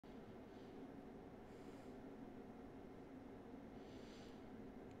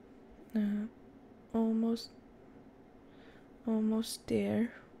Almost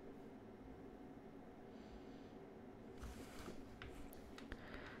there.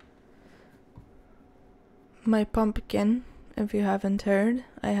 My pumpkin, if you haven't heard,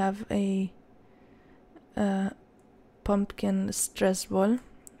 I have a pumpkin stress ball,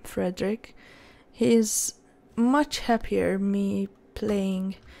 Frederick. He's much happier me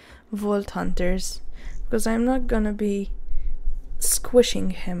playing VaultHunters because I'm not gonna be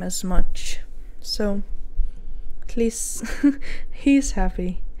squishing him as much. So at least he's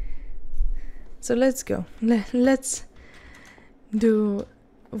happy. So let's go. Let's do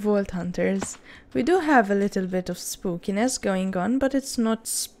VaultHunters. We do have a little bit of spookiness going on, but it's not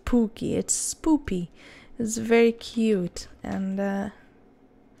spooky, it's spoopy. It's very cute and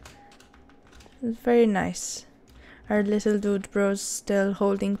it's very nice. Our little dude bros still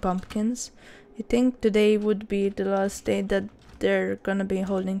holding pumpkins. I think today would be the last day that they're gonna be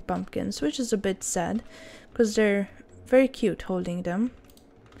holding pumpkins, which is a bit sad because they're very cute holding them.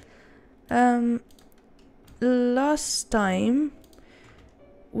 Last time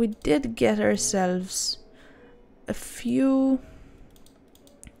we did get ourselves a few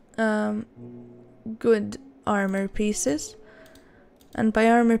good armor pieces, and by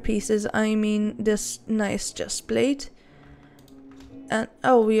armor pieces I mean this nice chest plate, and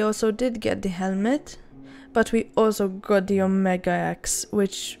oh, we also did get the helmet, but we also got the Omega Axe,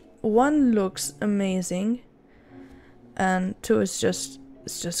 which one looks amazing and two is just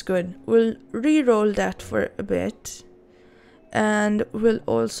good. We'll re-roll that for a bit. And we'll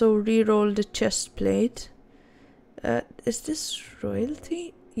also re-roll the chest plate. Is this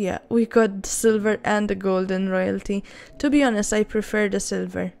royalty? Yeah, we got the silver and the golden royalty. To be honest, I prefer the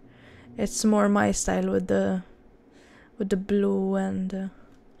silver. It's more my style with the blue and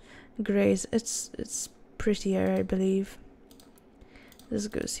grays. It's prettier, I believe. This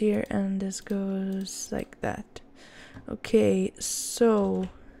goes here and this goes like that. Okay, so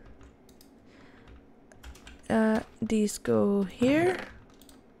these go here.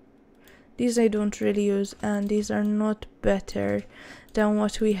 These I don't really use, and these are not better than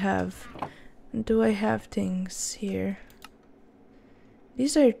what we have. Do I have things here?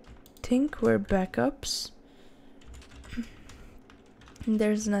 These I think were backups.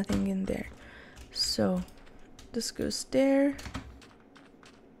 There's nothing in there. So this goes there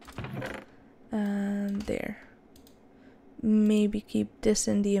and there. Maybe keep this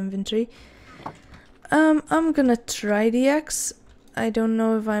in the inventory. I'm gonna try the axe. I don't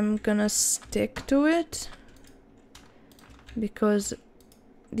know if I'm gonna stick to it because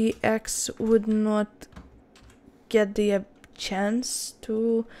the axe would not get the chance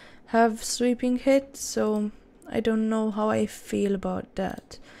to have sweeping hit, so I don't know how I feel about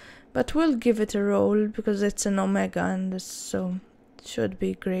that. But we'll give it a roll because it's an Omega and so it should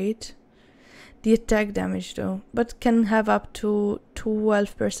be great. The attack damage though, but can have up to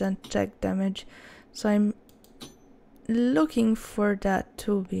 12% attack damage. So I'm looking for that,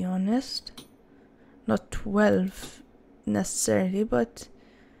 to be honest. Not 12 necessarily, but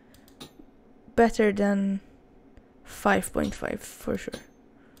better than 5.5 for sure.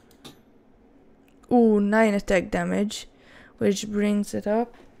 Ooh, 9 attack damage, which brings it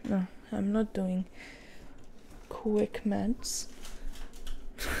up. No, I'm not doing quick maths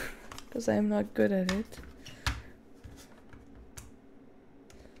because I'm not good at it.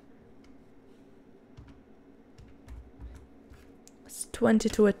 It's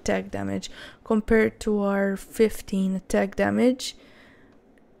 22 attack damage compared to our 15 attack damage.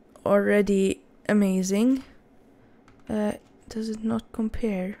 Already amazing. Does it not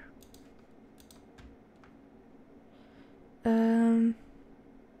compare?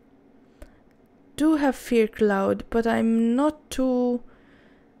 Do have Fear Cloud, but I'm not too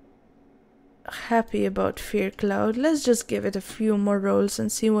happy about Fear Cloud. Let's just give it a few more rolls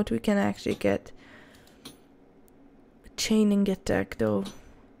and see what we can actually get. Chaining attack though.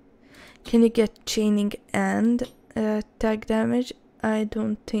 Can you get chaining and attack damage? I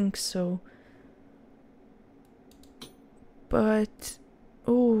don't think so. But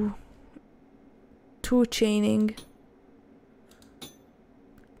oh, 2 chaining.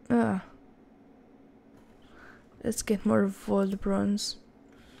 Let's get more Vault Bronze.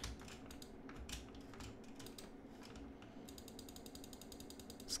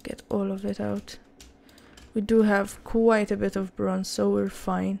 Let's get all of it out. We do have quite a bit of bronze, so we're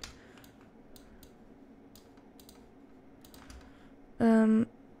fine.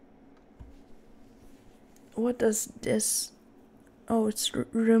 What does this? Oh, it's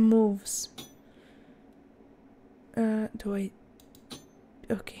removes. Do I?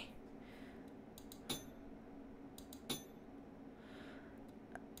 Okay.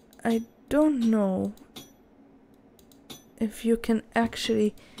 I don't know if you can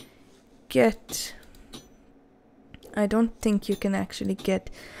actually get... I don't think you can actually get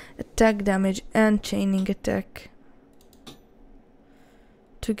attack damage and chaining attack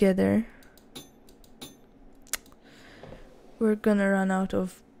together. We're gonna run out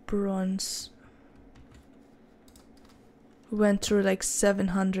of bronze. We went through like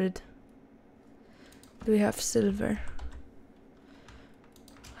 700. Do we have silver?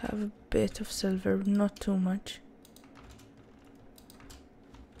 Have a bit of silver, not too much.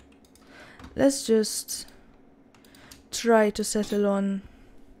 Let's just try to settle on...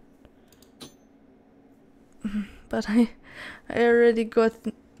 But I already got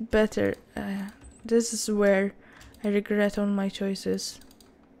better. This is where I regret on my choices.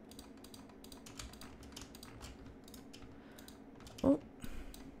 Oh.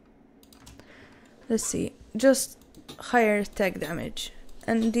 Let's see. Just higher attack damage.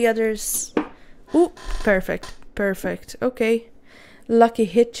 And the others... Ooh, perfect. Perfect. Okay. Lucky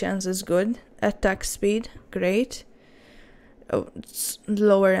hit chance is good. Attack speed, great. Oh, it's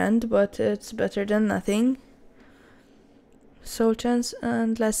lower end, but it's better than nothing. Soul chance,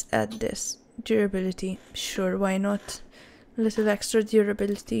 and let's add this. Durability, sure, why not? A little extra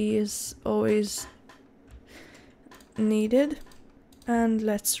durability is always needed. And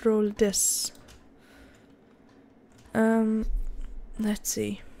let's roll this. Let's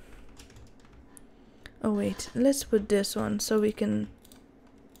see. Oh wait, let's put this on so we can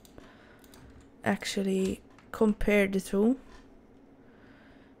actually compare the two.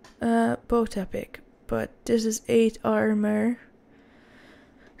 Both epic, but this is 8 armor.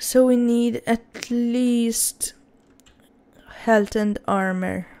 So we need at least health and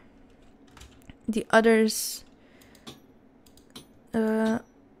armor. The others...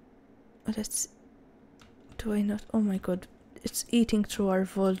 let's... Do I not... Oh my god. It's eating through our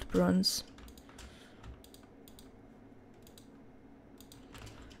vault bronze.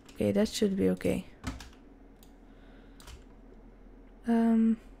 Okay, that should be okay.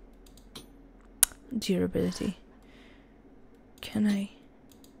 Durability. Can I...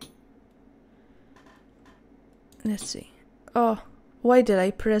 Let's see. Oh, why did I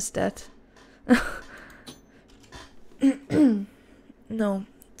press that? No,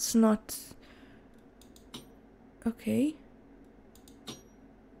 it's not... Okay.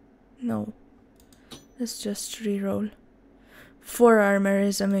 No. Let's just reroll. 4 armor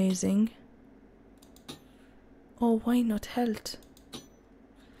is amazing. Oh, why not health?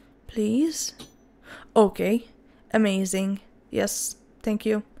 Please? Okay. Amazing. Yes, thank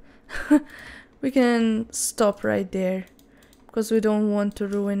you. We can stop right there, because we don't want to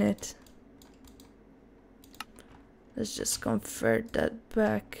ruin it. Let's just convert that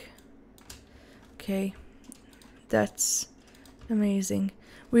back. Okay. That's amazing.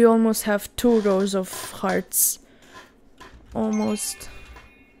 We almost have 2 rows of hearts. Almost.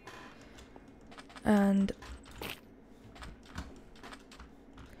 And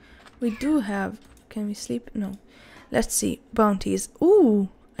we do have... Can we sleep? No. Let's see. Bounties. Ooh!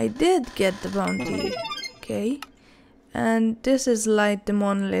 I did get the bounty. Okay. And this is light the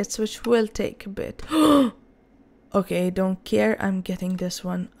monoliths, which will take a bit. Okay, don't care. I'm getting this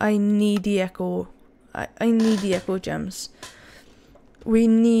one. I need the echo. I need the echo gems. We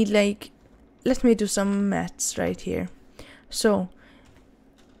need like... Let me do some maths right here. So,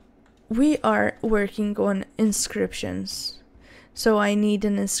 we are working on inscriptions. So I need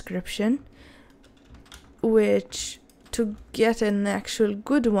an inscription, which to get an actual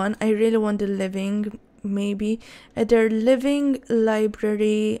good one, I really want the living, maybe. Either living,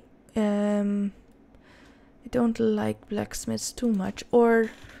 library, I don't like blacksmiths too much,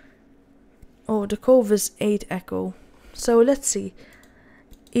 or... Oh, the cove is 8 echo. So let's see.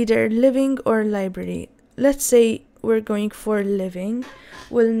 Either living or library. Let's say we're going for living.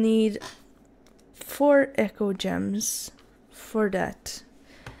 We'll need 4 echo gems for that.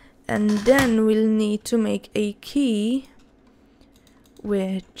 And then we'll need to make a key,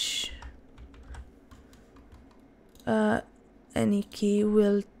 which any key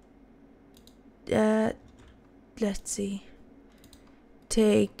will let's see,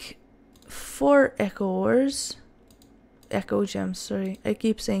 take 4 echo gems, sorry, I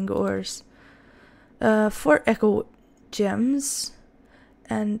keep saying ores. 4 echo gems.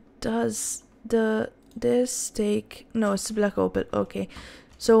 And does this take... No, it's black opal. Okay,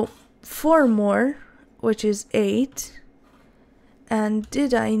 so 4 more, which is 8. And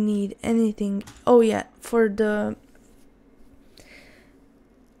did I need anything? Oh yeah, for the...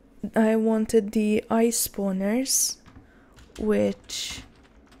 I wanted the ice spawners, which...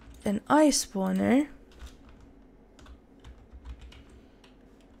 An ice spawner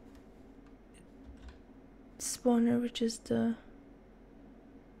spawner, which is the...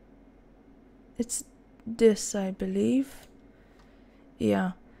 It's this, I believe.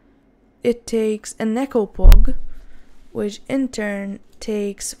 Yeah. It takes an echo pog, which in turn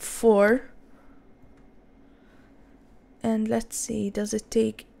takes 4. And let's see, does this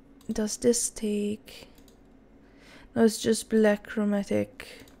take... No, it's just black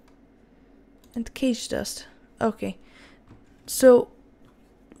chromatic and cage dust. Okay. So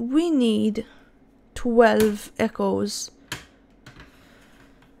we need 12 echoes,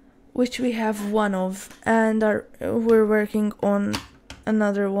 which we have 1 of, and we're working on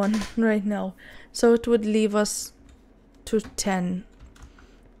another one right now. So it would leave us to 10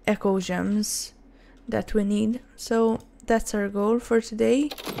 echo gems that we need. So that's our goal for today.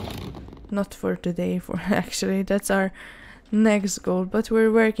 Not for today, for actually that's our next goal, but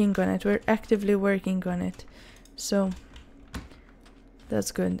we're working on it. We're actively working on it. So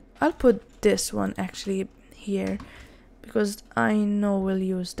that's good. I'll put this one actually here because I know we'll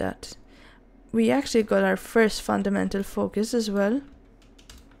use that. We actually got our first fundamental focus as well,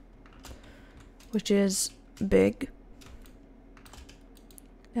 which is big.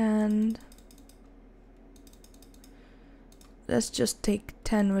 And let's just take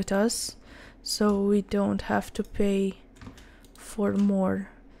 10 with us so we don't have to pay for more.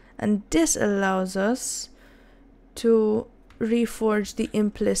 And this allows us to reforge the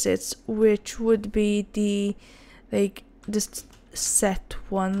implicits, which would be the set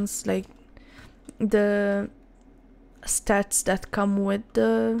ones, like the stats that come with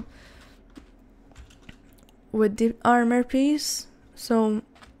the armor piece. So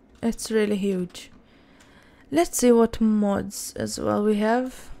it's really huge. Let's see what mods as well we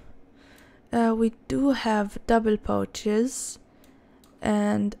have. We do have double pouches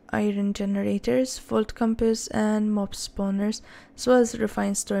and iron generators, vault compass and mob spawners, as well as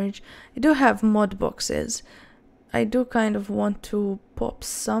refined storage. I do have mod boxes. I do kind of want to pop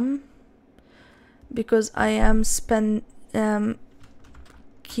some because I am saving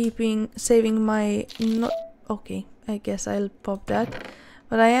my okay, I guess I'll pop that,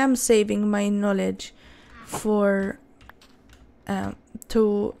 but I am saving my knowledge for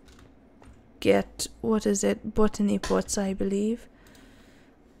to get, what is it, botany pots, I believe.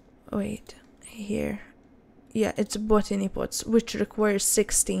 Wait, here, yeah, it's botany pots, which requires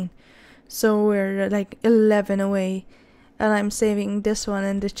 16, so we're like 11 away, and I'm saving this one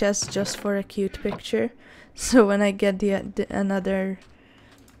in the chest just for a cute picture, so when I get the another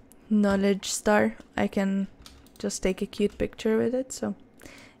knowledge star I can just take a cute picture with it. So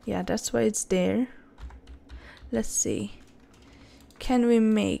yeah, that's why it's there. Let's see, can we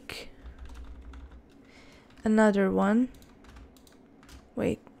make another one?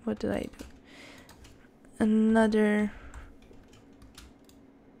 Wait, what did I do? Another...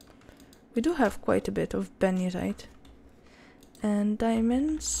 We do have quite a bit of benutite and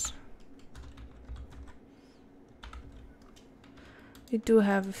diamonds. We do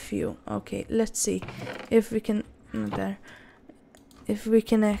have a few. Okay, let's see if we can... Not there. If we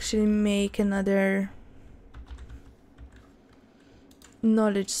can actually make another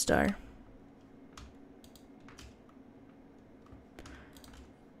knowledge star.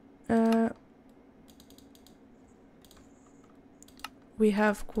 We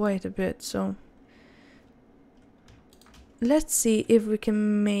have quite a bit, so let's see if we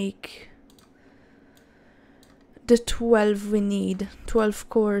can make the 12 we need, 12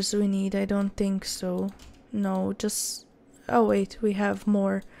 cores we need. I don't think so. No, just... Oh wait, we have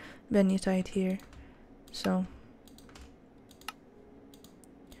more benutite here, so...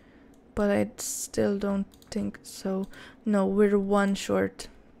 But I still don't think so. No, we're 1 short.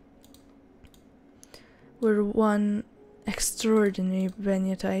 We're 1 extraordinary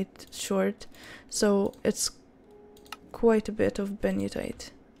benutite short, so it's quite a bit of benutite.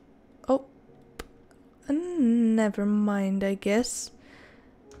 Oh, never mind, I guess.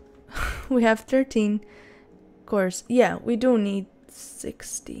 We have 13 cores. Yeah, we do need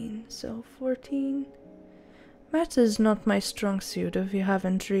 16, so 14. Math is not my strong suit, if you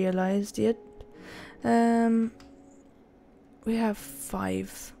haven't realized yet. We have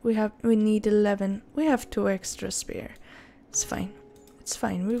 5. We need 11. We have 2 extra spare. It's fine. It's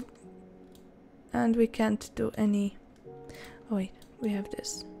fine. And we can't do any... Oh wait, we have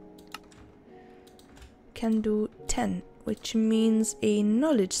this. Can do 10, which means a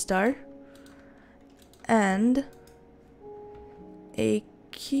knowledge star and a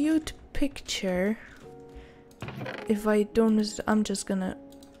cute picture. If I don't, I'm just gonna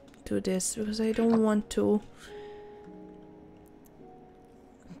do this because I don't want to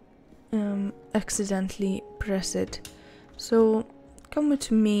accidentally press it. So come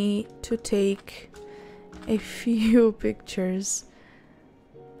with me to take a few pictures.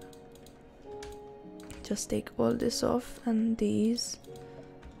 Just take all this off and these.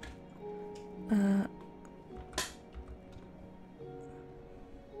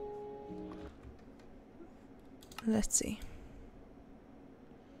 Let's see.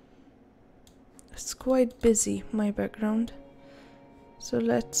 It's quite busy, my background. So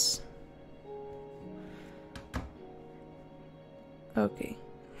let's... Okay,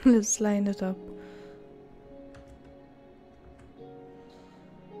 let's line it up.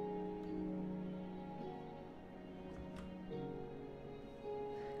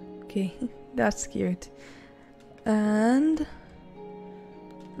 Okay, that's cute. And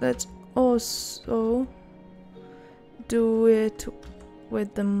let's also do it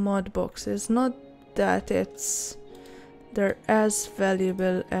with the mod boxes. Not that they're as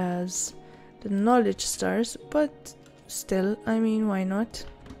valuable as the knowledge stars, but still, I mean, why not?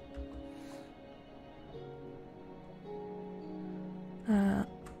 I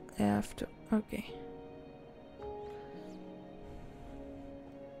have to, okay.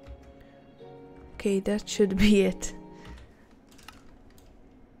 Okay, that should be it.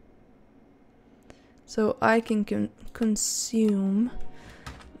 So I can consume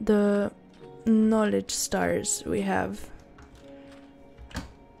the knowledge stars we have.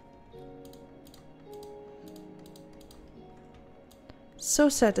 So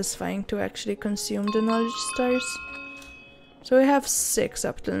satisfying to actually consume the knowledge stars. So we have 6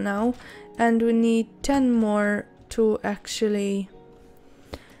 up till now, and we need 10 more to actually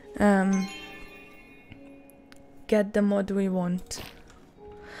get the mod we want.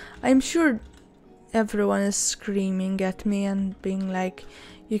 I'm sure everyone is screaming at me and being like,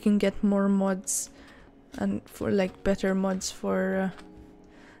 you can get more mods and for like better mods for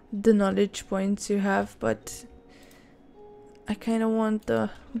the knowledge points you have, but I kind of want the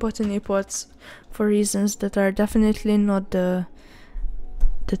botany pots for reasons that are definitely not the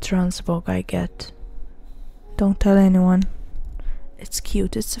transbog I get. Don't tell anyone. It's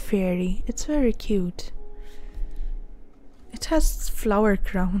cute, it's a fairy, it's very cute. It has flower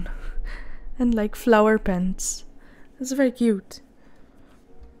crown and like flower pants. It's very cute.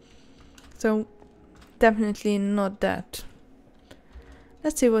 So definitely not that.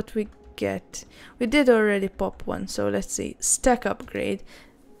 Let's see what we get. We did already pop one, so let's see. Stack upgrade.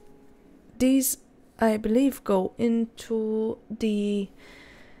 These I believe go into the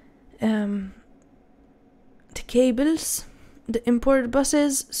cables, the import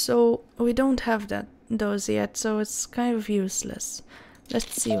buses, so we don't have those yet, so it's kind of useless.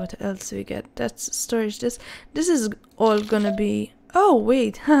 Let's see what else we get. That's storage. This is all gonna be... Oh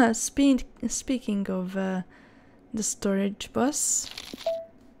wait, speaking of the storage bus.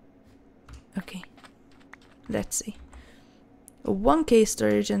 Okay, let's see. A 1K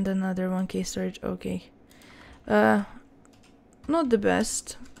storage and another 1K storage. Okay, not the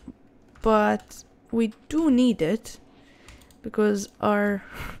best, but we do need it because our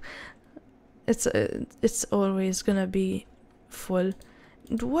it's always gonna be full.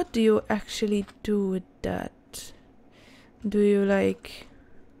 And what do you actually do with that? Do you like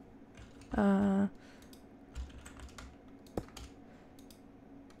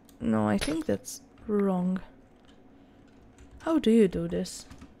no, I think that's wrong. How do you do this?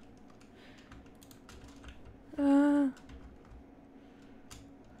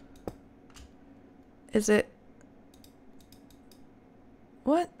 Is it...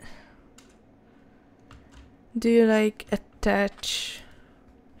 What? Do you like attach...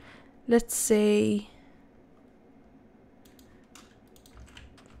 Let's say...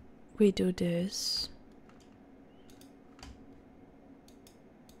 we do this.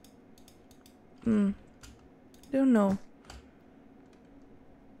 Don't know.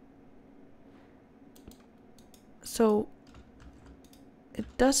 So it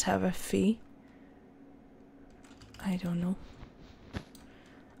does have a fee. I don't know.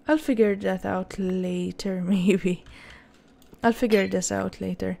 I'll figure that out later, maybe. I'll figure this out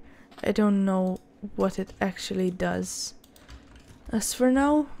later. I don't know what it actually does as for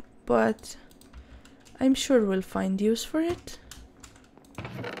now, but I'm sure we'll find use for it.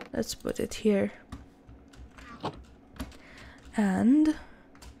 Let's put it here. And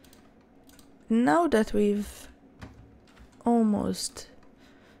now that we've almost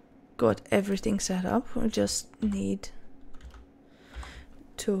got everything set up, we just need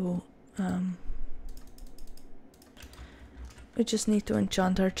to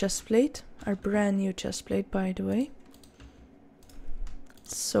enchant our chest plate, our brand new chest plate, by the way.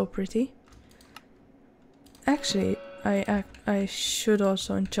 It's so pretty. Actually, I should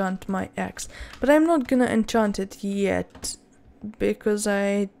also enchant my axe, but I'm not gonna enchant it yet because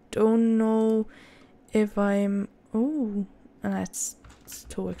I don't know if I'm... Oh, it's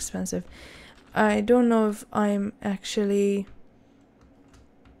too expensive. I don't know if I'm actually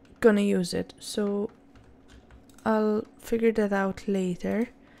gonna use it, so I'll figure that out later.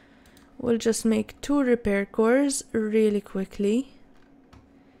 We'll just make 2 repair cores really quickly.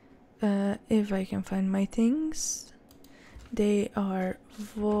 If I can find my things. They are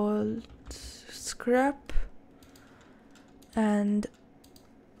vault scrap and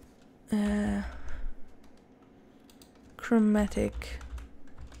chromatic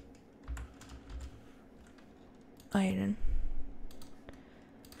iron,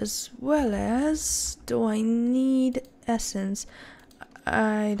 as well as, do I need essence?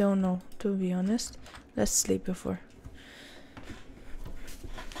 I don't know, to be honest. Let's sleep before.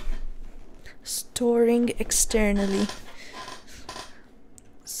 Storing externally,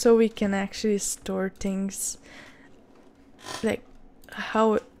 so we can actually store things. Like,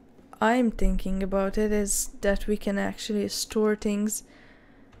 how I'm thinking about it is that we can actually store things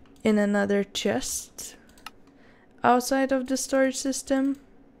in another chest outside of the storage system.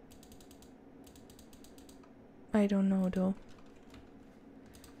 I don't know though.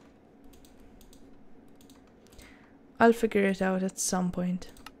 I'll figure it out at some point.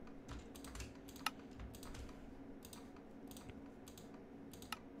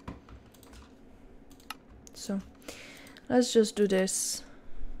 So let's just do this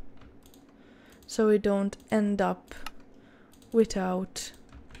so we don't end up without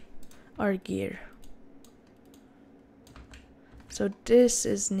our gear. So this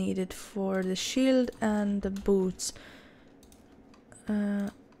is needed for the shield and the boots.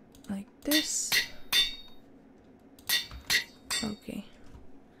 Like this. Okay.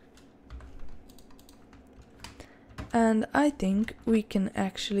 And I think we can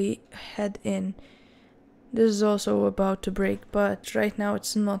actually head in. This is also about to break, but right now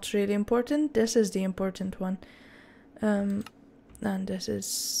it's not really important. This is the important one. And this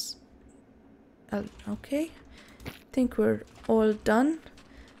is... okay. I think we're all done.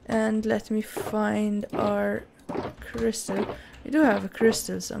 And let me find our crystal. We do have a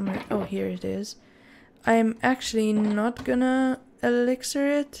crystal somewhere. Oh, here it is. I'm actually not gonna elixir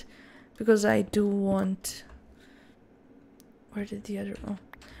it because I do want... Where did the other... Oh.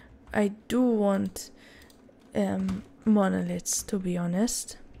 I do want monoliths, to be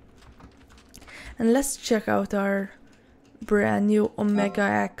honest. And let's check out our brand new Omega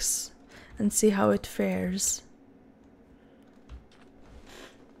Axe and see how it fares.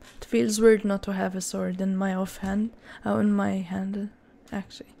 It feels weird not to have a sword in my offhand. Oh, in my hand,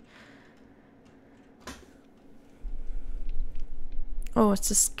 actually. Oh,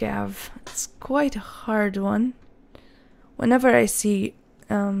 it's a scav. It's quite a hard one. Whenever I see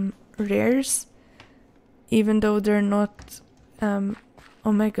rares, even though they're not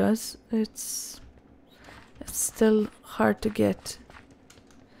omegas, it's still hard to get.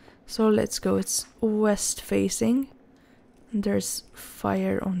 So let's go. It's west facing. There's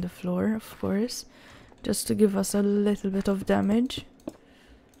fire on the floor, of course, just to give us a little bit of damage.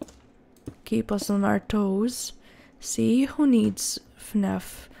 Keep us on our toes. See, who needs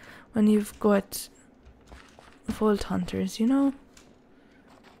FNAF when you've got VaultHunters, you know?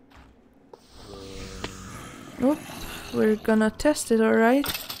 Oh, we're gonna test it, alright?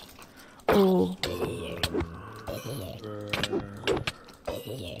 Oh.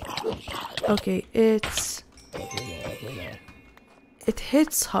 Okay, it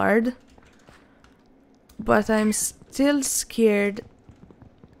hits hard, but I'm still scared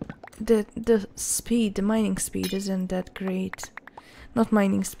that the mining speed isn't that great. Not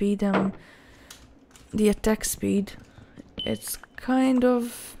mining speed, the attack speed. It's kind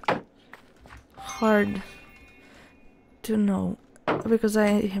of hard to know because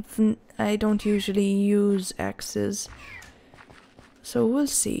I don't usually use axes, so we'll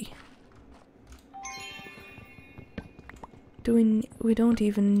see. We don't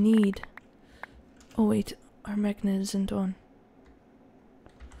even need... Oh wait, our magnet isn't on.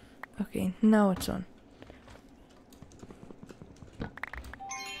 Okay, now it's on.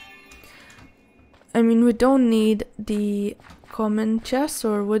 I mean, we don't need the common chest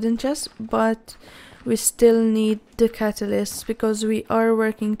or wooden chest, but we still need the catalyst because we are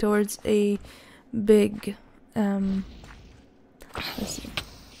working towards a big let's see,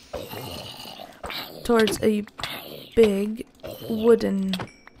 towards a big wooden,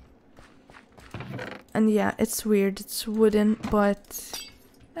 and yeah, it's weird, it's wooden, but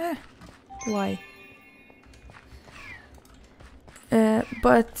why?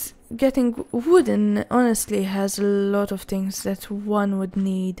 But getting wooden honestly has a lot of things that one would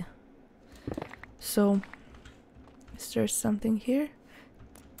need. So, is there something here?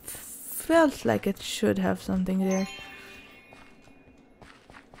 felt like it should have something there.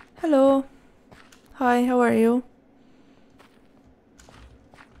 Hello. Hi, how are you?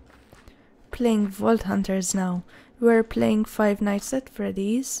 Playing Vault Hunters now. We're playing Five Nights at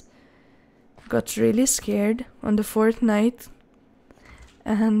Freddy's. Got really scared on the 4th night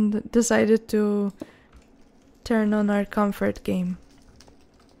and decided to turn on our comfort game.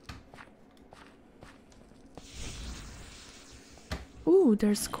 Ooh,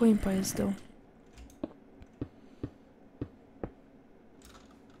 there's coin piles though.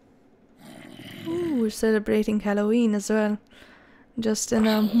 Ooh, we're celebrating Halloween as well. Just in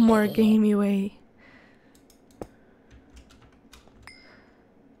a more gamey way.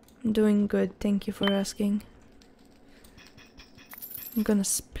 I'm doing good, thank you for asking. I'm gonna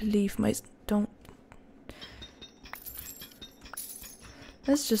spleef my... don't...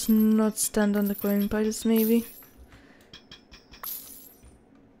 Let's just not stand on the coin piles, maybe.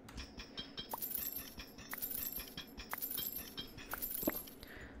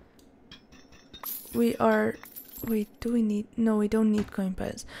 We are... wait, do we need... no, we don't need coin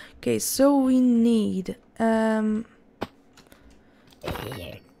piles. Okay, so we need...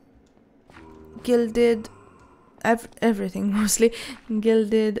 gilded... everything, mostly.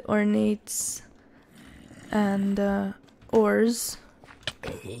 Gilded ornates and ores.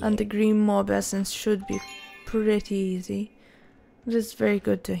 And the green mob essence should be pretty easy. It is very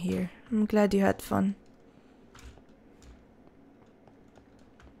good to hear. I'm glad you had fun.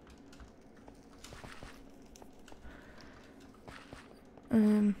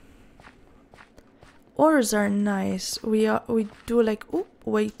 Ores are nice. We do like... oh,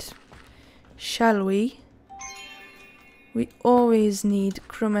 wait. Shall we? We always need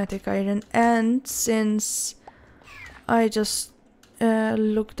chromatic iron, and since I just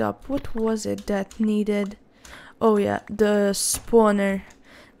looked up, what was it that needed? Oh yeah, the spawner,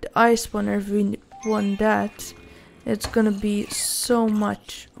 the eye spawner, we won that. It's gonna be so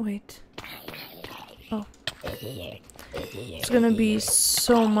much, wait, oh, it's gonna be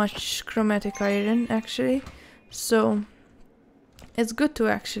so much chromatic iron actually, so it's good to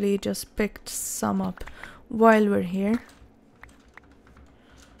actually just pick some up while we're here.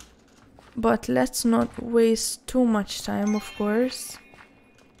 But let's not waste too much time, of course.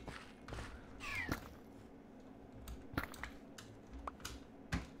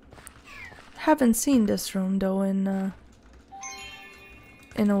 Haven't seen this room though in a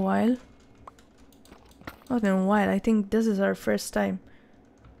while. Not in a while, I think this is our first time.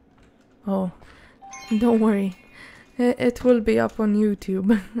 Oh, don't worry. It will be up on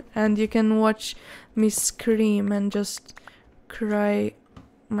YouTube and you can watch me scream and just cry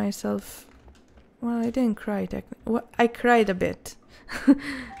myself. Well, I didn't cry technically. Well, I cried a bit.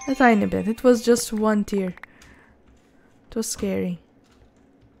 A tiny bit. It was just one tear. It was scary.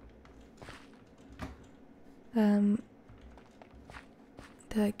 Did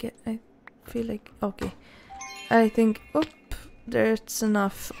I get... I feel like... okay. I think... oop, there's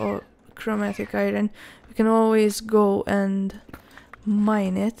enough of chromatic iron. We can always go and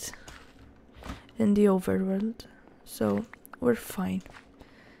mine it in the overworld. So, we're fine.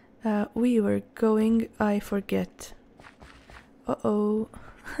 We were going... I forget. Uh-oh.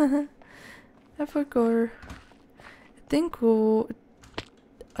 I forgot. I think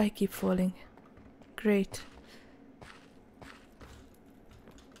I keep falling. Great.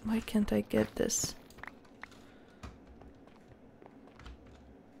 Why can't I get this?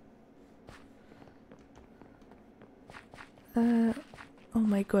 Oh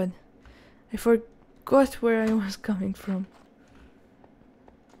my god. I forgot where I was coming from.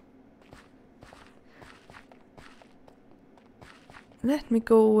 Let me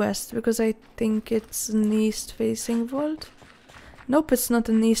go west, because I think it's an east-facing vault. Nope, it's not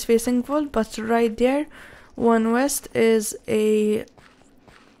an east-facing vault, but right there, one west, is a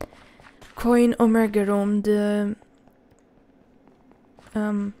coin omega room, the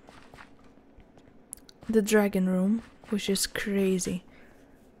dragon room, which is crazy.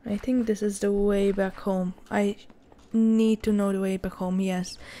 I think this is the way back home. I need to know the way back home,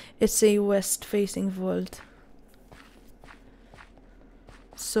 yes. It's a west-facing vault.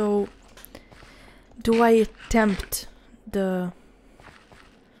 So, do I attempt the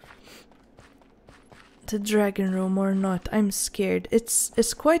dragon room or not? I'm scared.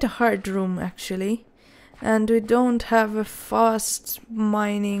 It's quite a hard room actually, and we don't have a fast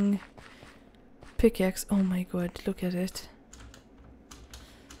mining pickaxe. Oh my god, look at it.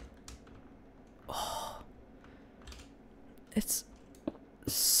 Oh, it's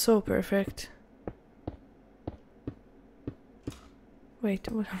so perfect. Wait,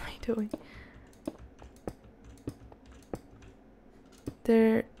 what am I doing?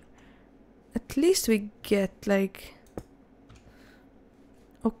 At least we get like...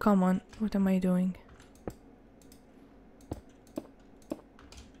 Oh, come on. What am I doing?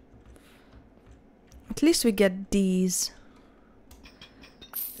 At least we get these.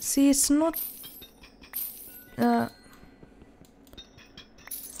 See, it's not... it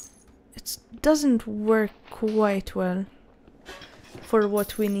doesn't work quite well for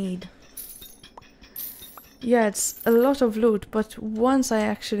what we need. Yeah, it's a lot of loot, but once I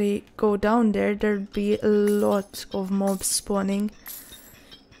actually go down there, there'd be a lot of mobs spawning.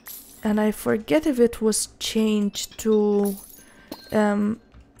 And I forget if it was changed to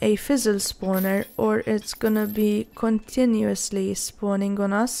a fizzle spawner, or it's gonna be continuously spawning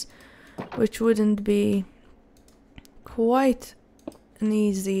on us, which wouldn't be quite an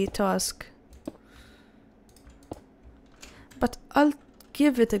easy task. But I'll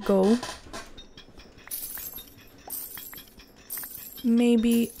give it a go.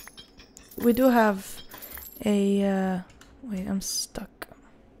 Maybe we do have a... wait, I'm stuck.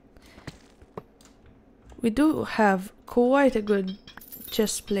 We do have quite a good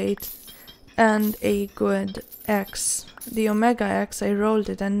chest plate and a good axe. The Omega axe, I rolled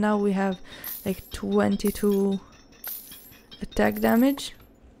it, and now we have like 22 attack damage.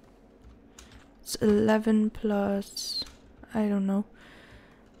 It's 11 plus... I don't know.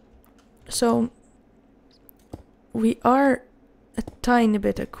 So we are a tiny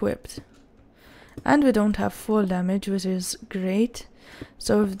bit equipped. And we don't have fall damage, which is great.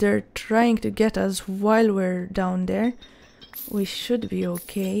 So if they're trying to get us while we're down there, we should be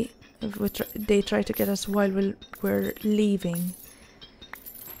okay. If they try to get us while we're leaving.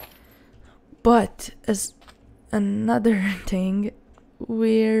 But as another thing,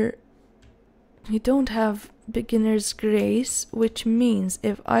 we don't have beginner's grace, which means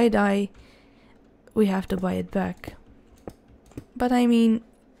if I die, we have to buy it back. But I mean,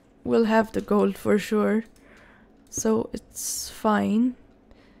 we'll have the gold for sure, so it's fine.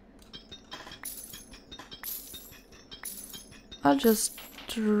 I'll just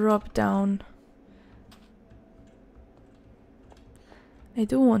drop down. I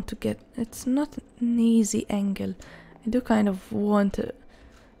do want to get... It's not an easy angle. I do kind of want a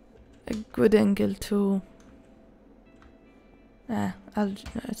good angle to...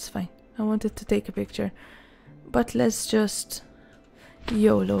 it's fine. I wanted to take a picture. But let's just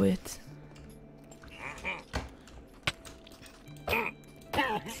YOLO it.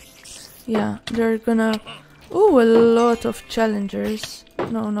 Yeah, they're gonna... Ooh, a lot of challengers.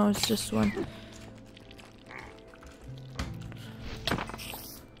 No, it's just one.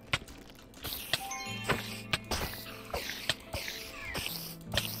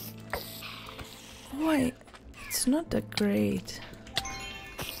 Why? It's not that great.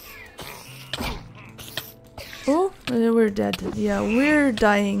 Oh, we're dead. Yeah, we're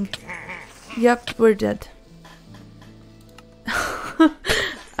dying. Yep, we're dead.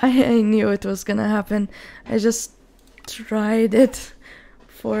 I knew it was gonna happen. I just tried it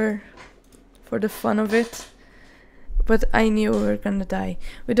for the fun of it. But I knew we were gonna die.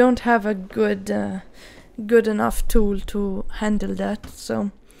 We don't have a good enough tool to handle that,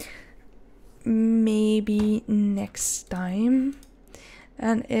 so maybe next time.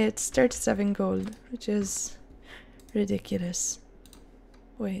 And it's 37 gold, which is ridiculous.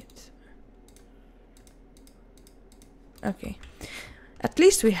 Wait. Okay. At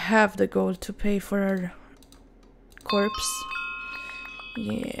least we have the gold to pay for our corpse.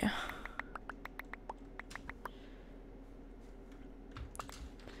 Yeah.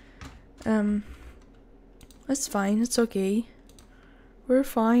 That's fine, it's okay. We're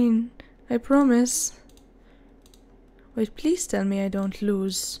fine, I promise. Wait, please tell me I don't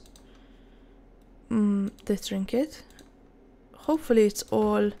lose the trinket. Hopefully it's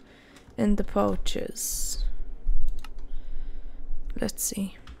all in the pouches. Let's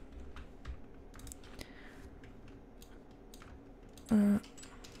see. I'm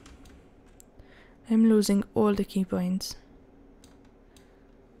losing all the key points.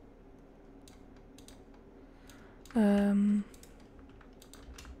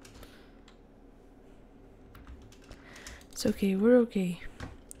 It's okay, we're okay.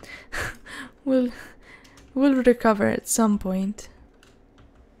 We'll recover at some point.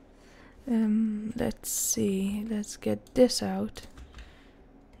 Let's see. Let's get this out.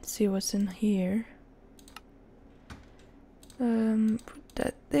 See what's in here. Put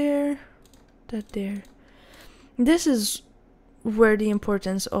that there. That there. This is where the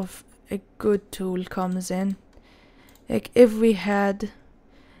importance of a good tool comes in. Like if we had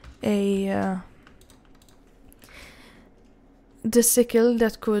a the sickle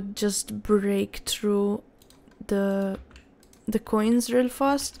that could just break through the coins real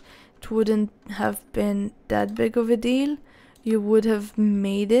fast, it wouldn't have been that big of a deal. You would have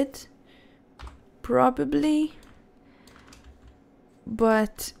made it, probably.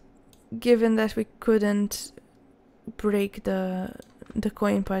 But given that we couldn't break the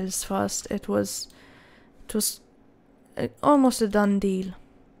coin piles fast, it was almost a done deal.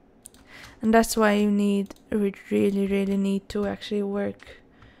 And that's why we really need to actually work.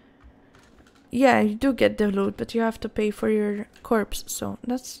 Yeah, you do get the loot, but you have to pay for your corpse, so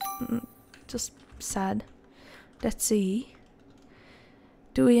that's just sad. Let's see.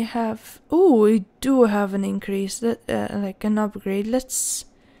 Do we have... Oh, we do have an increase, like an upgrade.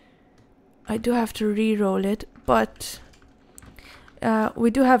 I do have to re-roll it, but we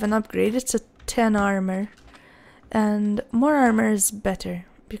do have an upgrade. It's a 10 armor, and more armor is better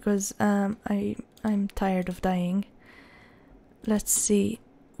because I'm tired of dying. Let's see.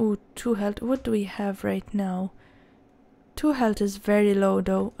 Oh, 2 health. What do we have right now? 2 health is very low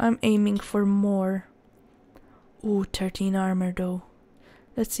though. I'm aiming for more. Oh, 13 armor though.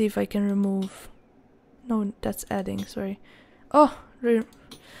 Let's see if I can remove. No, that's adding, sorry. Oh,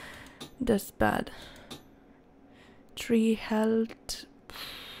 that's bad. 3 health.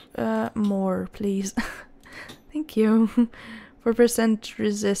 More, please. Thank you. 4%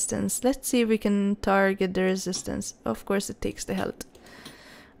 resistance. Let's see if we can target the resistance. Of course, it takes the health.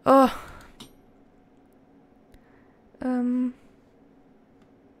 Oh.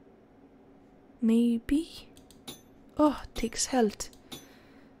 Maybe? Oh, takes health.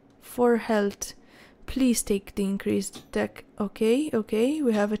 4 health. Please take the increased attack. Okay,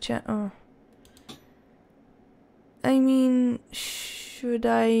 we have a chance. Oh. I mean, should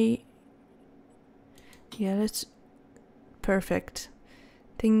I... Yeah, let's... Perfect.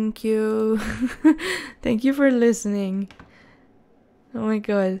 Thank you. Thank you for listening. Oh my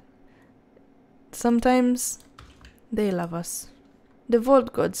god. Sometimes they love us. The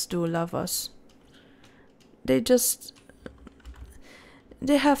Vault Gods do love us. They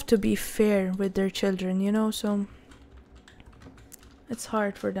have to be fair with their children, you know, so it's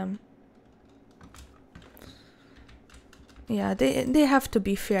hard for them. Yeah, they have to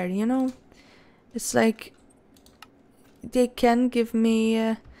be fair, you know. It's like they can give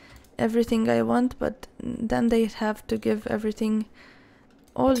me everything I want, but then they have to give everything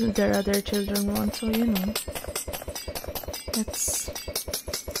all their other children want, so you know.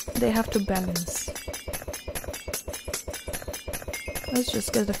 They have to balance. Let's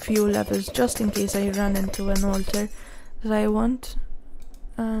just get a few levels just in case I run into an altar that I want.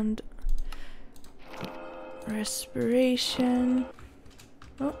 And respiration.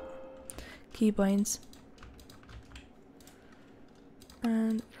 Oh, keybinds.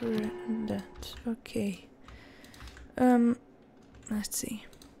 And that. Okay. Let's see.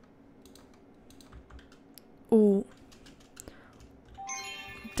 Oh,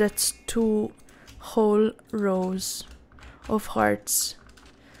 that's 2 whole rows of hearts.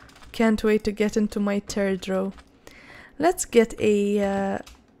 Can't wait to get into my 3rd row. Let's get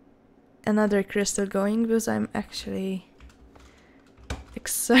another crystal going because I'm actually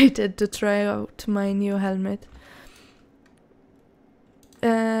excited to try out my new helmet.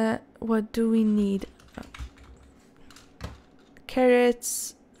 What do we need?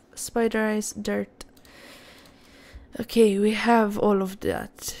 Carrots, spider eyes, dirt. Okay, we have all of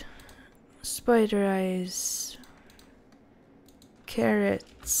that. Spider eyes,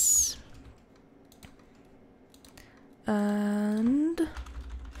 carrots, and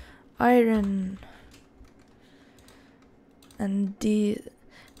iron. And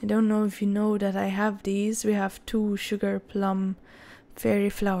I don't know if you know that I have these. We have 2 sugar plum fairy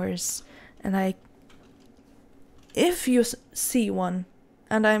flowers, and if you see one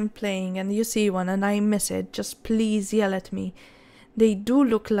and I'm playing and you see one and I miss it, just please yell at me. They do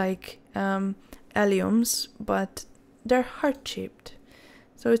look like alliums, but they're heart-shaped,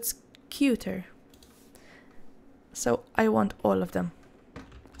 so it's cuter. So I want all of them.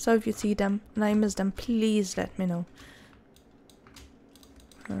 So if you see them and I miss them, please let me know.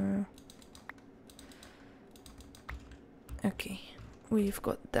 Okay, we've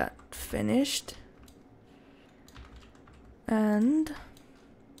got that finished. And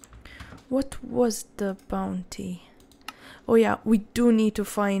what was the bounty? Oh yeah, we do need to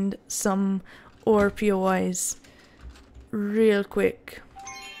find some ore POIs real quick.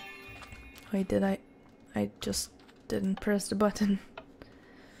 Wait, did I just didn't press the button.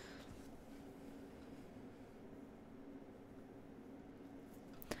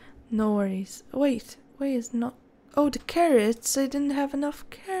 No worries. Wait, it's not... Oh, the carrots! I didn't have enough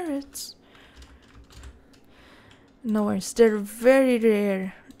carrots. No worries, they're very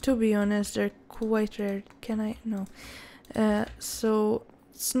rare. To be honest, they're quite rare. Can I? No. So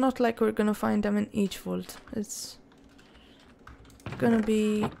it's not like we're gonna find them in each vault. It's gonna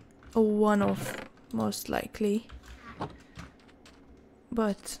be a one-off, most likely.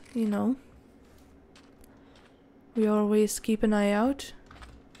 But, you know, we always keep an eye out.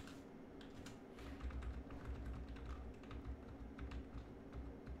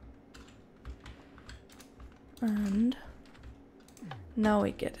 And now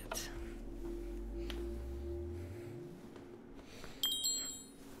we get it.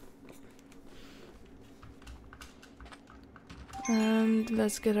 And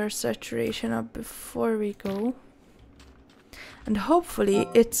let's get our saturation up before we go. And hopefully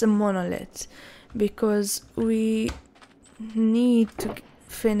it's a monolith, because we need to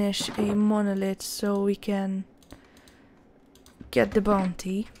finish a monolith so we can get the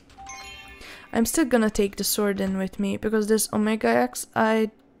bounty. I'm still gonna take the sword in with me, because this Omega Axe,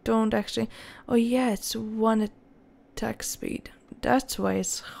 I don't actually... Oh yeah, it's 1 attack speed. That's why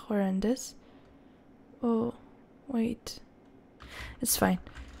it's horrendous. Oh, wait. It's fine.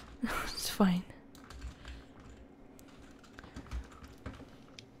 It's fine.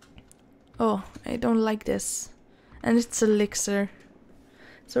 Oh, I don't like this. And it's elixir.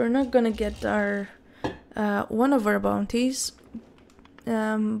 So we're not gonna get our one of our bounties.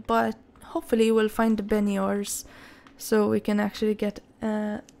 But hopefully we'll find the Benny ores, so we can actually get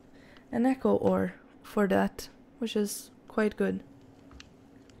an echo ore for that, which is quite good.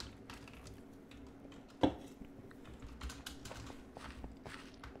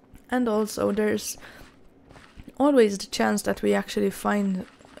 And also there's always the chance that we actually find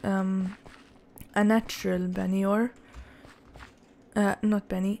a natural Benny ore. Not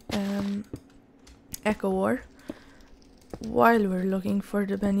Benny, echo ore, while we're looking for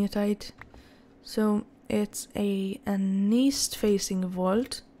the Bennytite. So it's an east facing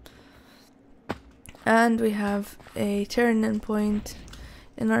vault, and we have a turning point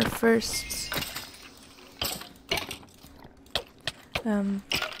in our first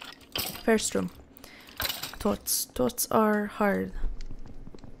room. Thoughts are hard.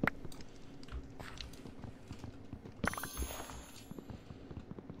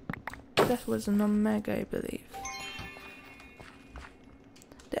 That was an Omega, I believe.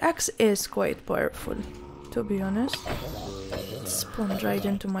 The axe is quite powerful, to be honest. It spawned right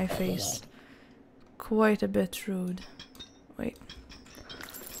into my face. Quite a bit rude. Wait.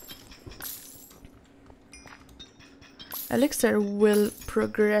 Elixir will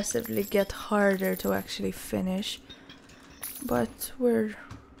progressively get harder to actually finish, but we're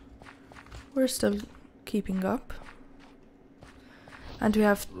still keeping up. And we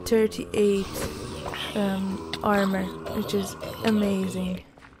have 38 armor, which is amazing.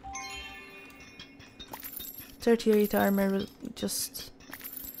 38 armor with just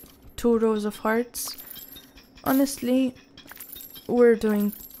 2 rows of hearts. Honestly, we're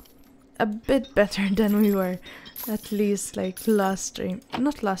doing a bit better than we were, at least like last stream.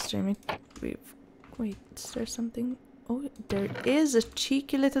 Not last stream, wait, is there something? Oh, there is a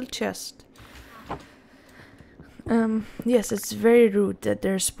cheeky little chest. Yes, it's very rude that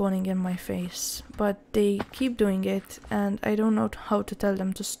they're spawning in my face, but they keep doing it, and I don't know how to tell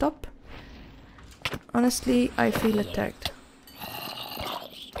them to stop. Honestly, I feel attacked.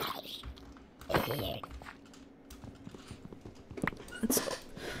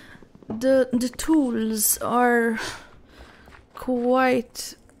 The tools are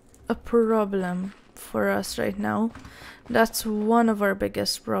quite a problem for us right now. That's one of our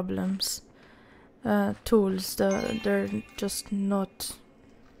biggest problems. Tools, they're just not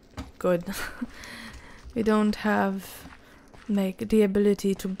good. We don't have like the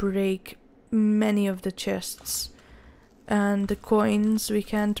ability to break many of the chests, and the coins we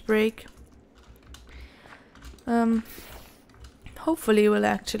can't break. Hopefully we'll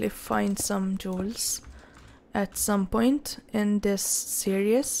actually find some jewels at some point in this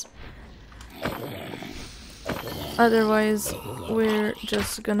series. Otherwise, we're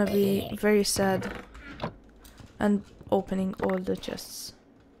just gonna be very sad and opening all the chests.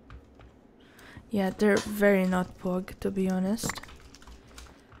 Yeah, they're very not pog, to be honest.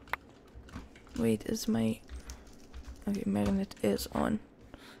 Wait, is my... Okay, magnet is on.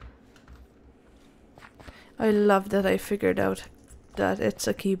 I love that I figured out that it's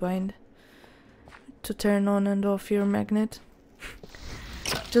a keybind to turn on and off your magnet.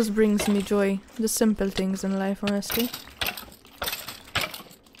 Just brings me joy. The simple things in life, honestly.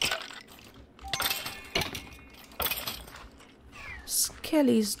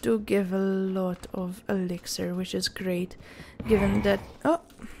 Skellies do give a lot of elixir, which is great, given that... Oh,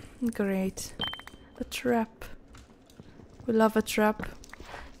 great. A trap. We love a trap.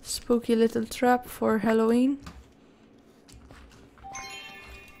 Spooky little trap for Halloween.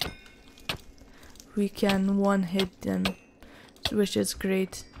 we can one-hit them, which is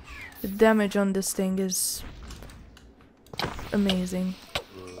great. The damage on this thing is amazing.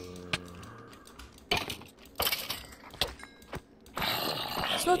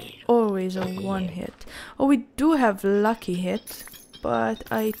 It's not always a one-hit. Oh, we do have lucky hit, but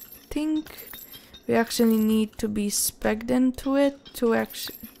I think we actually need to be specced into it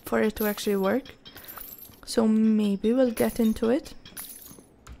for it to actually work. So maybe we'll get into it.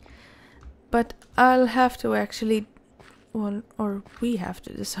 But I'll have to actually, well, or we have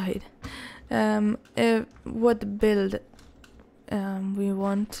to decide what build we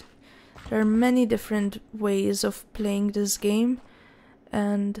want. There are many different ways of playing this game,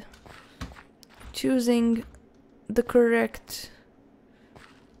 and choosing the correct,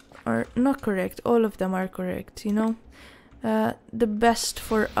 or not correct, all of them are correct, you know, the best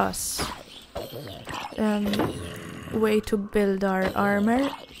for us way to build our armor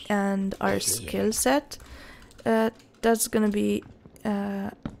and our skill set. That's gonna be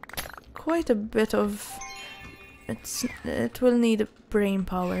quite a bit of, it will need brain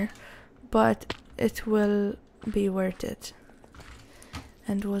power, but it will be worth it.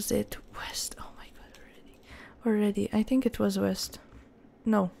 And was it west? Oh my god, already I think it was west.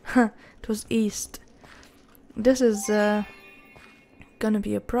 No, it was east. This is gonna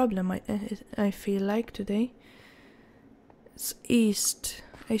be a problem, I feel like, today. It's east.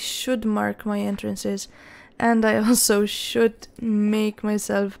 I should mark my entrances, and I also should make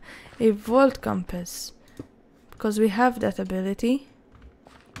myself a vault compass, because we have that ability,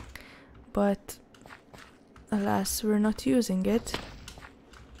 but alas, we're not using it.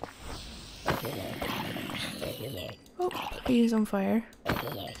 Oh, he's on fire.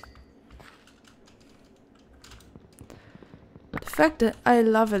 The fact that I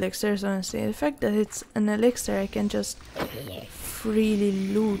love elixirs, honestly, the fact that it's an elixir, I can just freely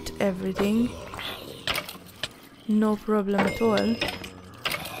loot everything, no problem at all.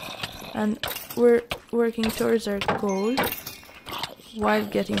 And we're working towards our goal while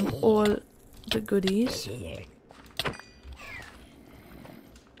getting all the goodies.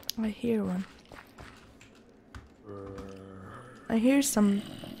 I hear one. I hear some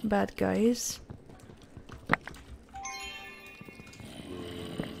bad guys.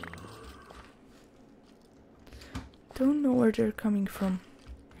 Don't know where they're coming from.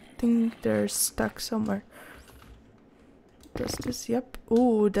 I think they're stuck somewhere. Does this? Yep.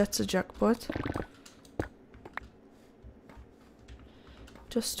 Oh, that's a jackpot.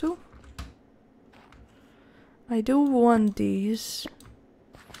 Just two? I do want these.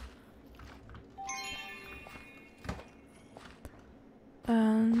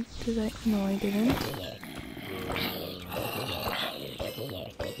 Did I? No, I didn't.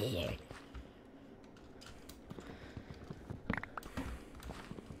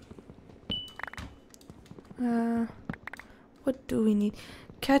 What do we need?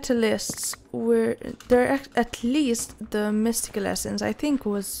 Catalysts were there. At least the mystical essence, I think,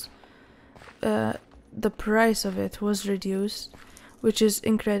 was the price of it was reduced, which is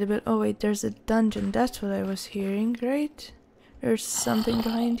incredible. Oh wait, there's a dungeon. That's what I was hearing, right? There's something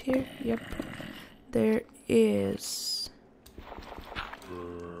behind here. Yep, there is.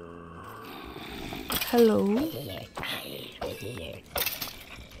 Hello.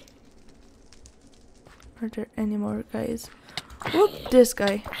 Are there any more guys? Whoop, this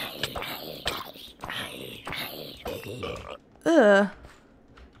guy. Ugh.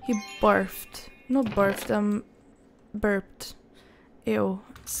 He barfed. Not barfed, burped. Ew.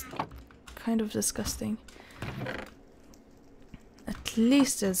 It's kind of disgusting. At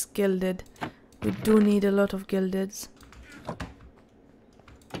least it's gilded. We do need a lot of gildeds.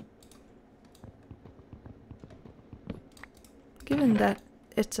 Given that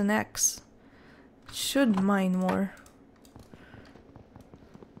it's an X, it should mine more.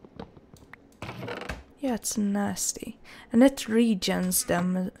 Yeah, it's nasty. And it regens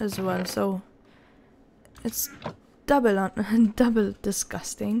them as well, so it's double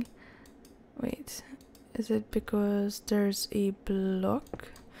disgusting. Wait, is it because there's a block?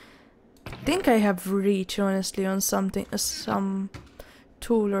 I think I have reach, honestly, on something, some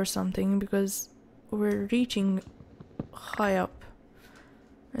tool or something, because we're reaching high up.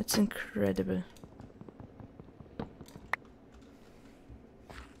 It's incredible.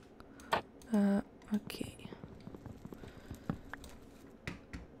 Okay.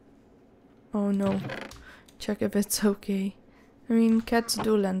 Oh no. Check if it's okay. I mean, cats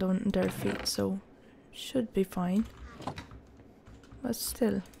do land on their feet, so should be fine. But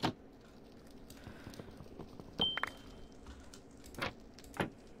still.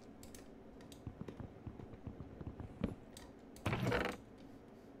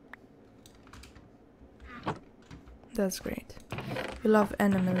 That's great. We love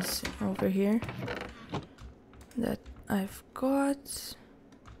animals over here. That I've got.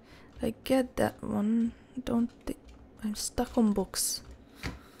 I get that one. Don't think I'm stuck on books.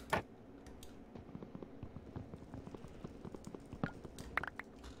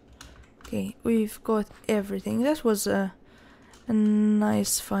 Okay, we've got everything. That was a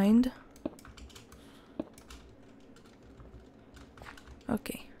nice find.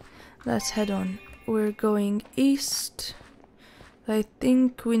 Okay, let's head on. We're going east. I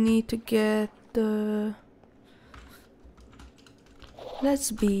think we need to get the...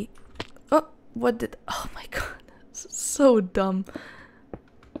 Let's be... Oh, what did... Oh my god, that's so dumb.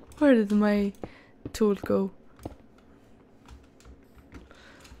 Where did my tool go?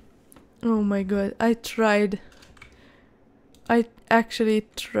 Oh my god, I actually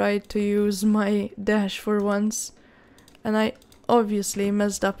tried to use my dash for once, and I obviously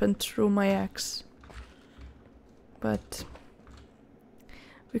messed up and threw my axe. But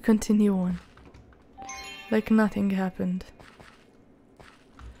we continue on like nothing happened.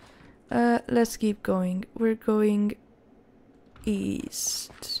 Let's keep going. We're going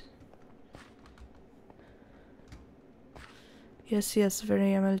east. Yes,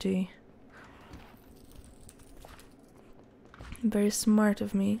 very MLG. Very smart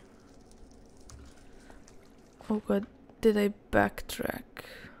of me. Oh god, did I backtrack?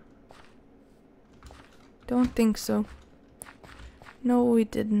 Don't think so. No, we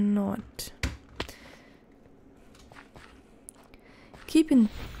did not. Keeping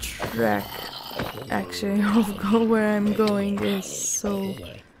track, actually, of where I'm going is so...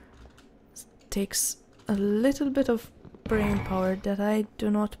 takes a little bit of brain power that I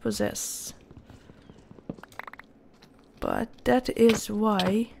do not possess. But that is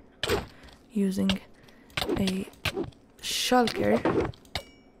why using a shulker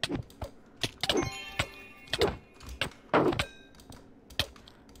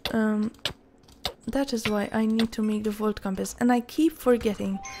that is why I need to make the vault compass, and I keep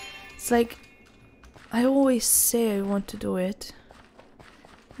forgetting. It's like I always say I want to do it,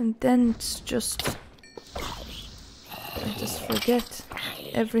 and then it's just I just forget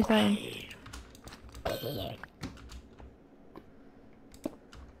every time.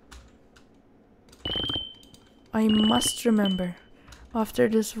 I must remember. After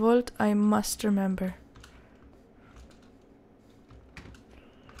this vault, I must remember.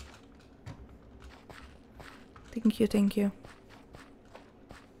 Thank you.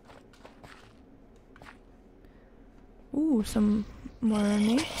 Ooh, some more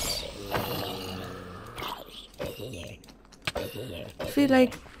ornates. I feel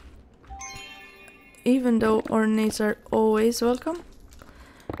like even though ornates are always welcome,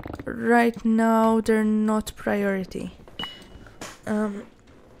 right now they're not priority.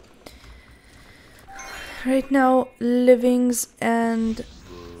 Right now livings and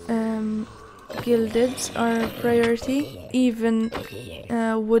gildeds are priority. Even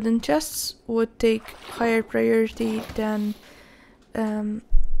wooden chests would take higher priority than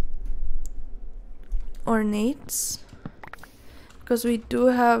ornates, because we do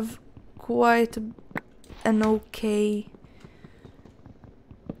have quite an okay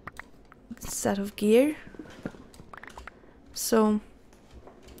set of gear. So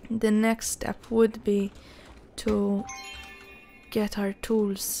the next step would be to get our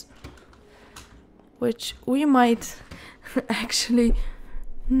tools, which we might actually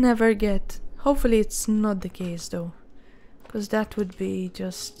never get. Hopefully it's not the case though, because that would be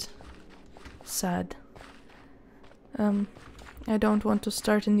just sad. I don't want to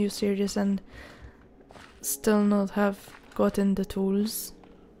start a new series and still not have gotten the tools.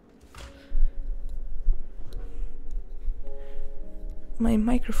 My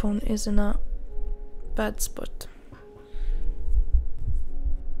microphone is in a bad spot.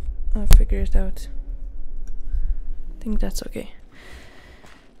 I'll figure it out. I think that's okay.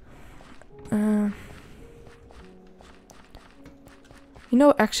 You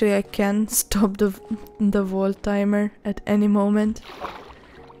know, actually I can stop the vault timer at any moment,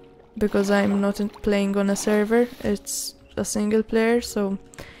 because I'm not playing on a server, it's a single player, so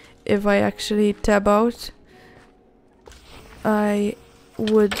if I actually tab out, I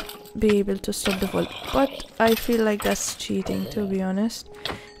would be able to stop the vault. But I feel like that's cheating, to be honest.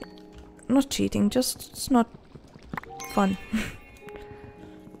 Not cheating, just it's not fun.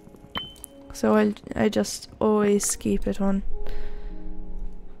 So I just always keep it on.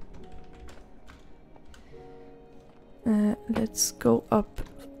 Let's go up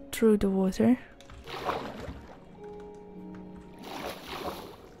through the water.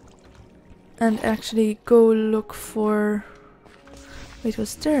 And actually go look for... Wait,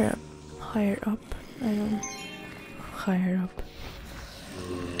 was there a higher up? I don't know. higher up.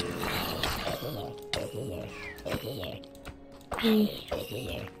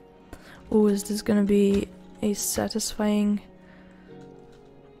 Oh, is this gonna be a satisfying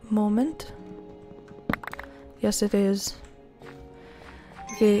moment? Yes, it is.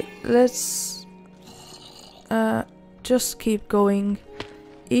 Okay, let's just keep going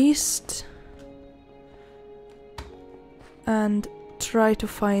east and try to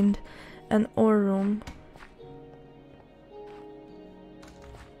find an ore room.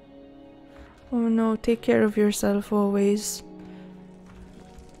 Oh no, take care of yourself always.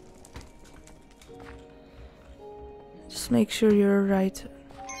 Just make sure you're right.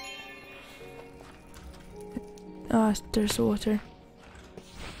 Ah, there's water.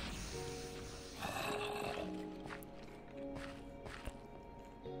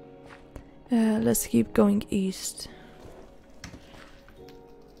 Let's keep going east.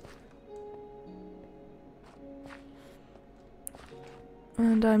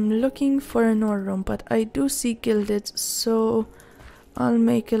 And I'm looking for an ore room, but I do see gilded, so I'll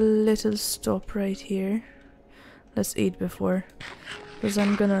make a little stop right here. Let's eat before, because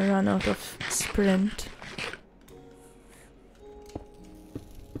I'm gonna run out of sprint.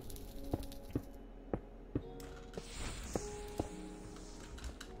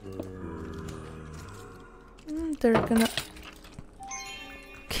 They're gonna...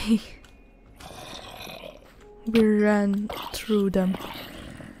 Okay. We ran through them.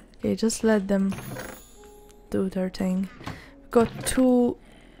 Okay, just let them do their thing. Got 2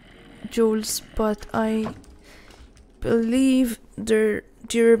 jewels, but I believe they're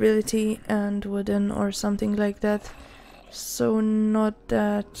durability and wooden or something like that. So not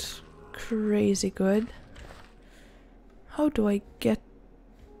that crazy good. How do I get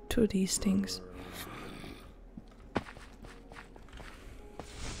to these things?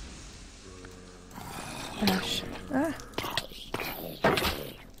 Ash. Ah.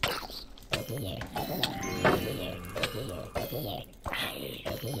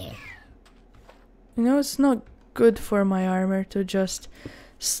 You know, it's not good for my armor to just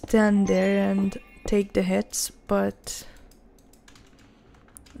stand there and take the hits, but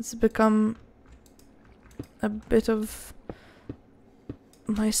it's become a bit of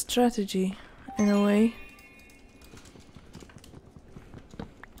my strategy in a way.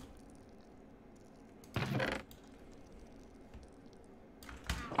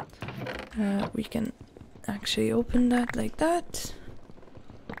 We can actually open that like that.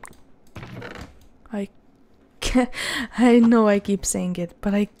 I know I keep saying it,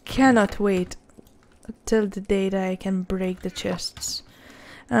 but I cannot wait till the day that I can break the chests.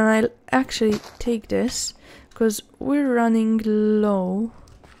 And I'll actually take this, because we're running low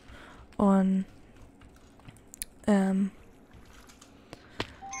on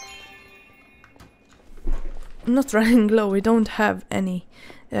not running low, we don't have any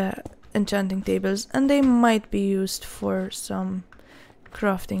enchanting tables, and they might be used for some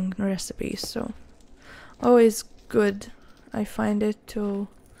crafting recipes, so always good, I find it, to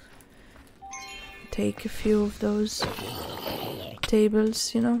take a few of those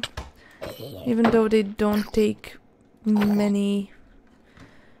tables, you know, even though they don't take many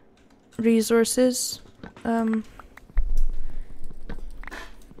resources.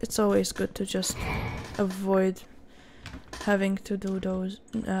 It's always good to just avoid having to do those,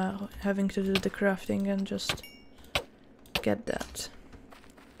 having to do the crafting and just get that.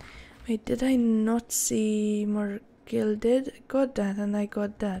 Wait, did I not see more gilded? I got that and I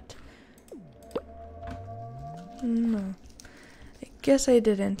got that. No, I guess I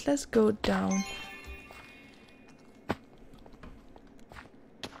didn't. Let's go down.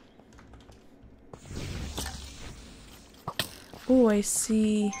 Oh, I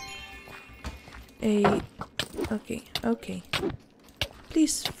see a... Okay.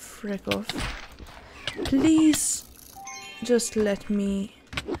 Please frick off. Please just let me...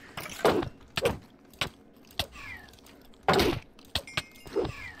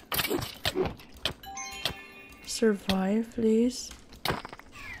 survive, please.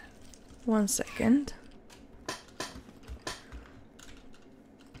 1 second.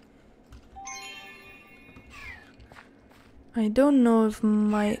 I don't know if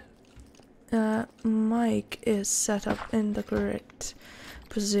my mic is set up in the correct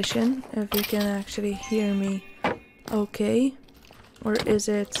position, if you can actually hear me okay, or is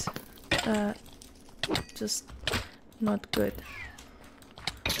it just not good?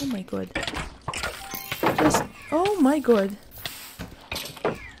 Oh my god. Just, oh my god.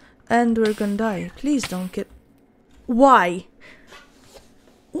 And we're gonna die. Please don't get... Why?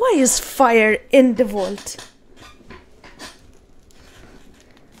 Why is fire in the vault?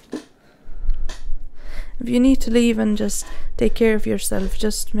 If you need to leave and just take care of yourself,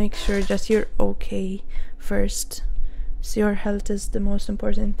 just make sure that you're okay first. So your health is the most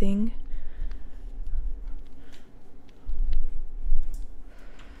important thing.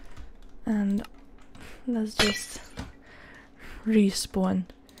 And let's just respawn.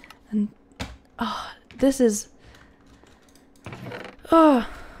 And this is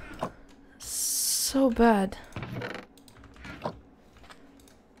so bad.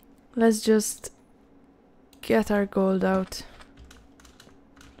 Let's just get our gold out.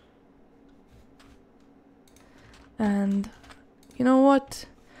 And you know what?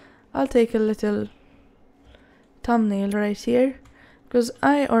 I'll take a little thumbnail right here, because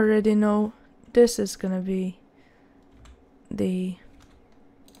I already know this is gonna be the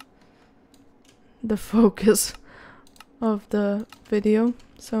focus of the video.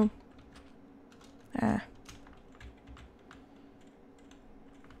 So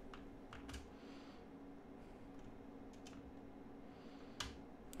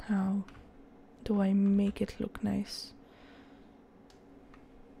how do I make it look nice?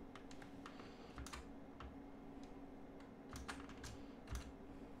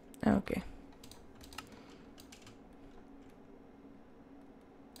 Okay.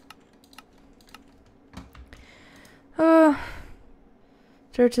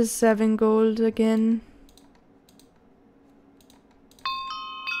 37 gold again.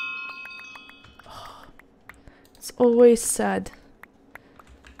 It's always sad.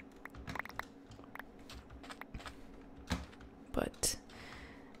 But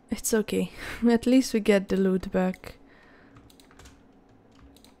it's okay. At least we get the loot back.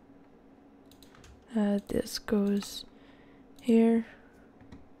 This goes here.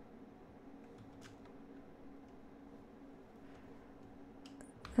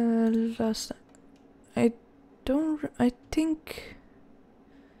 Last I think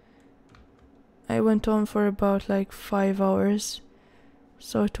I went on for about like 5 hours,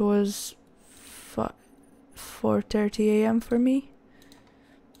 so it was 4:30 a.m. for me.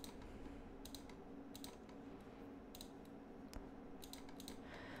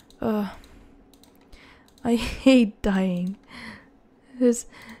 I hate dying. Because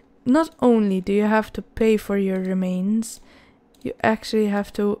not only do you have to pay for your remains, you actually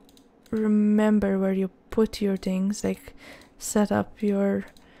have to remember where you put your things, like set up your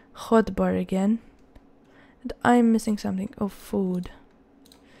hotbar again. And I'm missing something. Oh, food.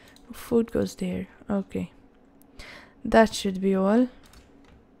 Food goes there. Okay. That should be all.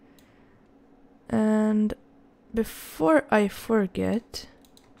 And before I forget,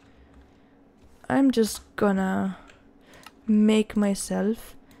 I'm just gonna make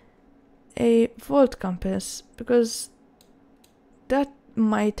myself a vault compass, because that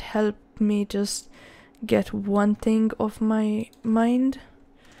might help me just get one thing off my mind.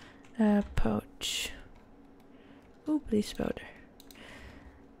 Pouch. Oh, police powder.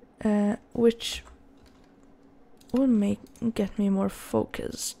 Which will get me more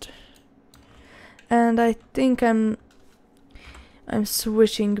focused. And I think I'm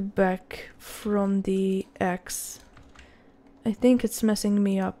switching back from the axe. I think it's messing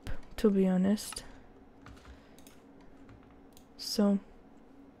me up, to be honest. So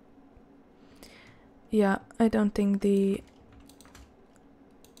yeah, I don't think the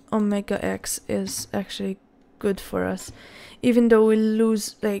Omega X is actually good for us, even though we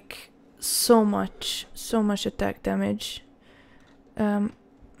lose like so much attack damage. I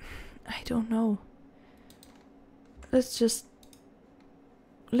don't know. Let's just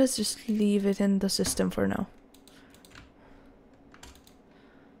leave it in the system for now,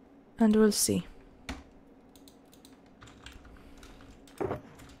 and we'll see.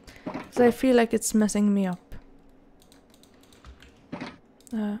 So I feel like it's messing me up.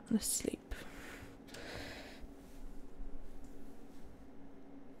 Let's sleep.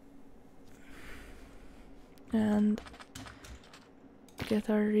 And get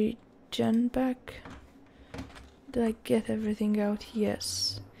our regen back. Did I get everything out?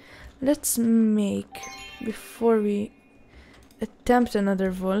 Yes. Let's make, before we attempt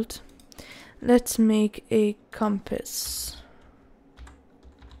another vault, let's make a compass.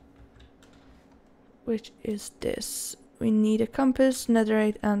 Which is this. We need a compass,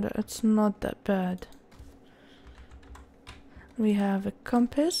 netherite, and it's not that bad. We have a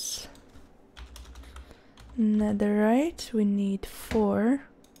compass. Netherite, we need 4.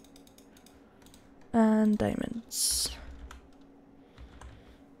 And diamonds.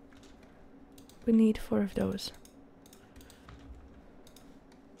 We need 4 of those.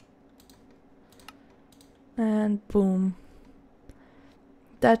 And boom.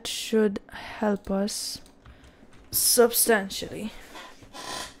 That should help us substantially.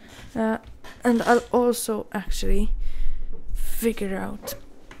 And I'll also actually figure out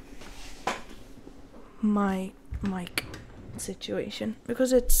my mic situation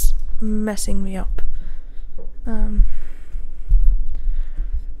because it's messing me up.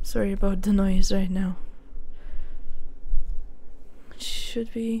 Sorry about the noise right now.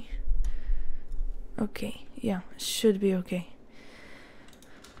 Should be okay. Yeah, should be okay.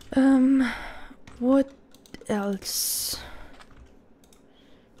 What else?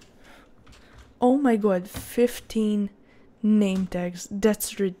 Oh my god, 15 name tags.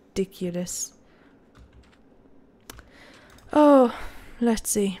 That's ridiculous. Oh, let's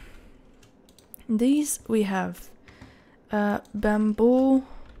see. These we have. Bamboo.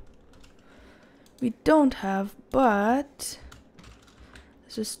 We don't have, but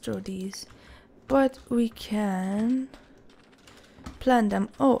let's just throw these. But we can plant them.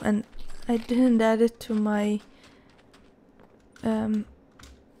 Oh, and I didn't add it to my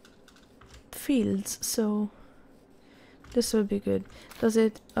fields, so this will be good. Does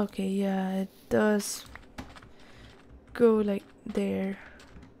it? Okay, yeah, it does go like there.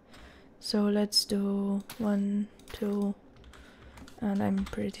 So let's do 1, 2, and I'm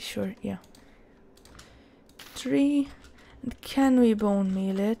pretty sure, yeah, 3. And can we bone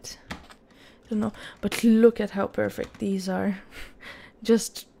meal it? Don't know, but look at how perfect these are.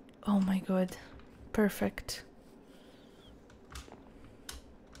 Just, oh my god, perfect.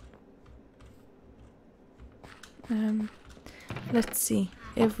 Let's see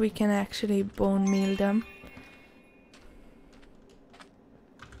if we can actually bone meal them.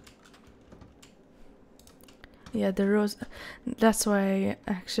 Yeah, the rose, that's why I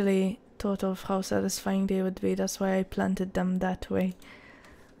actually thought of how satisfying they would be. That's why I planted them that way.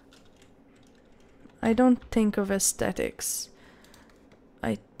 I don't think of aesthetics.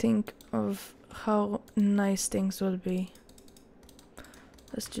 I think of how nice things will be.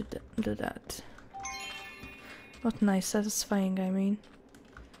 Let's do that. Not nice, satisfying, I mean.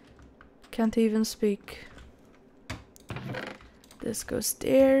 Can't even speak. This goes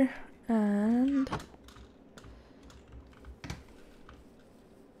there, and...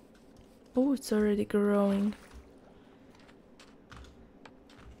 oh, it's already growing.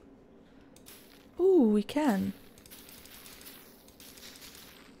 Oh, we can.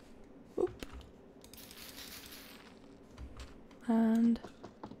 Oop. And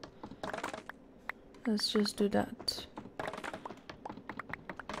let's just do that.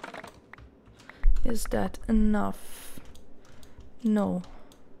 Is that enough? No.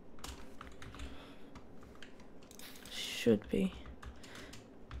 Should be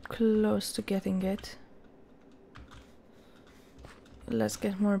close to getting it. Let's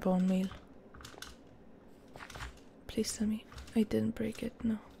get more bone meal. Please tell me I didn't break it.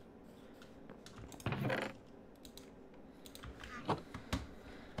 No.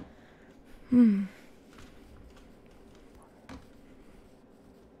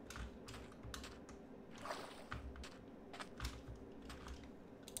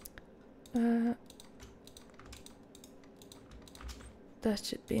 That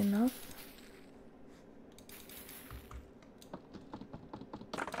should be enough.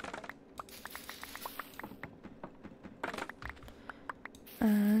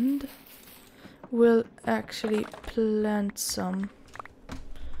 And we'll actually plant some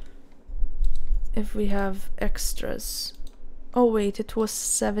if we have extras. Oh wait, it was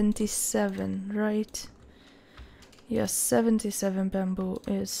 77, right? Yes, 77 bamboo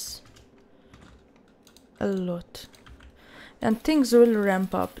is a lot. And things will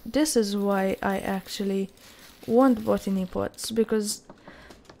ramp up. This is why I actually want botany pots, because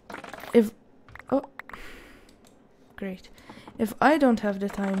if... oh, great. If I don't have the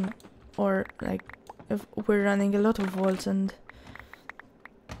time, or like if we're running a lot of vaults, and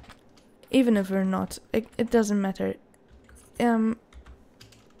even if we're not, it doesn't matter.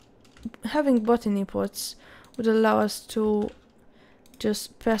 Having botany pots would allow us to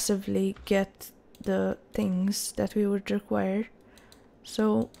just passively get the things that we would require,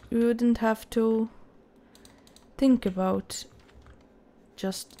 so we wouldn't have to think about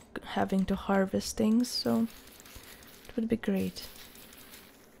just having to harvest things, so it would be great.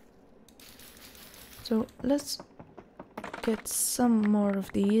 So let's get some more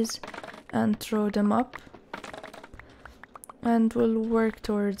of these and throw them up, and we'll work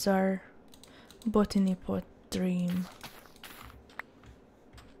towards our botany pot dream.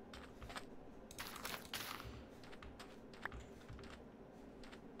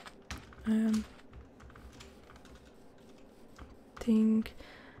 Think.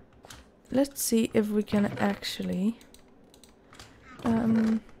 Let's see if we can actually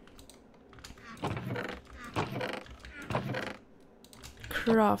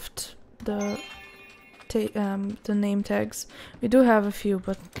craft the name tags. We do have a few,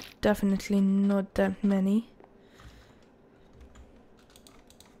 but definitely not that many.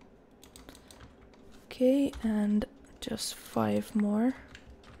 Okay, and just 5 more.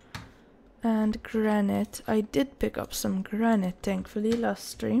 And granite. I did pick up some granite, thankfully, last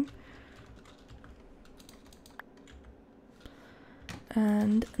stream.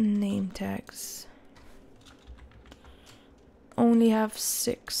 And name tags. Only have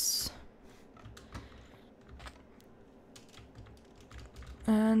 6.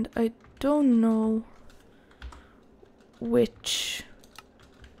 And I don't know which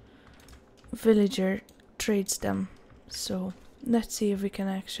villager trades them, so let's see if we can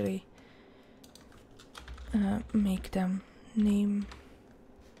actually make them name.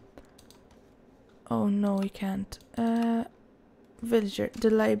 Oh no, we can't. Villager, the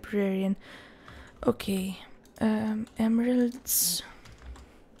librarian. Okay, emeralds.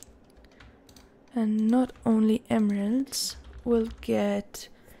 And not only emeralds, we'll get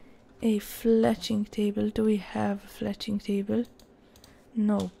a fletching table. Do we have a fletching table?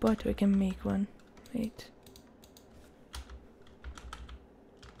 No, but we can make one. Wait.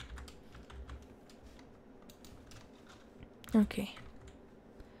 Okay.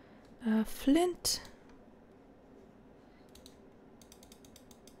 Flint.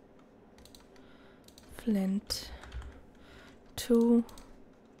 Flint. 2.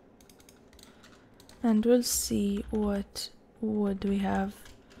 And we'll see what wood we have.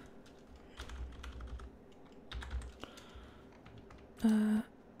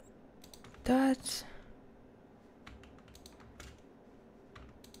 That.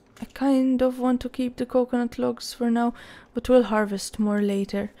 I kind of want to keep the coconut logs for now, but we'll harvest more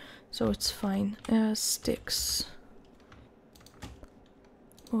later, so it's fine. Sticks.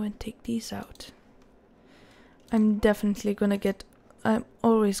 Oh, and take these out. I'm definitely gonna get... I'm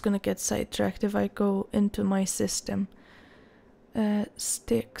always gonna get sidetracked if I go into my system.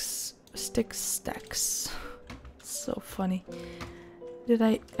 Sticks. Stick stacks. So funny.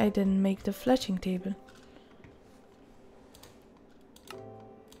 I didn't make the fletching table.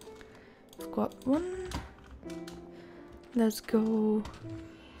 I've got one. Let's go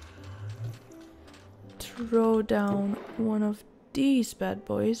throw down one of these bad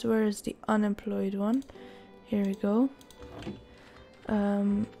boys. Where is the unemployed one? Here we go.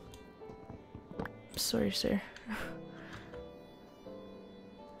 Sorry, sir.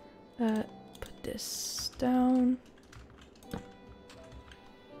 Put this down.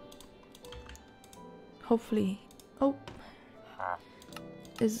 Hopefully. Oh.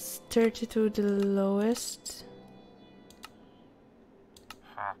 Is 32 the lowest?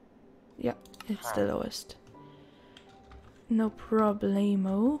 Yeah, it's the lowest. No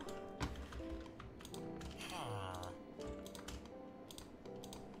problemo.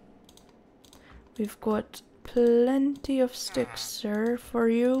 We've got plenty of sticks, sir, for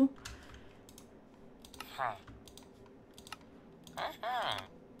you.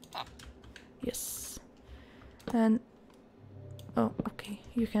 Yes. And... oh, okay.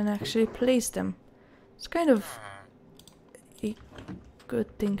 You can actually place them. It's kind of a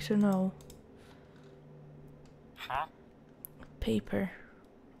good thing to know. Paper.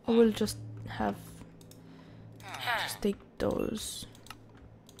 I will just have... just take those.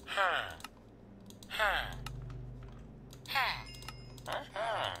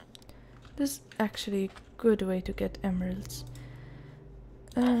 This is actually a good way to get emeralds.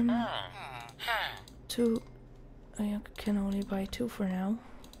 2. I can only buy 2 for now.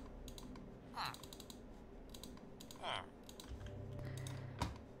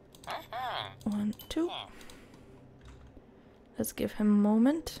 1, 2. Let's give him a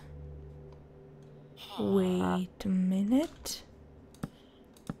moment. Wait a minute.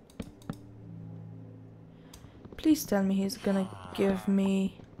 Please tell me he's gonna give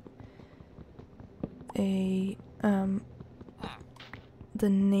me a the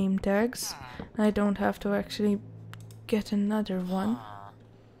name tags. I don't have to actually get another one.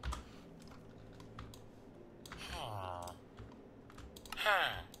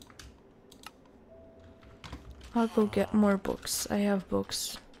 I'll go get more books. I have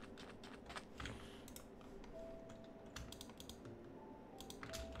books.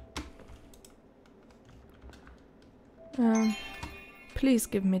 Please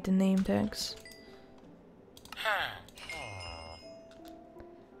give me the name tags.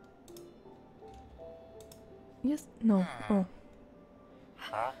 Yes? No. Oh.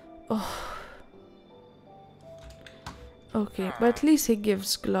 Oh. Okay, but at least he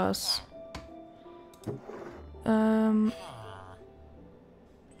gives glass.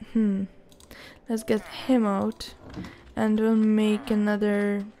 Let's get him out. And we'll make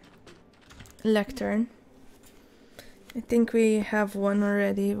another lectern. I think we have one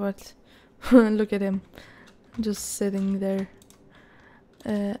already, but look at him. Just sitting there.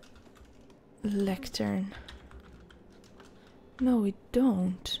 Lectern. No, we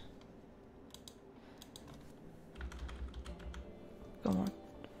don't. Come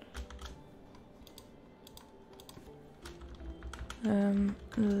on.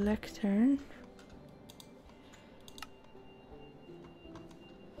 Lectern.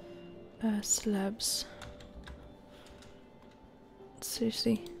 Slabs.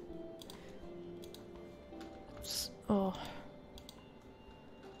 Seriously. Oh.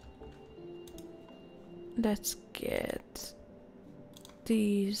 Let's get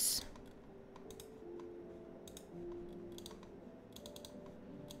these.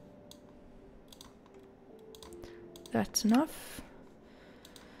 That's enough.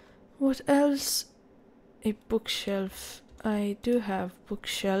 What else? A bookshelf. I do have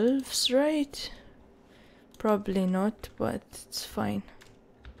bookshelves, right? Probably not, but it's fine.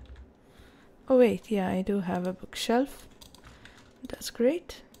 Oh wait, yeah, I do have a bookshelf. That's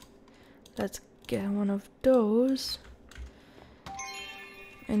great. Let's get one of those.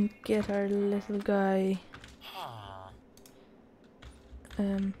 And get our little guy.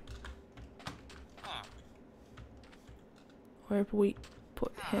 Where we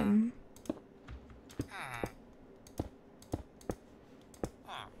put him.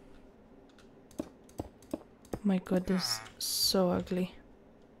 My god, this is so ugly.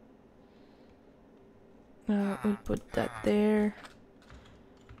 We'll put that there.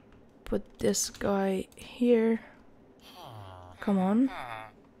 Put this guy here. Come on.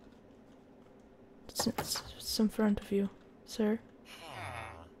 It's in front of you, sir.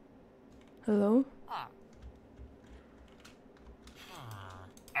 Hello?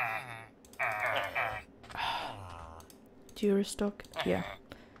 Do you restock? Yeah.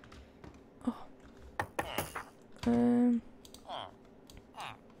 Oh.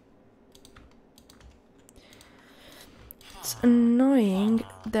 It's annoying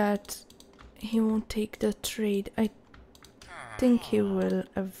that he won't take the trade. I think he will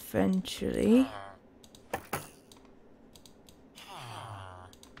eventually.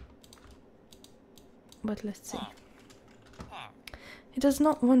 But let's see. He does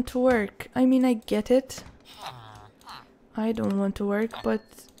not want to work. I mean, I get it. I don't want to work, but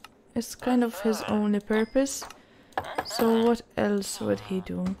it's kind of his only purpose. So what else would he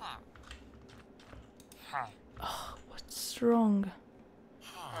do? Oh, what's wrong?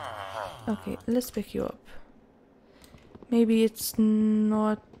 Okay, let's pick you up. Maybe it's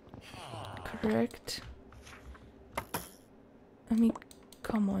not correct. I mean,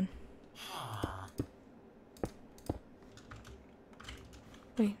 come on.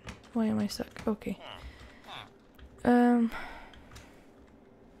 Wait, why am I stuck? Okay.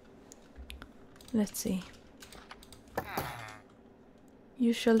 Let's see.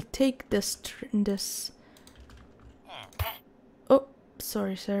 You shall take this Oh,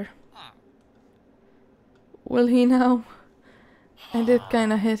 sorry, sir. Will he now? I did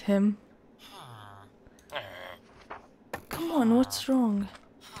kinda hit him. Come on, what's wrong?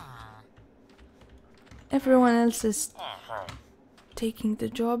 Everyone else is taking the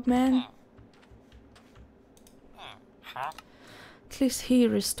job, man. At least he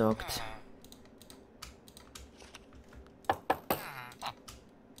restocked.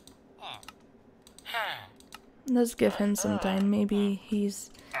 Let's give him some time. Maybe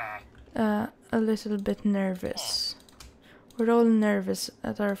he's a little bit nervous. We're all nervous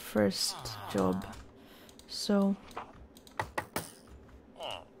at our first job, so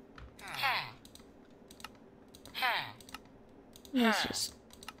let's just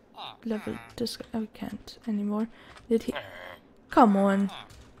level this guy. I can't anymore. Did he? Come on.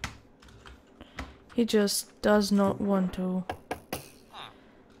 He just does not want to.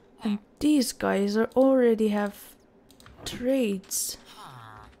 And these guys already have trades.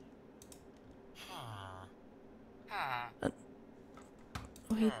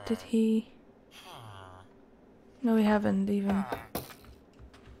 Wait, did he? No, we haven't even.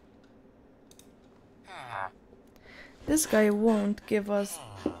 This guy won't give us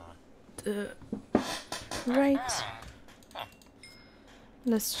the right.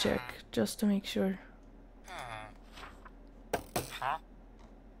 Let's check just to make sure.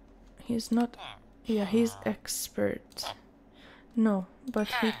 He's not. Yeah, he's expert. No, but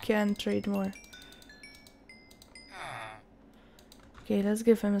he can trade more. Okay, let's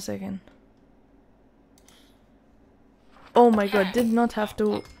give him a second. Oh my god, did not have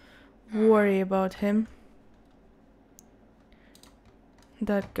to worry about him.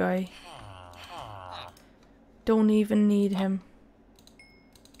 That guy. Don't even need him.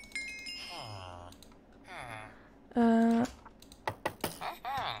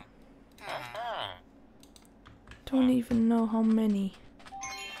 how many.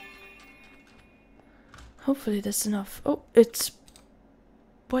 Hopefully that's enough. Oh, it's...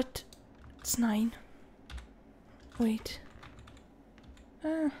 What? It's 9. Wait.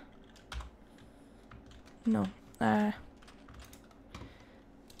 No.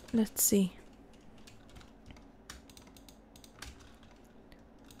 Let's see.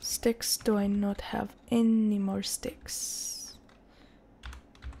 Sticks, do I not have any more sticks?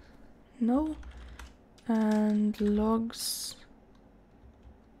 No. And logs.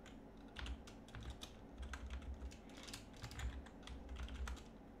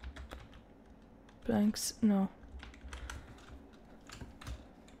 Blanks, no.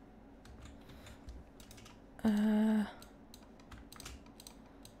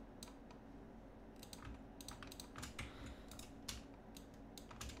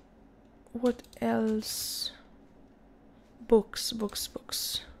 What else? Books.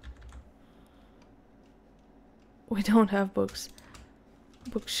 We don't have books.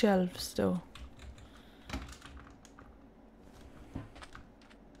 Bookshelves, though.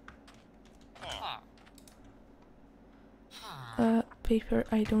 Paper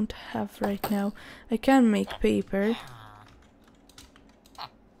I don't have right now. I can make paper.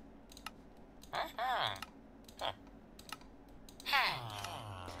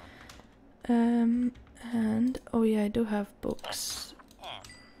 And oh yeah, I do have books.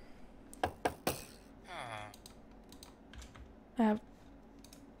 I have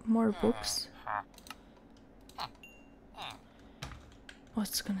more books. Oh,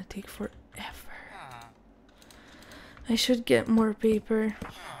 it's gonna take forever. I should get more paper.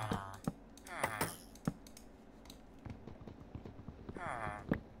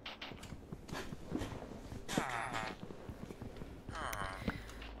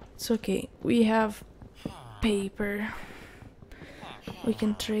 It's okay, we have paper. We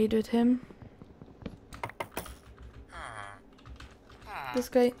can trade with him. This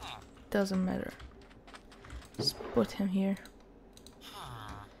guy doesn't matter. Just put him here.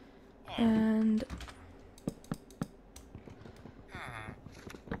 And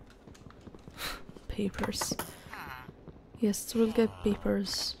papers. Yes, we'll get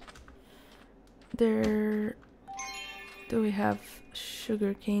papers. There. Do we have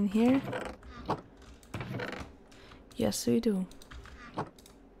sugarcane here? Yes, we do.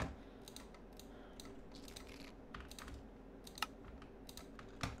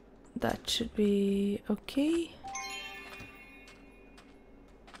 That should be okay.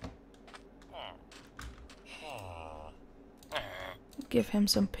 Give him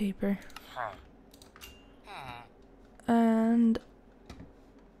some paper. And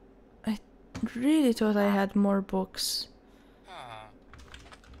I really thought I had more books.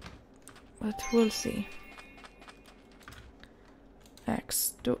 But we'll see.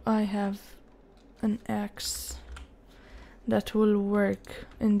 Axe. Do I have an axe that will work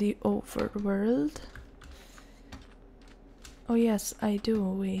in the overworld? Oh yes, I do.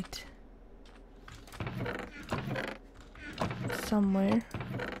 Wait. Somewhere.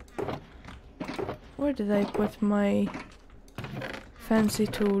 Where did I put my fancy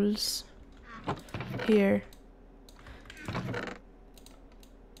tools? Here.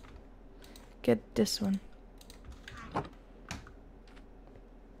 Get this one.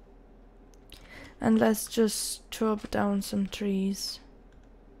 And let's just chop down some trees.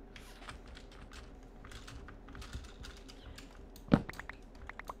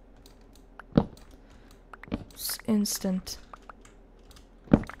 It's instant.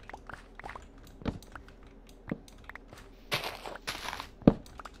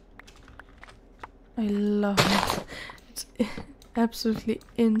 I love it. It's absolutely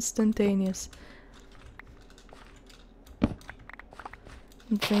instantaneous.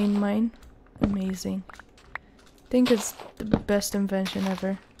 Drain mine. Amazing. I think it's the best invention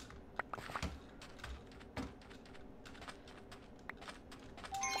ever.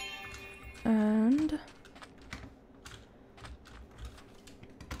 And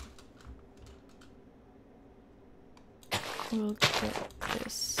we'll get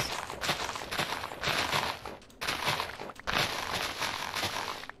this.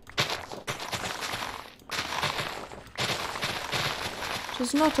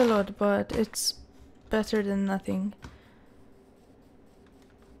 It's not a lot, but it's better than nothing.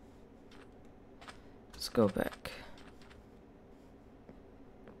 Let's go back.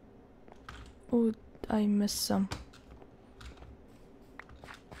 Oh, I missed some.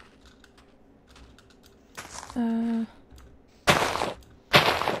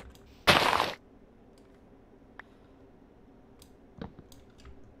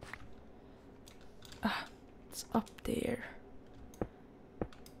 It's up there.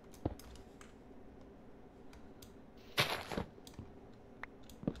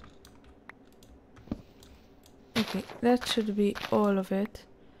 Okay, that should be all of it.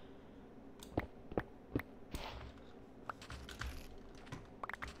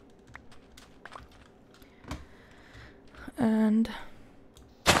 And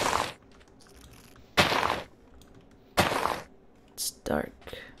it's dark,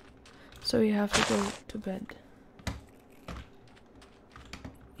 so we have to go to bed.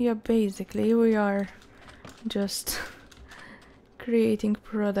 Yeah, basically we are just creating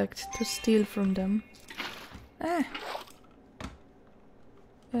product to steal from them.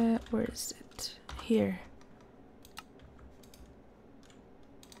 Where is it? Here.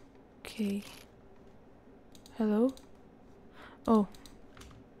 Okay. Hello? Oh.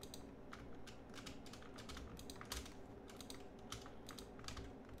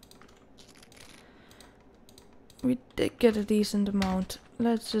 We did get a decent amount.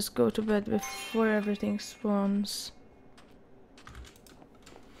 Let's just go to bed before everything spawns.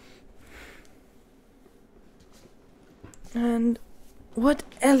 And what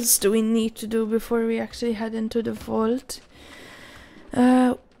else do we need to do before we actually head into the vault?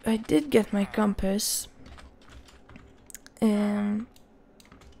 I did get my compass.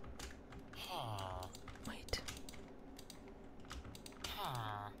 Wait.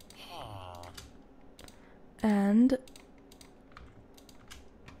 And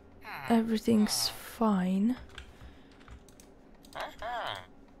everything's fine.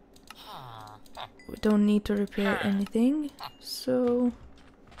 We don't need to repair anything, so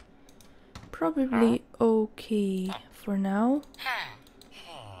probably okay for now.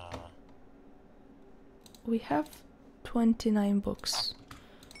 We have 29 books,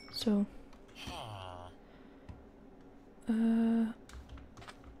 so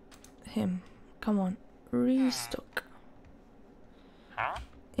him, come on, restock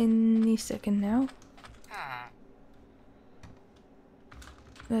any second now.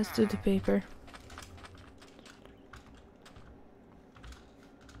 Let's do the paper.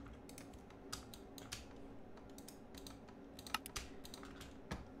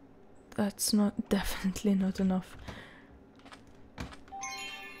 That's not, definitely not enough.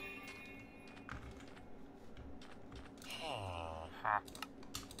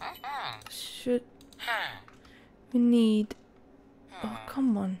 Should we need... Oh,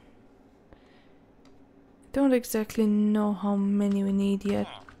 come on. Don't exactly know how many we need yet.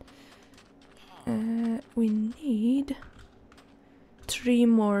 We need 3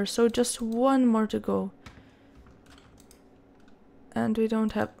 more, so just 1 more to go. And we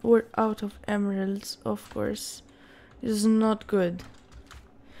don't have... We're out of emeralds, of course. This is not good.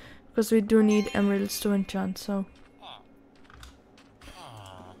 Because we do need emeralds to enchant, so...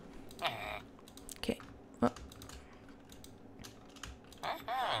 Okay. Well.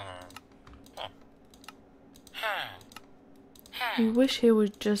 I wish he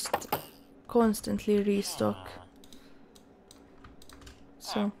would just constantly restock.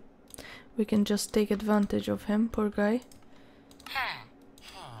 So we can just take advantage of him, poor guy.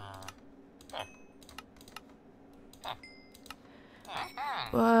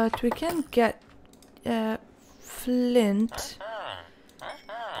 But we can get flint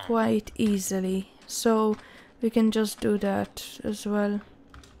quite easily, so we can just do that as well.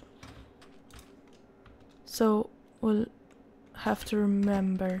 So we'll have to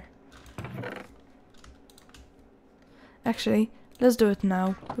remember. Actually, let's do it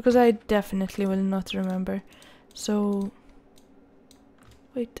now, because I definitely will not remember. So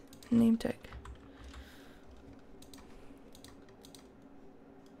wait, name tag.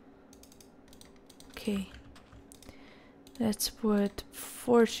 Okay, let's put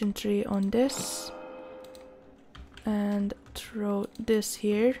fortune tree on this and throw this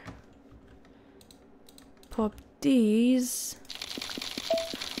here. Pop these.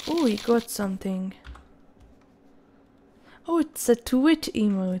 Oh, we got something. Oh, it's a Twitch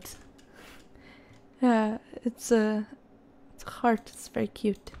emote. Yeah, it's a heart. It's very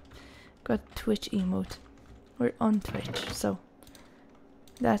cute. Got Twitch emote. We're on Twitch, so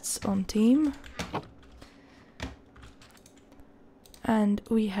that's on team. And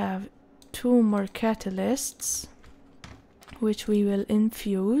we have 2 more catalysts, which we will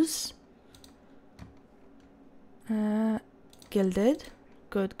infuse. Gilded.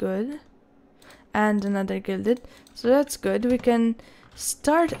 Good, good. And another gilded. So that's good. We can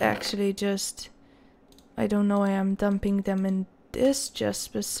start actually just... I don't know why I'm dumping them in this just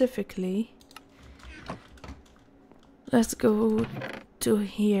specifically. Let's go to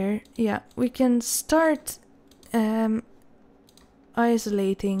here. Yeah, we can start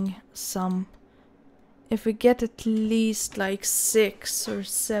isolating some. If we get at least like 6 or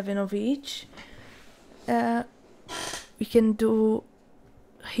 7 of each, we can do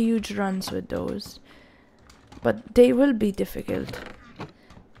huge runs with those. But they will be difficult.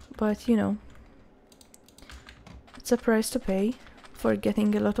 But you know, it's a price to pay for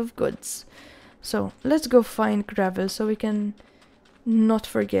getting a lot of goods. So let's go find gravel so we can not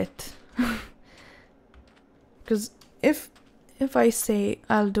forget. Because if I say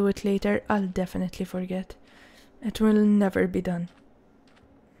I'll do it later, I'll definitely forget. It will never be done.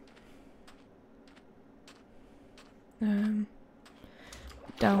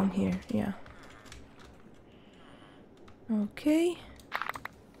 Down here, yeah. Okay.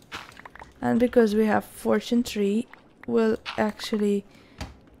 And because we have fortune tree, we'll actually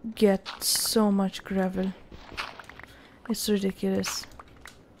get so much gravel. It's ridiculous.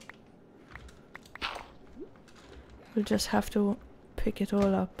 We'll just have to pick it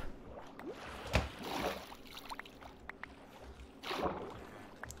all up.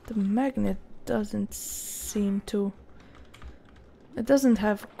 The magnet doesn't seem to... It doesn't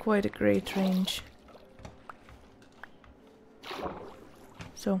have quite a great range.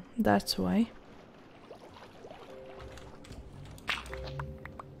 So that's why.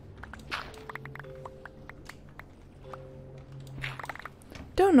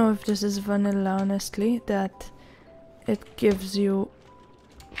 Don't know if this is vanilla, honestly, that it gives you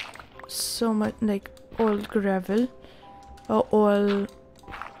so much, like, all gravel or all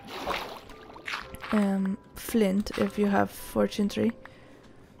flint if you have fortune tree.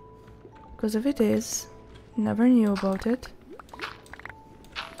 Because if it is, never knew about it.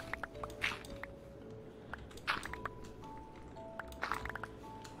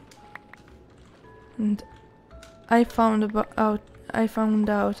 And I found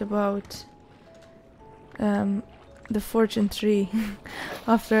out about the fortune tree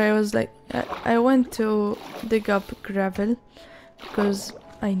after I was like, I went to dig up gravel because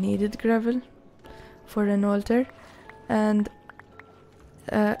I needed gravel for an altar, and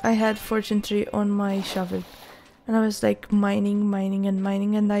I had fortune tree on my shovel, and I was like mining,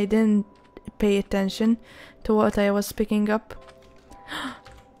 and I didn't pay attention to what I was picking up.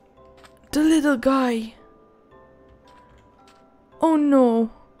 The little guy! Oh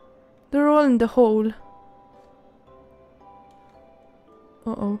no! They're all in the hole.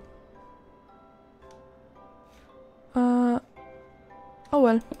 Uh-oh. Oh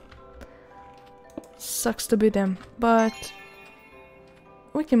well. Sucks to be them, but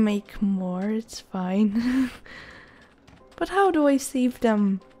we can make more, it's fine. But how do I save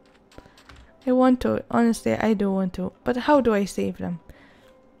them? I want to, honestly, I do want to, but how do I save them?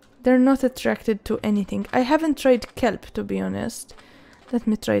 They're not attracted to anything. I haven't tried kelp, to be honest. Let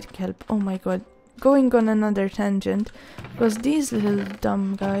me try kelp. Oh my god. Going on another tangent, because these little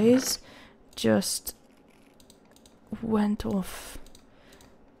dumb guys just went off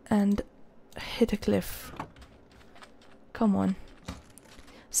and hit a cliff. Come on.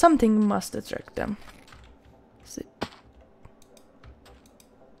 Something must attract them. Is it?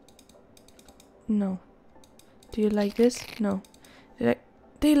 No. Do you like this? No.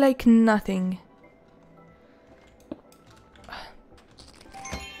 They like nothing.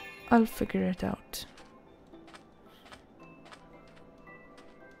 I'll figure it out.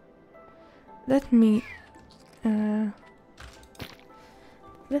 Let me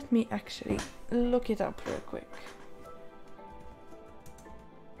actually look it up real quick.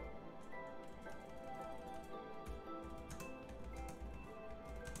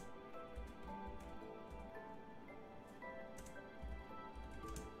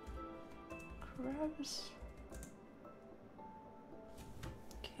 Crabs.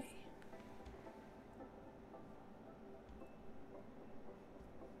 Okay.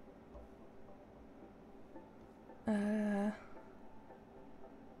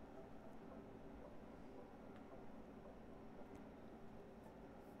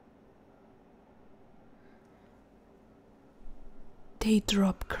 They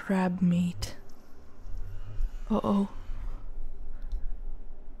drop crab meat. Uh-oh.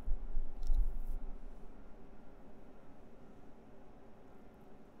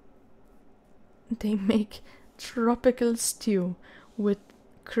 They make tropical stew with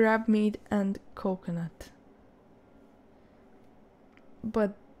crab meat and coconut.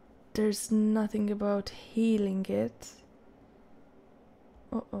 But there's nothing about healing it.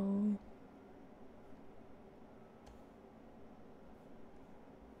 Uh-oh.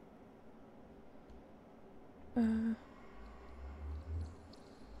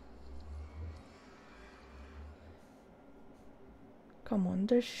 Come on,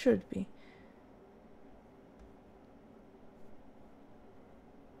 there should be.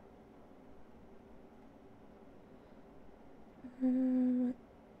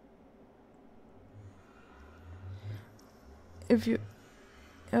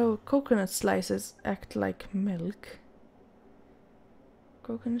 Oh, coconut slices act like milk.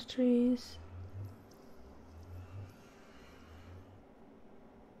 Coconut trees.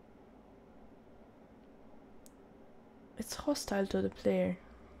 It's hostile to the player,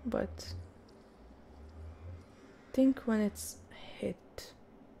 but I think when it's hit,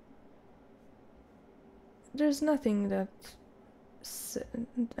 there's nothing that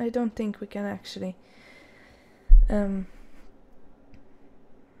I don't think we can actually. I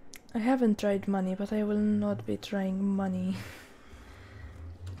haven't tried money, but I will not be trying money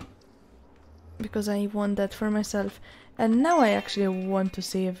because I want that for myself. And now I actually want to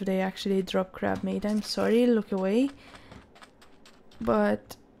see if they actually drop crab meat. I'm sorry, look away.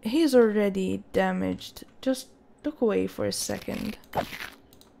 But he's already damaged. Just look away for a second.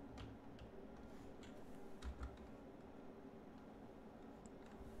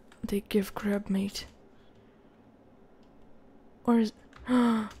 They give crab meat. Or is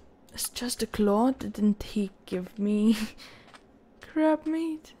it's just a claw? Didn't he give me crab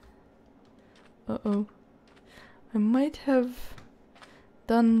meat? Uh-oh. I might have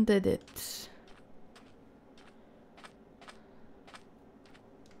did it.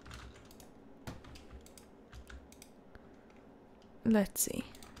 Let's see.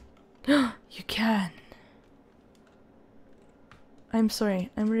 You can. I'm sorry.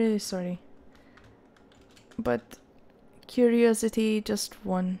 I'm really sorry. But curiosity just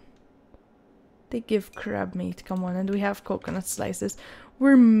won. They give crab meat, come on, and we have coconut slices.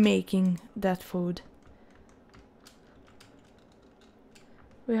 We're making that food.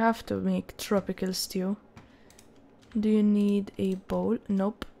 We have to make tropical stew. Do you need a bowl?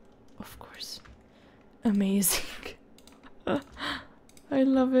 Nope. Of course. Amazing. I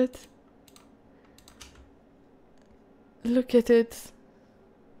love it. Look at it.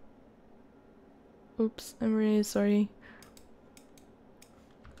 Oops, I'm really sorry.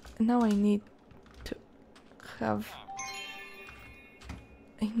 Now I need to have...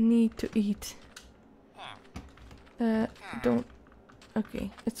 I need to eat. Don't...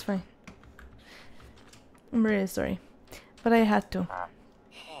 Okay, it's fine. I'm really sorry. But I had to.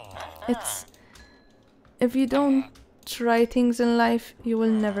 It's... If you don't try things in life, you will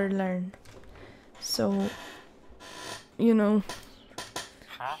never learn. So... You know...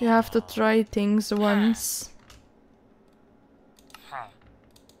 You have to try things once.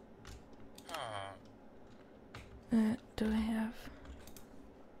 Do I have...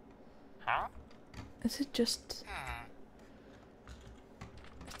 Is it just...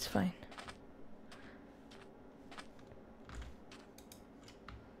 It's fine.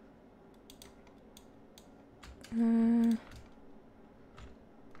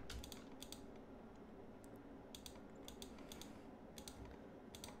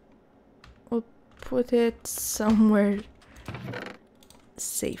 We'll put it somewhere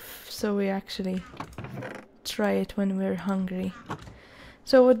safe, so we actually try it when we're hungry.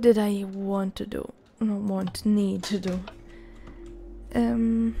 So what did I want to do? No, need to do.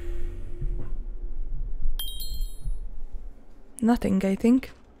 Nothing, I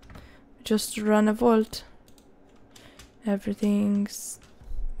think. Just run a vault. Everything's...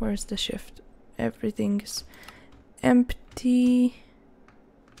 Where's the shift? Everything's empty.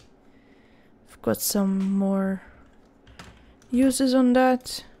 I've got some more uses on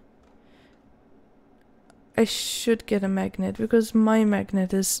that. I should get a magnet because my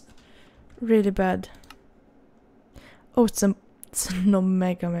magnet is really bad. Oh, it's a no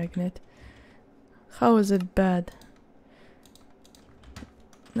mega magnet. How is it bad?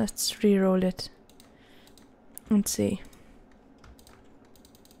 Let's re-roll it and see.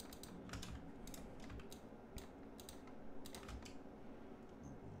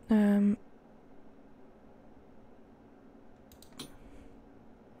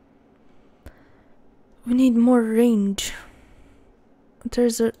 We need more range.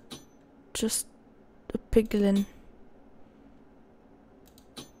 There's just a piglin.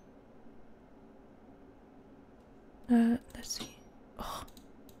 Let's see. Oh.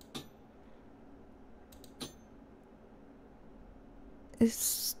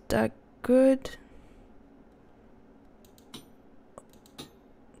 Is that good?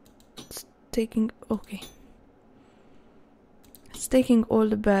 It's taking... Okay. It's taking all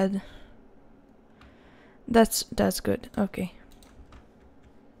the bad. That's good. Okay.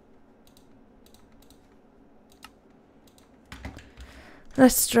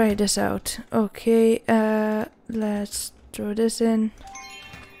 Let's try this out. Okay, let's throw this in.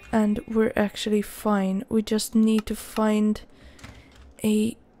 And we're actually fine. We just need to find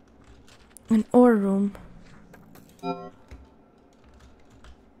an ore room.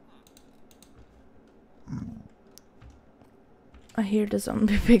 I hear the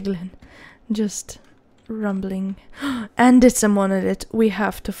zombie piglin just rumbling. And it's a monolith. We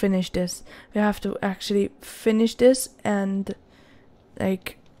have to finish this. We have to actually finish this and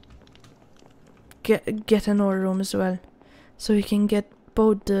like get an ore room as well, so we can get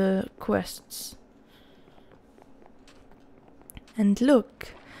both the quests. And look,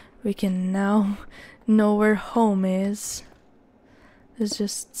 we can now know where home is. Let's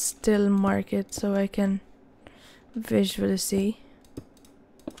just still mark it so I can visually see.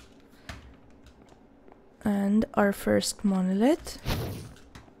 And our first monolith.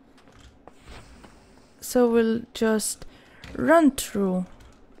 So we'll just run through,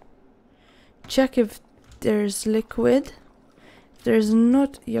 check if there's liquid. If there's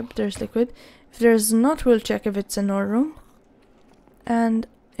not, yep, there's liquid. If there's not, we'll check if it's an ore room. And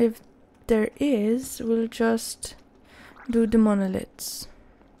if there is, we'll just do the monoliths.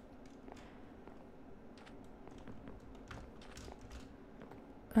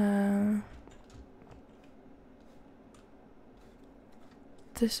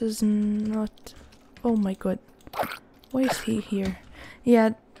 This is not... Oh my god. Why is he here?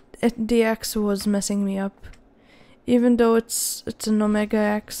 Yeah, the axe was messing me up. Even though it's an omega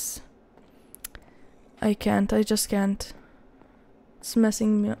axe, I just can't. It's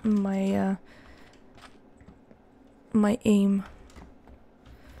messing me my aim.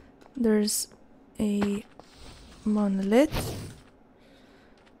 There's a monolith,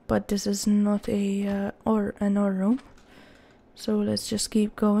 but this is not an ore room. So let's just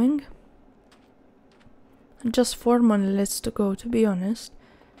keep going. Just 4 monoliths to go, to be honest.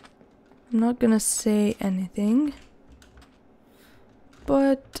 I'm not gonna say anything,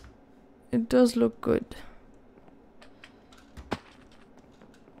 but it does look good.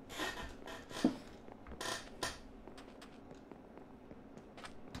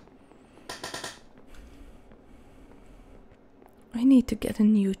 I need to get a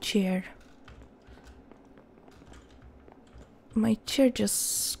new chair. My chair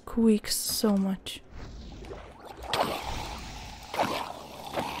just squeaks so much.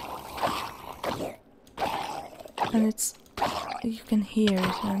 And it's... you can hear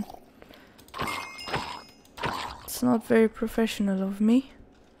it, and it's not very professional of me.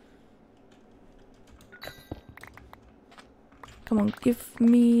 Come on, give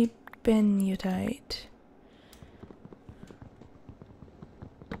me benutite.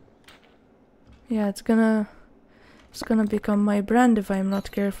 Yeah, it's gonna become my brand if I'm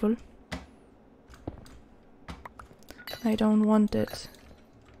not careful. I don't want it.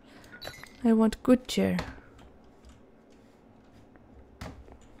 I want good chair.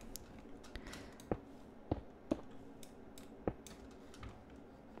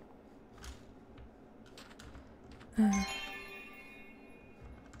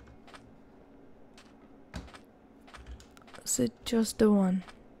 Is it just the one?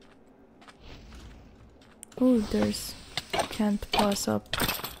 Oh, there's... can't pass up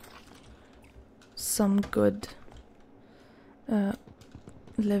some good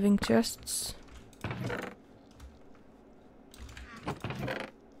living chests.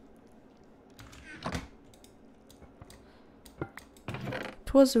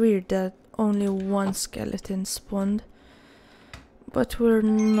 It was weird that only one skeleton spawned, but we'll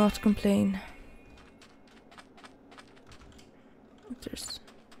not complain. There's...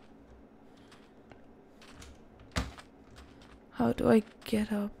 how do I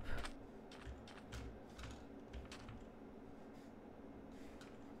get up?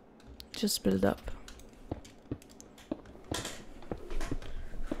 Just build up.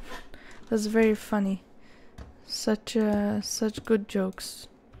 That's very funny. Such good jokes.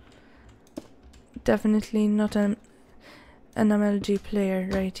 Definitely not an MLG player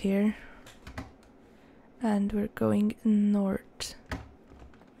right here. And we're going north.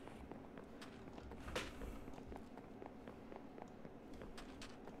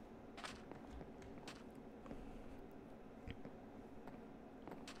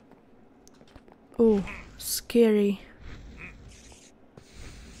 Oh, scary.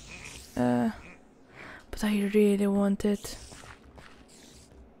 But I really want it.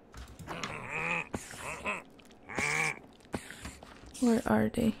 Where are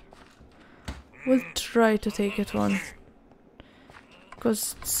they? We'll try to take it on,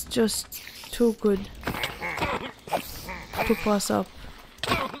 because it's just too good to pass up.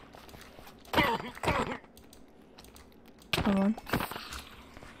 Come on.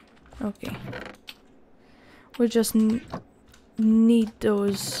 Okay. We just need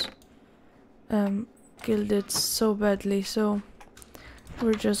those gilded so badly, so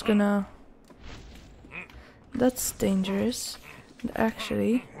we're just gonna... That's dangerous. And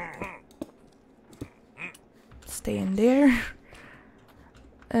actually, stay in there.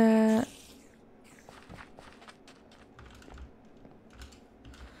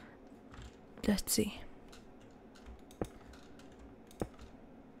 Let's see.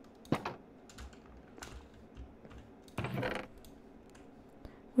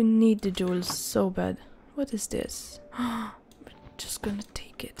 We need the jewels so bad. What is this? I'm just gonna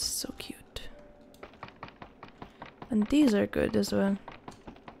take it. So cute. And these are good as well.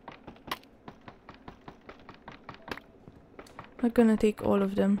 I'm gonna take all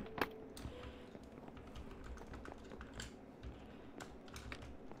of them.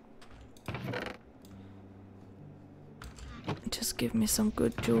 Just give me some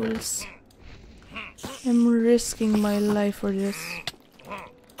good jewels. I'm risking my life for this.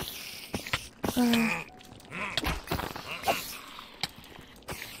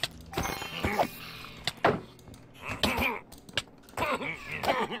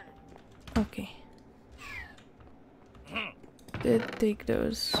 Okay. Did take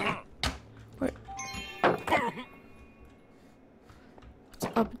those. Where? What's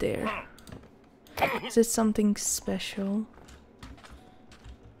up there? Is it something special?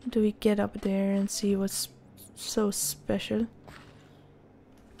 Do we get up there and see what's so special?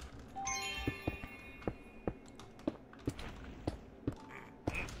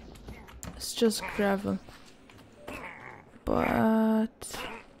 It's just gravel. But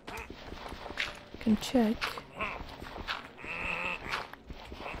can check.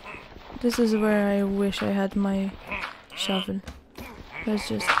 This is where I wish I had my shovel. Let's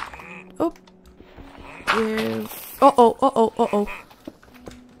just... Oh! Yeah. Uh-oh, uh-oh, uh-oh.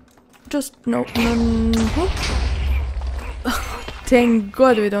 Just... No, no, no. Thank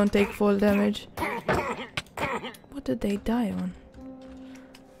God we don't take full damage. What did they die on?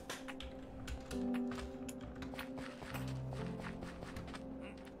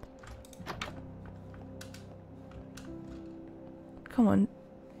 Come on.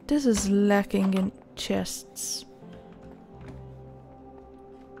 This is lacking in chests.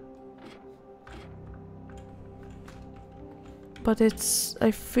 But it's...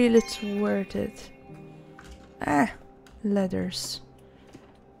 I feel it's worth it. Ah! Leathers.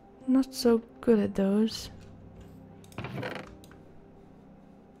 Not so good at those.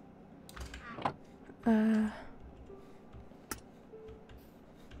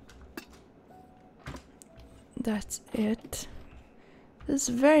 That's it. It's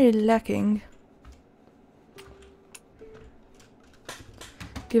very lacking.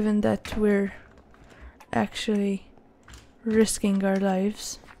 Given that we're actually risking our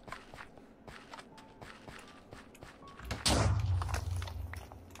lives.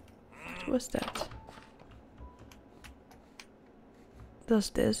 What was that?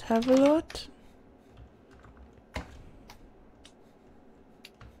 Does this have a lot?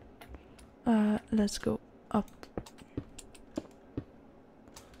 Let's go up.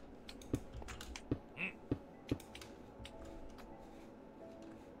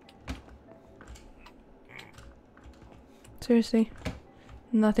 Seriously?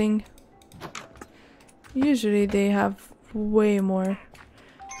 Nothing. Usually they have way more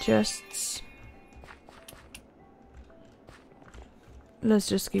chests. Let's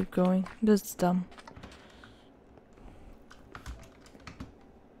just keep going. That's dumb.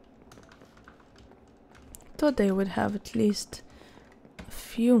 Thought they would have at least a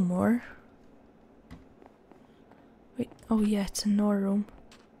few more. Wait, oh yeah, it's an ore room.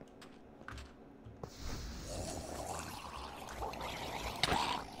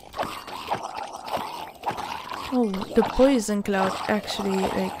 Oh, the poison cloud actually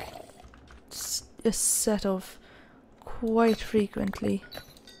like is set off quite frequently.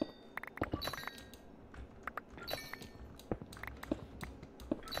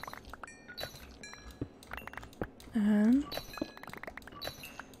 And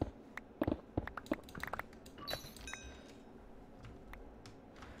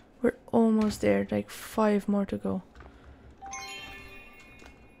we're almost there, like 5 more to go.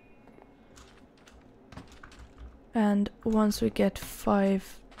 And once we get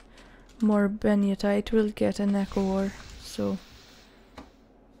 5 more Benutite, we'll get an echo ore. So,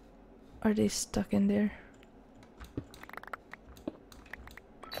 are they stuck in there?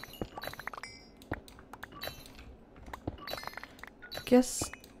 Guess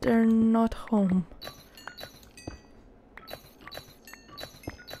they're not home.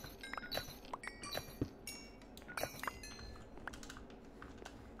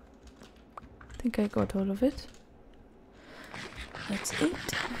 I think I got all of it. That's it.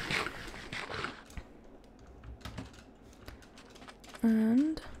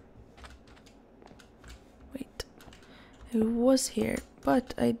 And wait, it was here,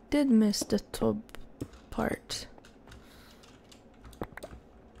 but I did miss the top part.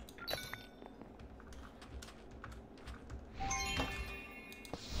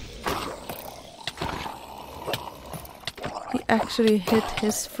 actually hit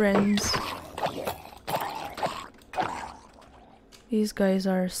his friends. These guys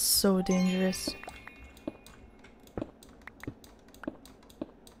are so dangerous.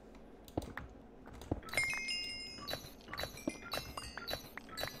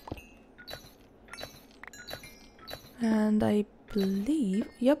 And I believe,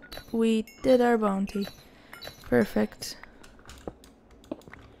 yep, we did our bounty. Perfect.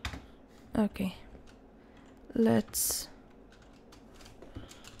 Okay. Let's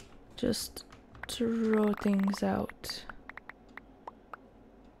just throw things out.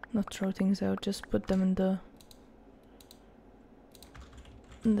 Not throw things out, just put them in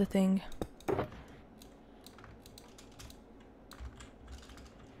the thing.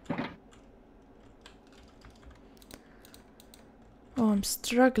 Oh, I'm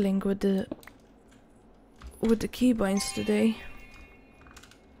struggling with the keybinds today.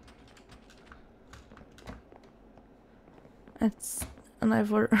 And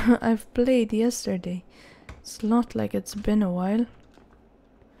I've played yesterday. It's not like it's been a while.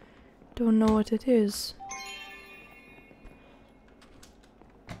 Don't know what it is.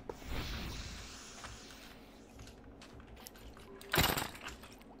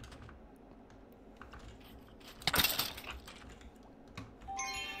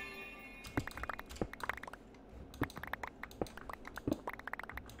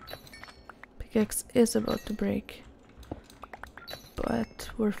 Pickaxe is about to break, but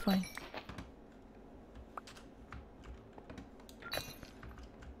we're fine.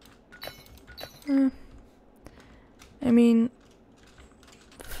 I mean,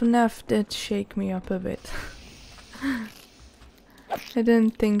 FNAF did shake me up a bit. I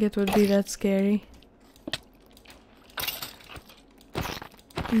didn't think it would be that scary.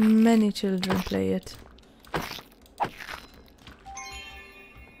 Many children play it.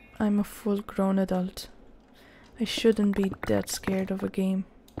 I'm a full-grown adult. I shouldn't be that scared of a game.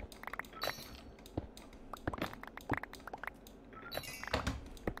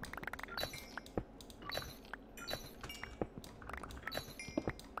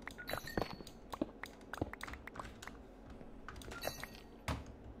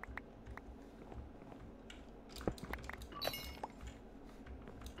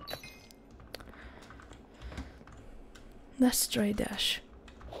 Let's try dash.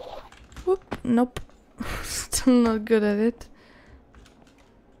 Whoop, nope. Still not good at it.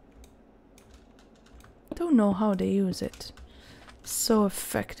 Don't know how they use it so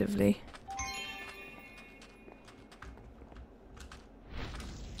effectively.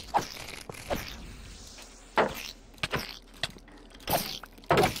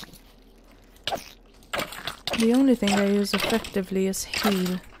 The only thing I use effectively is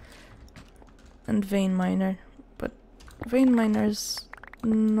heal and vein miner. Vein miner's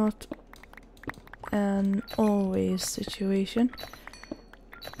not an always situation.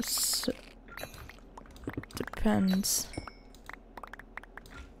 So it depends.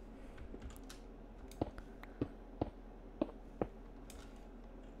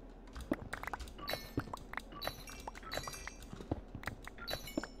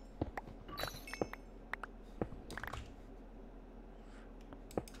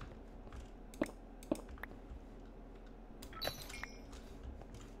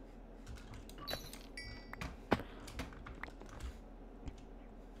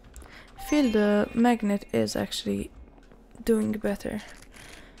 I feel the magnet is actually doing better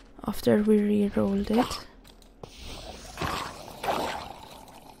after we re-rolled it.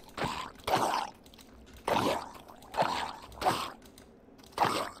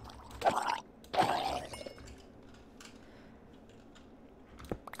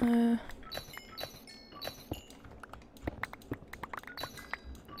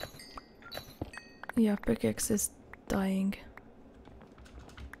 Yeah, pickaxe is dying.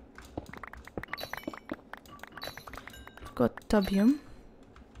 Got tubium.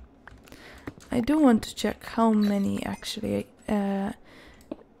 I do want to check how many actually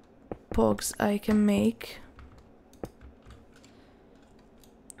pogs I can make,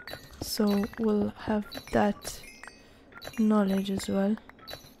 so we'll have that knowledge as well.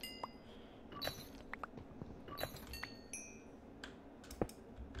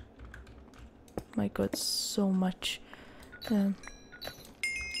 My god, so much.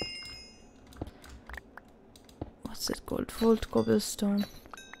 What's it called? Vault cobblestone.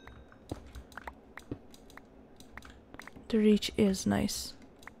 The reach is nice.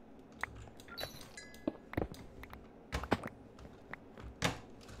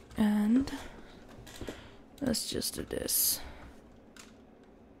 And let's just do this.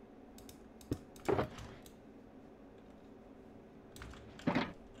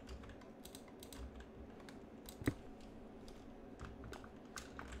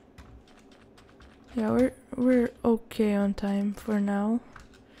 Yeah, we're okay on time for now.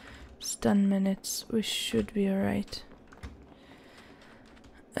 It's 10 minutes. We should be alright.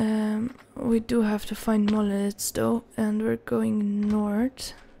 We do have to find monoliths though, and we're going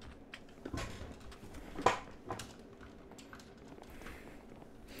north.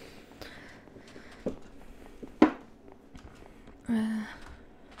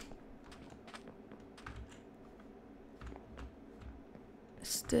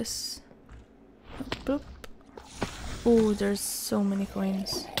 Is this? Boop. Oh, there's so many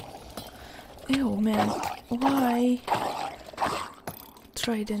coins. Ew, man. Why?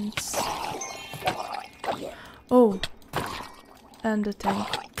 Tridents. Oh. And a tank.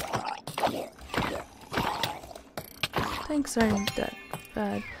 Tanks aren't that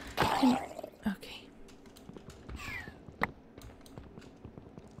bad. Okay.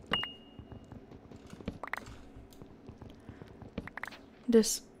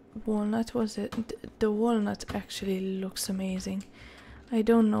 This walnut, was it? The walnut actually looks amazing. I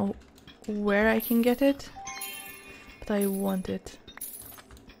don't know where I can get it, but I want it.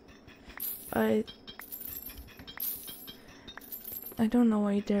 I don't know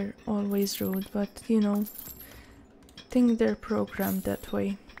why they're always rude, but you know, I think they're programmed that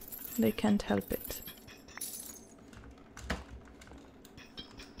way. They can't help it.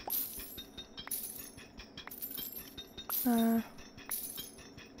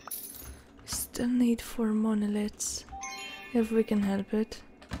 Still need 4 monoliths, if we can help it.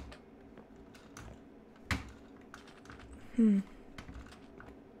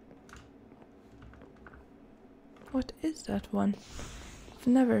 What is that one? I've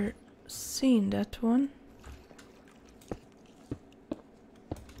never seen that one.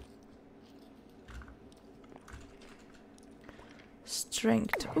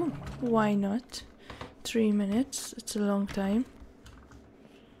 Strength. Oh, why not? 3 minutes. It's a long time.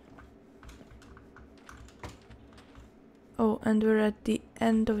 Oh, and we're at the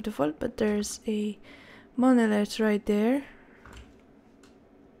end of the vault, but there's a monolith right there.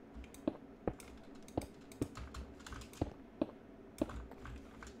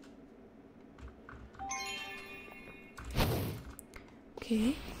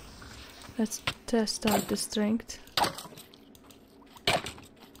 Okay, let's test out the strength.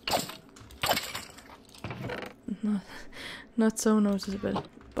 Not so noticeable,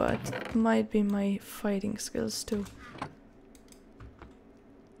 but it might be my fighting skills too.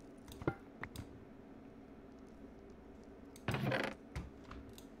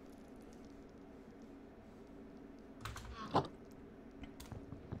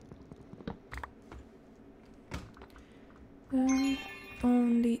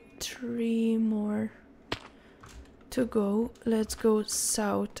 Only 3 more to go. Let's go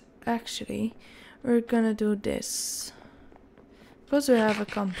south. Actually, we're gonna do this. Because we have a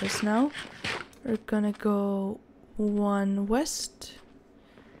compass now, we're gonna go 1 west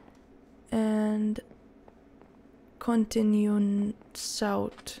and continue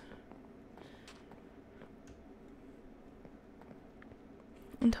south.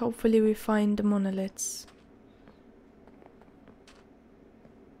 And hopefully we find the monoliths.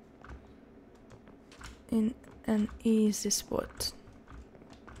 In an easy spot.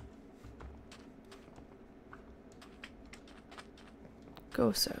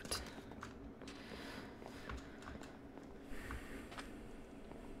 Go south.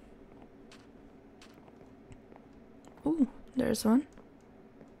 Ooh, there's one.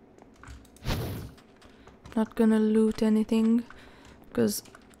 Not gonna loot anything because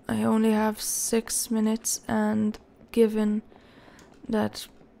I only have 6 minutes, and given that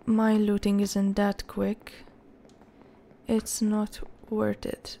my looting isn't that quick, it's not worth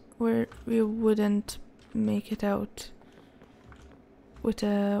it. We wouldn't make it out with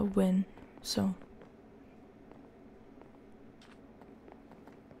a win, so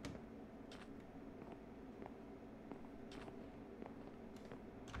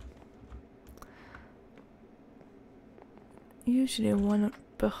usually one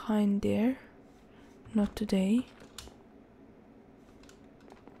behind there. Not today.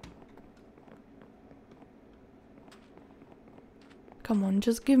 Come on,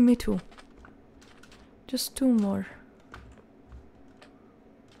 just give me 2. Just 2 more.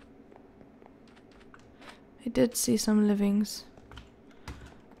 I did see some livings,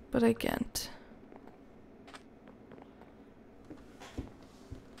 but I can't.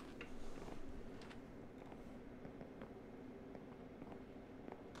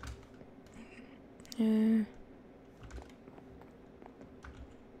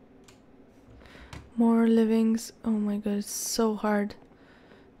 More livings. Oh my god, it's so hard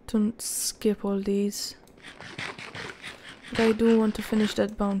to skip all these. But I do want to finish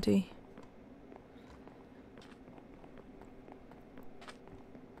that bounty.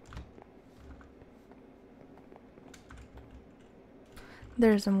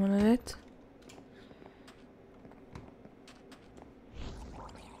 There's a monolith.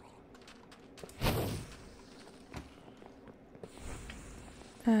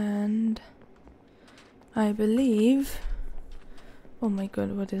 And I believe... Oh my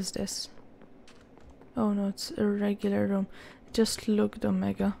god, what is this? Oh no, it's a regular room. It just looked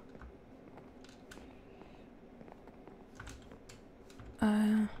omega.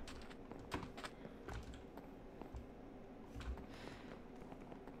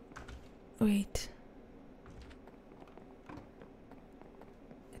 Wait. I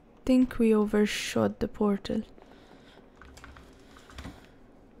think we overshot the portal.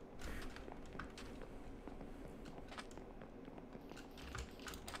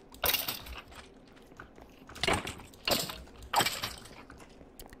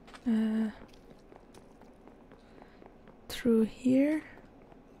 Through here.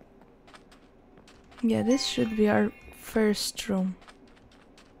 Yeah, this should be our first room.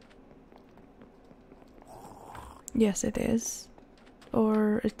 Yes, it is.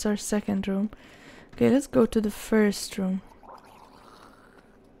 Or it's our second room. Okay, let's go to the first room.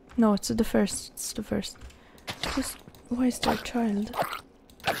 No, it's the first. It's the first. Just, why is there a child?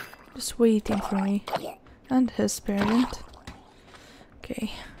 Just waiting for me. And his parent.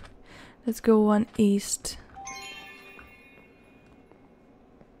 Okay. Let's go one east.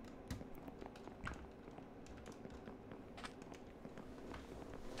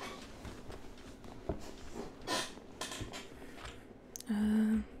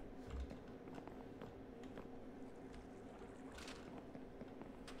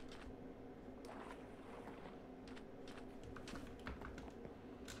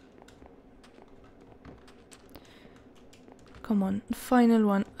 Come on, final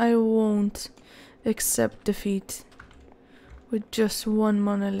one. I won't accept defeat with just one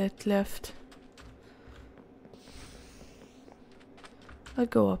monolith left. I'll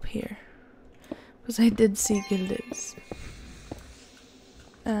go up here because I did see gildeds,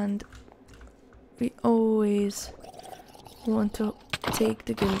 and we always want to take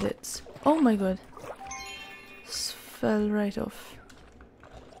the gildeds. Oh my god, this fell right off.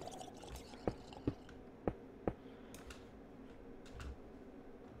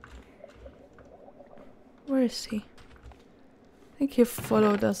 Where is he? I think he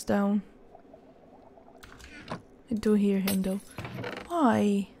followed us down. I do hear him though.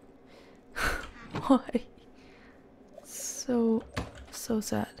 Why? Why? So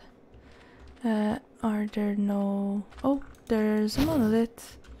sad. Are there no... Oh, there's a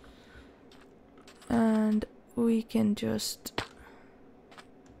monolith. And we can just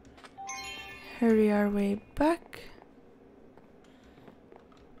hurry our way back.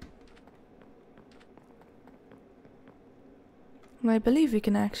 I believe we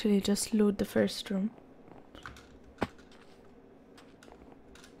can actually just loot the first room.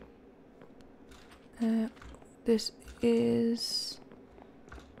 This is...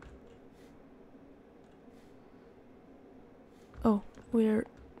 Oh, we're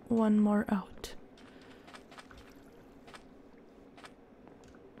one more out.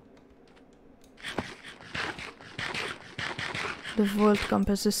 The vault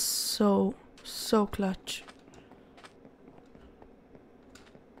compass is so clutch.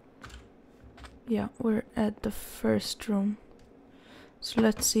 Yeah, we're at the first room. So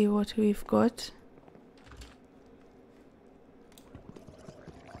let's see what we've got.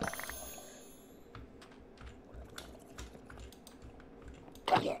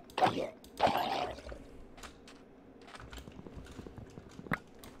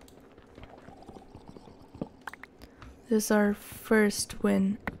 This is our first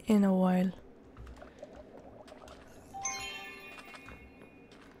win in a while.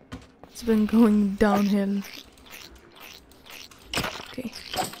 It's been going downhill. Okay,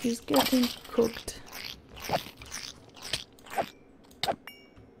 he's getting cooked.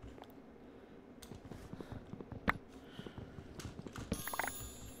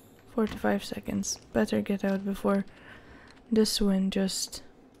 "45 seconds. Better get out before this wind just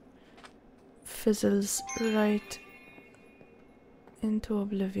fizzles right into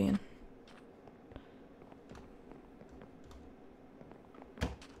oblivion."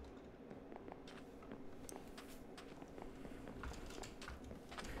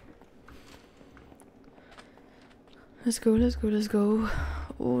 Let's go, let's go, let's go.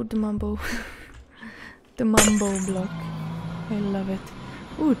 Oh, the mambo. The mambo block. I love it.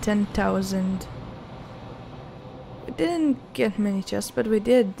 Ooh, 10,000. We didn't get many chests, but we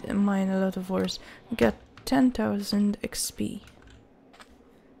did mine a lot of ores. We got 10,000 XP.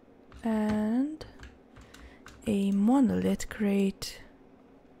 And a monolith crate.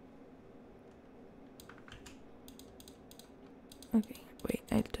 Okay,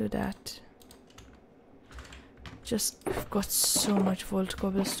 I'll do that. I've got so much vault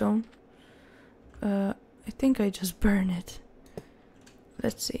cobblestone. I think I just burn it.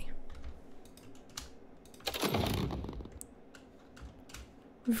 Let's see.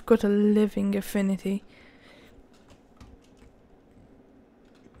 We've got a living affinity.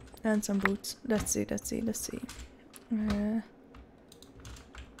 And some boots. Let's see.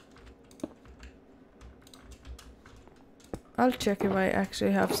 I'll check if I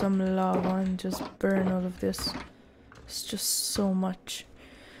actually have some lava and just burn all of this. It's just so much.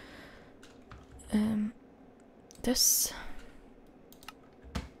 This.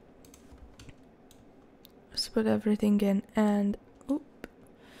 Let's put everything in and oop.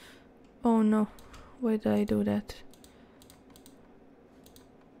 Oh no, why did I do that?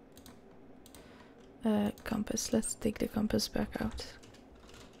 Compass, let's take the compass back out.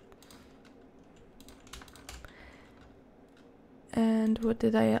 And what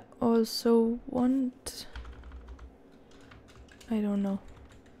did I also want? I don't know.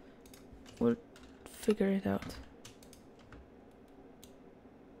 We'll figure it out.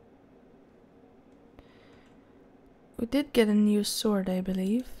 We did get a new sword, I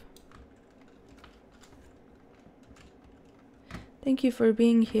believe. Thank you for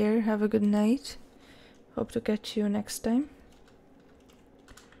being here. Have a good night. Hope to catch you next time.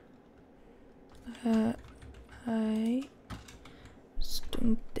 I was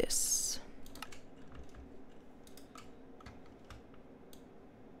doing this.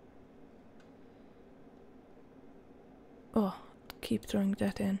 Oh, keep throwing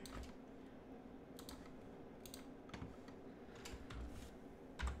that in.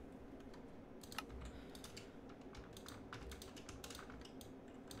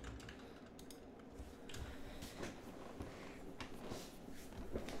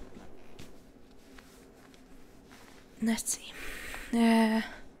 Let's see.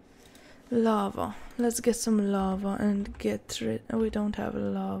 Lava. Let's get some lava and get rid. Oh, we don't have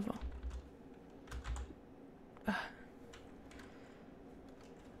lava.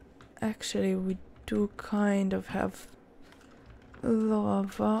 Actually, we do kind of have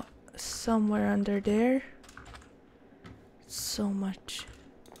lava somewhere under there. So much.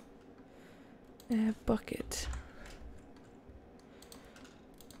 Bucket.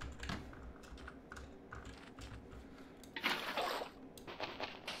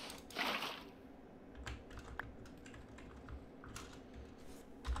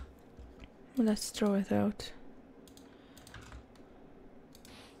 Let's throw it out.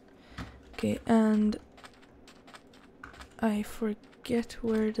 Okay, and I forget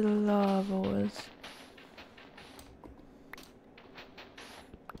where the lava was.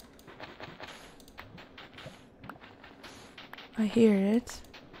 I hear it.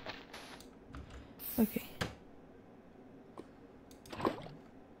 Okay.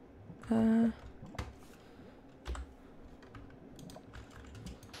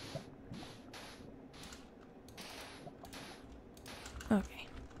 Okay.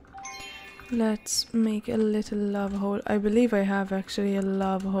 Let's make a little lava hole. I believe I have actually a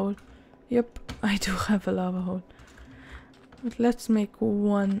lava hole. Yep, I do have a lava hole. But let's make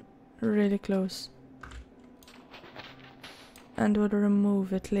one really close. And we'll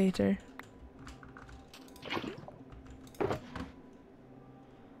remove it later.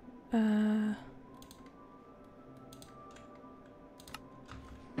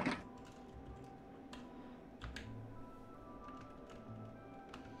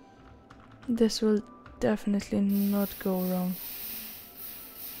 This will definitely not go wrong.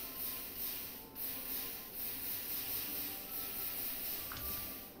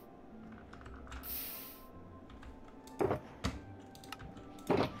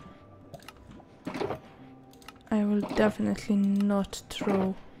 I will definitely not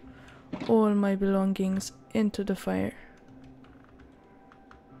throw all my belongings into the fire.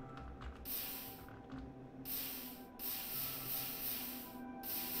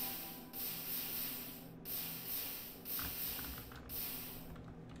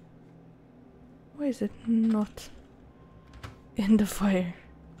 Why is it not in the fire?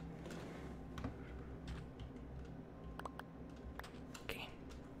 Okay.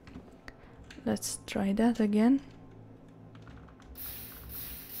 Let's try that again.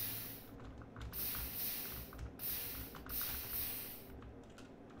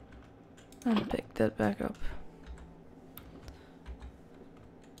 And pick that back up.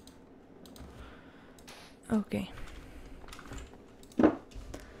 Okay.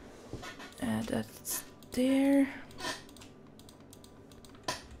 That's there.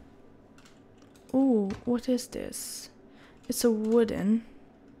 Oh, what is this? It's a wooden.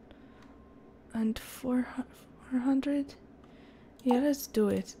 And 400? Yeah, let's do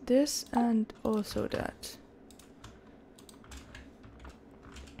it. This and also that.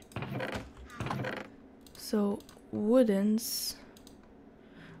 So, woodens.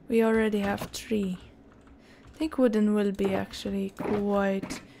 We already have 3. I think wooden will be actually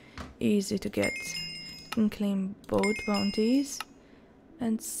quite easy to get. You can claim both bounties.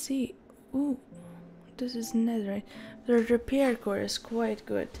 And see. Ooh, this is netherite. The repair core is quite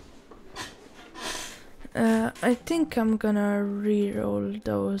good. I think I'm gonna re-roll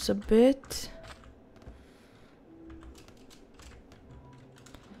those a bit.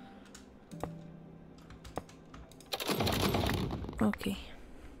 Okay.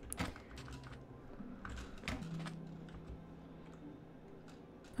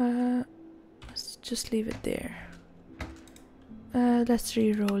 Let's just leave it there. Let's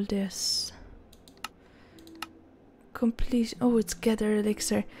re-roll this. Complete. Oh, it's gather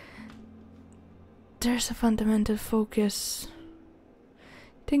elixir. There's a fundamental focus.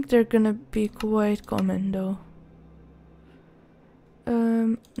 I think they're gonna be quite common though.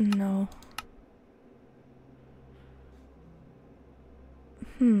 No.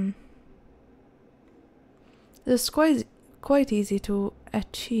 This is quite easy to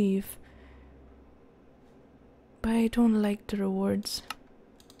achieve. But I don't like the rewards.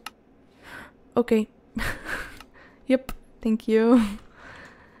 Okay. Yep, thank you.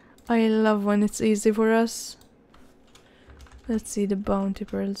 I love when it's easy for us. Let's see the bounty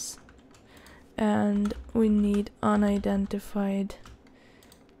pearls. And we need unidentified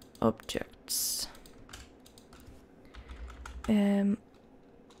objects.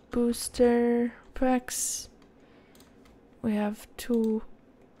 Booster packs. We have 2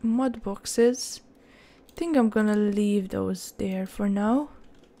 mod boxes. I think I'm gonna leave those there for now.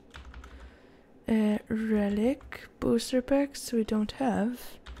 Relic booster packs we don't have.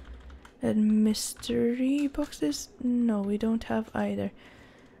 And mystery boxes? No, we don't have either.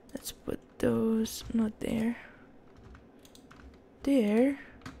 Let's put those not there. There.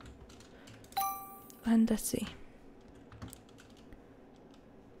 And let's see.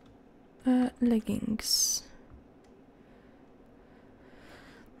 Leggings.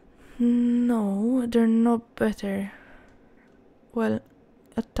 No, they're not better. Well,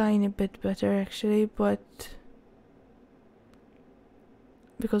 a tiny bit better actually, but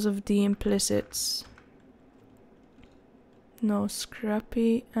because of the implicits. No,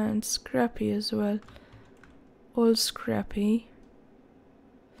 scrappy and scrappy as well. All scrappy.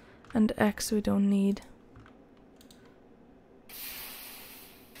 And X we don't need.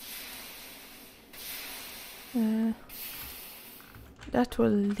 That will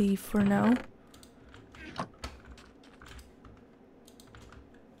leave for now.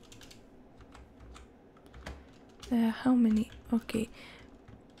 How many? Okay.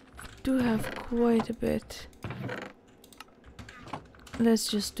 I do have quite a bit. Let's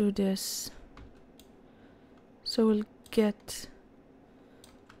just do this. So we'll get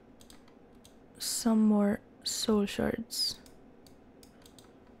some more soul shards.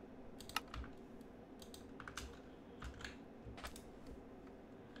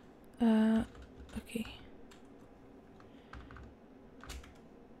 Okay.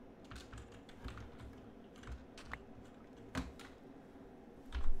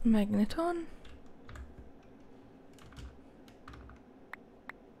 Magneton.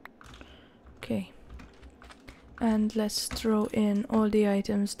 Okay. And let's throw in all the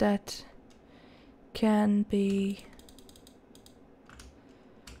items that can be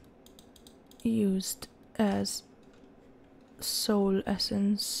used as soul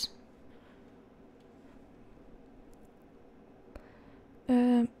essence.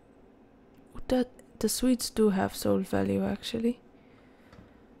 That the sweets do have soul value actually,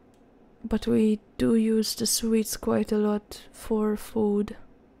 but we do use the sweets quite a lot for food.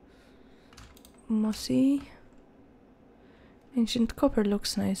 Mossy. Ancient copper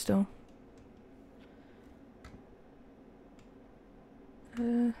looks nice though.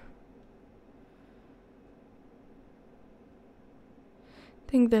 I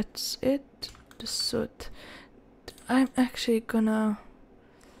think that's it. The soot. I'm actually gonna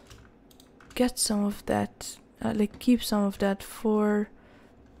get some of that, like keep some of that for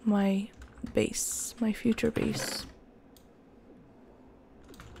my base, my future base.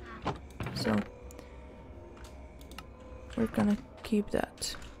 So we're gonna keep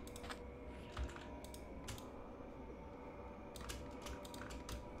that.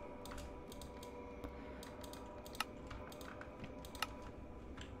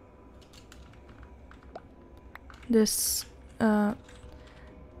 This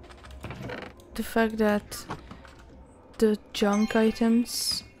the fact that the junk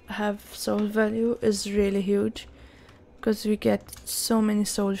items have soul value is really huge, because we get so many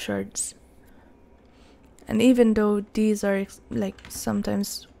soul shards. And even though these are like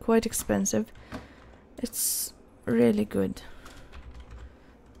sometimes quite expensive, it's really good.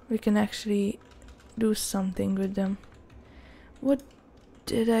 We can actually do something with them. What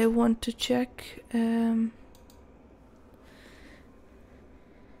did I want to check?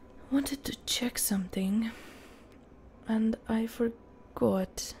 Wanted to check something and I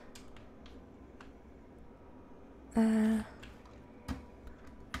forgot.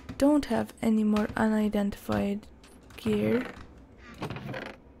 Don't have any more unidentified gear.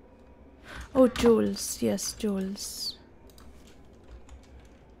 Oh, jewels. Yes, jewels.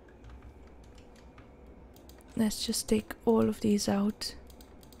 Let's just take all of these out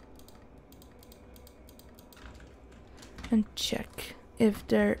and check if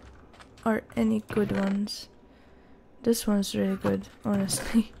there are any good ones. This one's really good,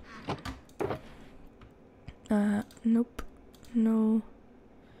 honestly. Nope. No.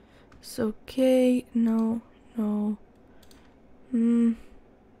 It's okay. No. No.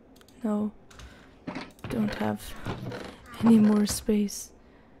 No. Don't have any more space.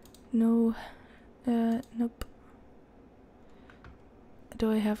 No. Nope.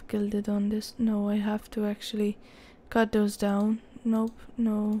 Do I have gilded on this? No, I have to actually cut those down. Nope.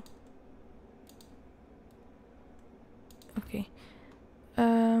 No. Okay.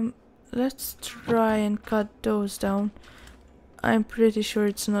 Let's try and cut those down. I'm pretty sure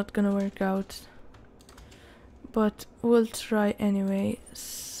it's not gonna work out, but we'll try anyway.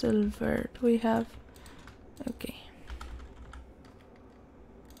 Silver, do we have? Okay.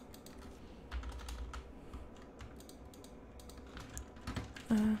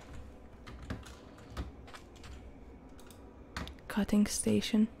 Cutting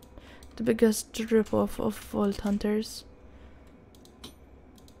station, the biggest ripoff of VaultHunters.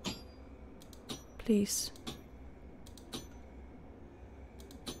 Please.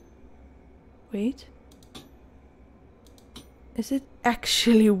 Wait. Is it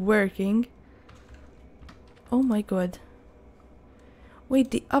actually working? Oh my god. Wait,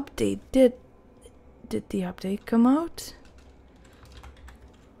 the update did the update come out?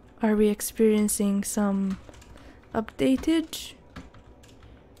 Are we experiencing some updated?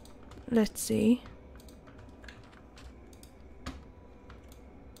 Let's see.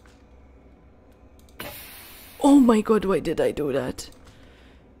 Oh my god, why did I do that?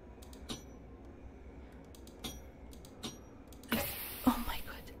 Oh my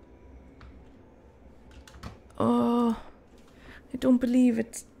god. Oh, I don't believe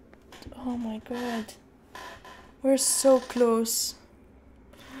it. Oh my god. We're so close.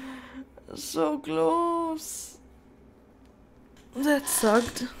 So close. That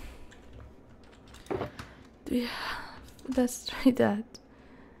sucked. Yeah, let's try that.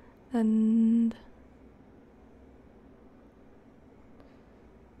 And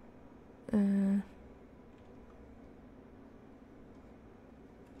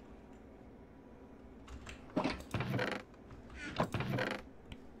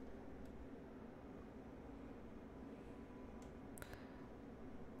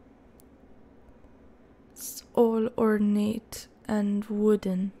it's all ornate and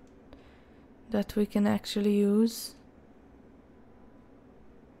wooden that we can actually use.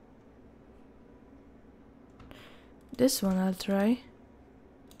 This one I'll try.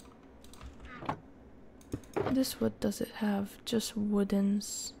 This, what does it have? Just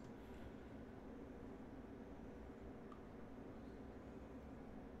woodens.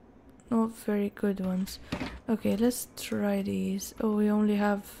 Not very good ones. Okay, let's try these. Oh, we only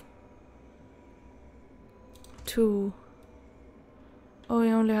have 2. Oh, we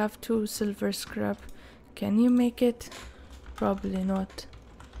only have 2 silver scrap. Can you make it? Probably not.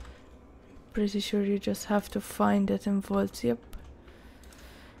 Pretty sure you just have to find it in vaults. Yep.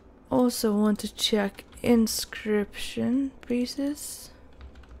 Also want to check inscription pieces.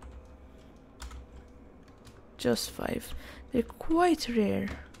 Just 5. They're quite rare.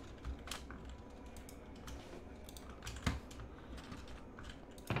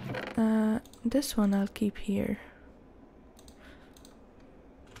 This one I'll keep here.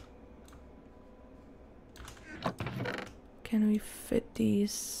 Can we fit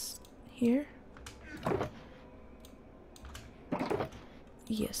these here?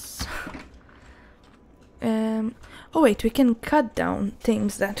 Yes. Oh wait, we can cut down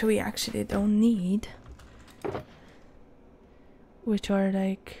things that we actually don't need. Which are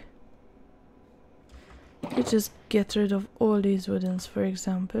like... we just get rid of all these woodens, for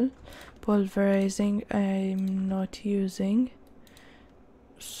example. Pulverizing, I'm not using.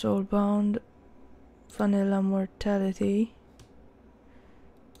 Soulbound, vanilla mortality.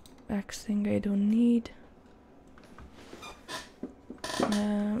 Waxing, I don't need.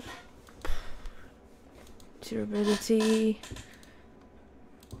 Durability.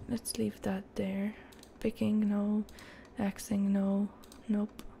 Let's leave that there. Picking, no. Axing, no.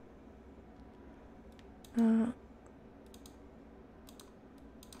 Nope.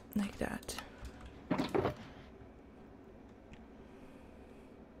 Like that.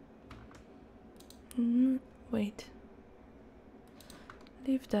 Wait.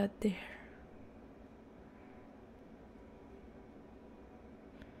 Leave that there.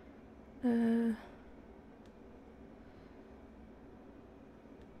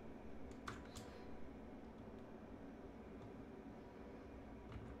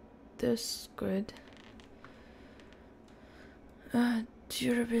 This good.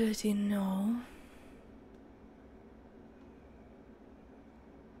 Durability, no.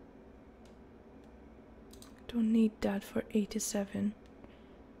 Don't need that for 87.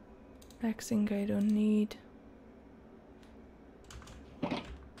 Axing I don't need.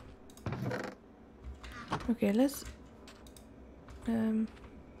 Okay, let's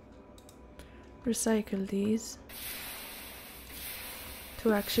recycle these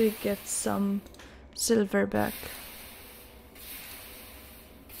to actually get some silver back.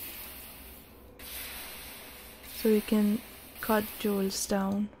 So we can cut jewels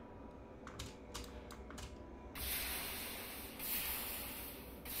down.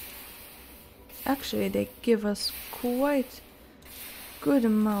 Actually, they give us quite good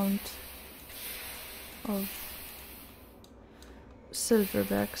amount of silver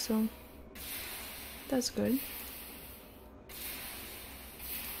back, so that's good.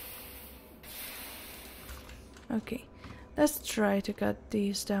 Okay, let's try to cut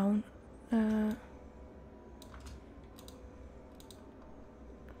these down.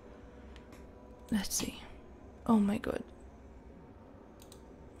 Let's see. Oh my god.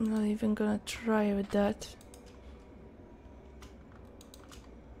 I'm not even gonna try with that.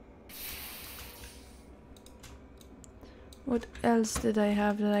 What else did I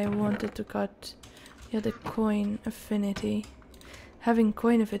have that I wanted to cut? Yeah, the coin affinity. Having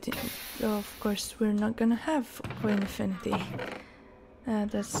coin affinity. Oh, of course, we're not gonna have coin affinity.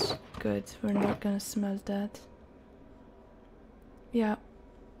 That's good. We're not gonna smelt that. Yeah.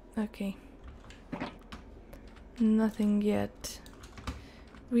 Okay. Nothing yet.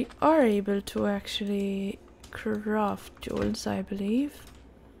 We are able to actually craft jewels, I believe.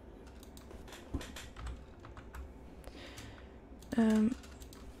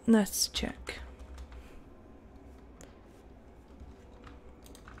 Let's check.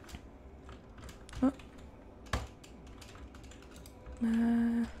 Oh.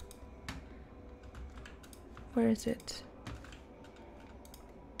 Where is it?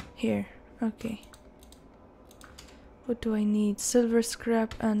 Here. Okay. What do I need? Silver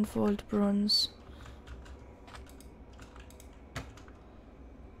scrap and vault bronze.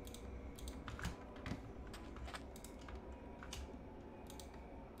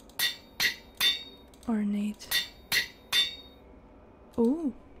 Ornate.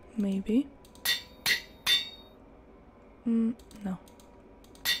 Oh, maybe. No.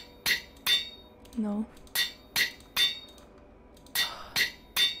 No.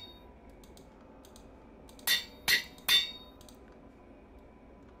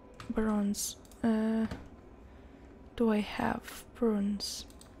 Bronze. Do I have bronze?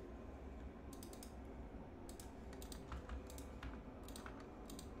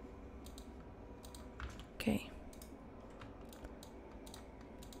 Okay.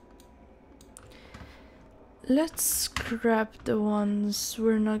 Let's scrap the ones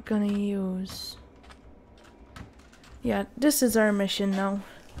we're not gonna use. Yeah, this is our mission now.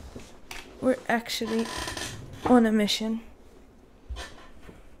 We're actually on a mission.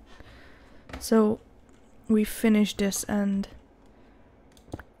 So we finish this and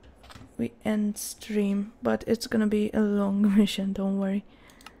we end stream, but it's gonna be a long mission, don't worry.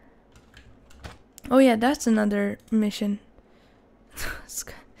 Oh yeah, that's another mission.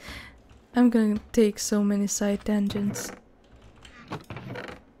 I'm gonna take so many side tangents.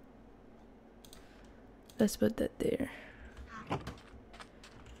 Let's put that there.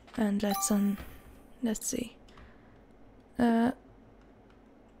 And let's see.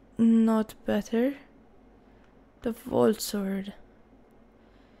 Not better. The vault sword.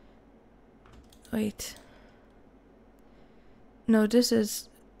 Wait. No, this is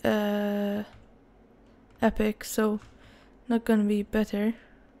epic, so not gonna be better.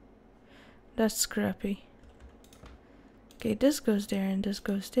 That's scrappy. Okay, this goes there and this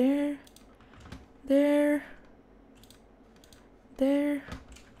goes there. There. There.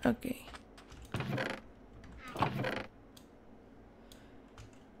 Okay.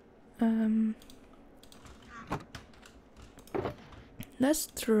 let's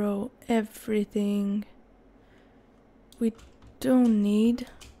throw everything we don't need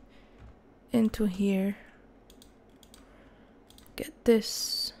into here. Get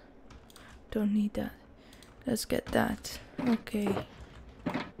this. Don't need that. Let's get that. Okay.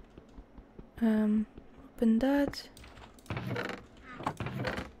 Open that.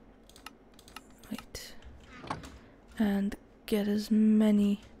 Wait. And get as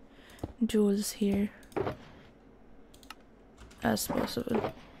many jewels here as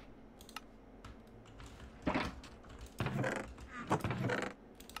possible.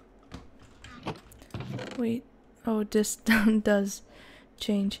 Wait. Oh, this does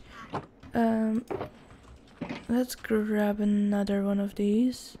change. Let's grab another one of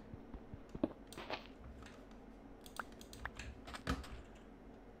these.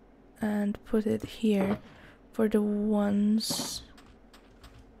 And put it here for the ones.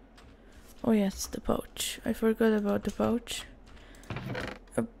 Oh yes, the pouch. I forgot about the pouch.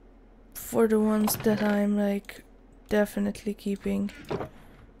 For the ones that I'm like definitely keeping.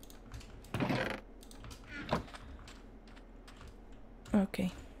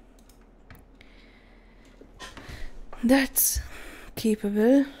 Okay. That's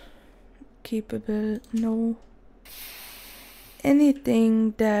keepable. Keepable, no.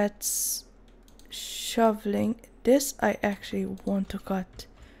 Anything that's shoveling. This I actually want to cut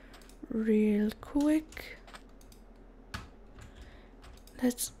real quick.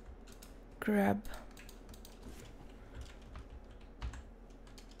 Let's grab.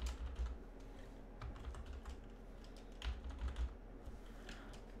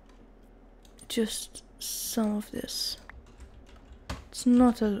 Just some of this. It's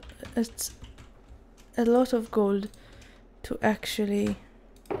not a. It's a lot of gold to actually.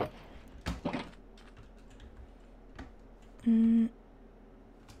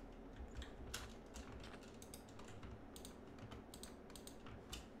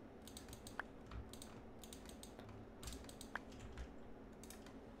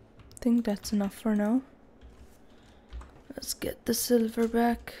 I think that's enough for now. Let's get the silver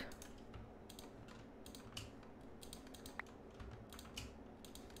back.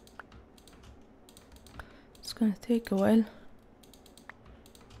 It's gonna take a while.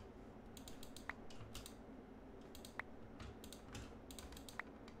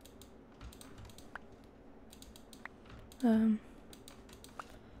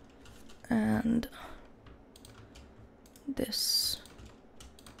 And this.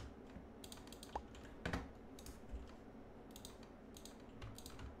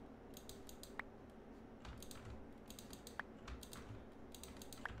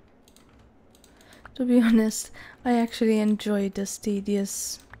 To be honest, I actually enjoy this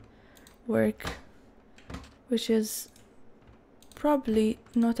tedious work, which is probably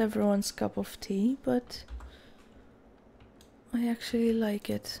not everyone's cup of tea, but I actually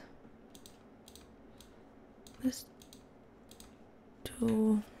like it. Let's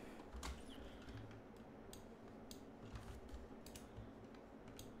do...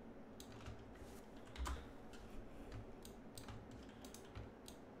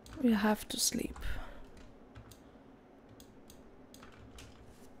 We have to sleep.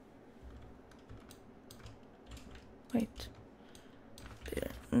 Wait.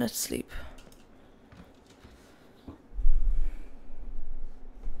 There, let's sleep.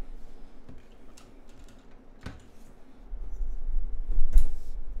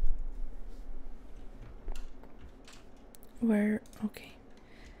 Where? Okay.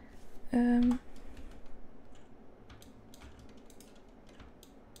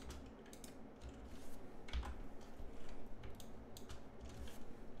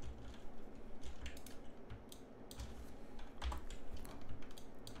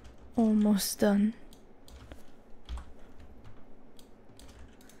 Almost done.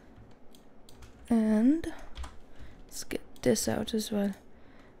 And let's get this out as well.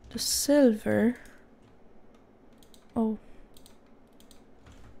 The silver. Oh.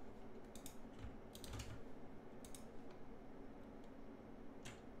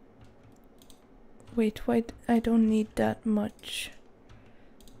 Wait, I don't need that much.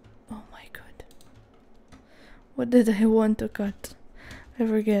 Oh my god. What did I want to cut? I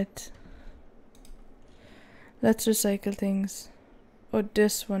forget. Let's recycle things. Oh,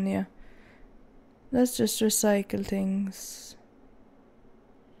 this one, yeah. Let's just recycle things.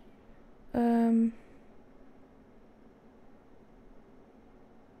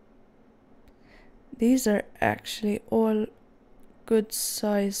 These are actually all good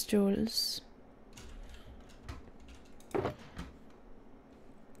size jewels.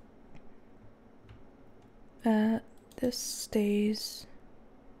 This stays.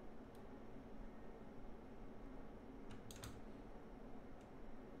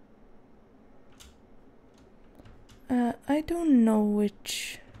 I don't know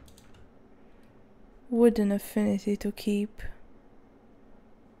which wooden affinity to keep.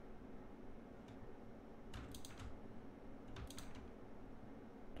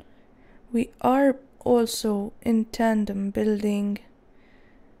 We are also in tandem building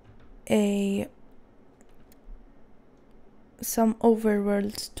some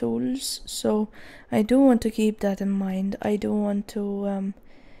overworld tools, so I do want to keep that in mind. I do want to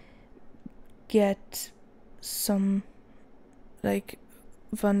get some like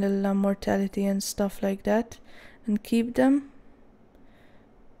vanilla mortality and stuff like that and keep them,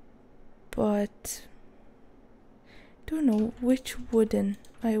 but don't know which wooden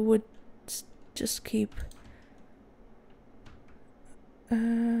I would just keep.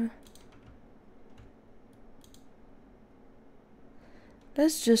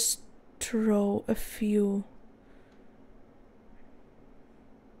 Let's just throw a few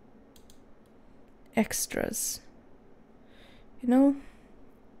extras, you know?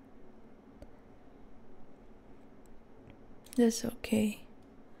 That's okay.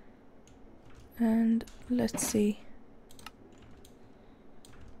 And let's see.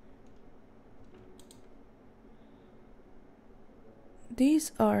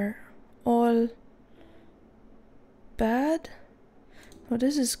 These are all bad. Oh,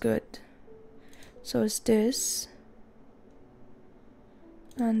 this is good. So it's this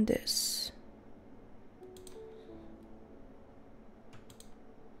and this.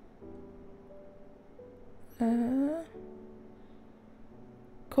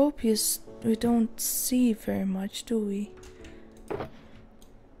 Copious, we don't see very much, do we?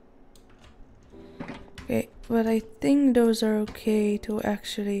 Okay, but I think those are okay to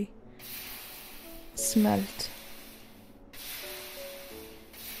actually smelt.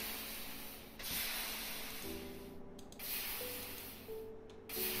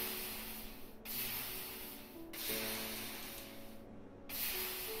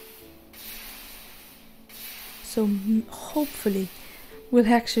 So hopefully we'll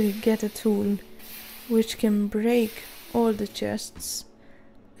actually get a tool which can break all the chests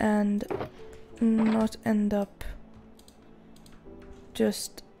and not end up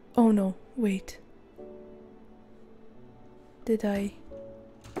just... Oh no, wait. Did I...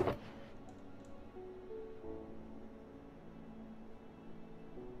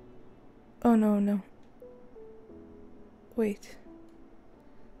 Oh no, no. Wait.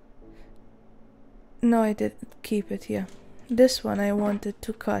 No, I didn't keep it, yeah. This one I wanted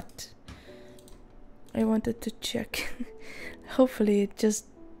to cut. I wanted to check. Hopefully it just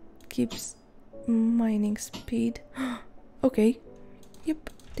keeps mining speed. Okay.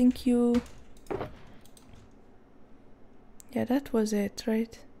 Yep, thank you. Yeah, that was it,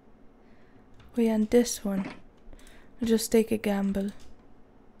 right? Oh yeah, and this one. I'll just take a gamble.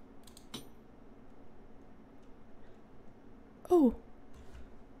 Oh!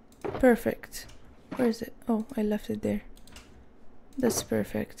 Perfect. Where is it? Oh, I left it there. That's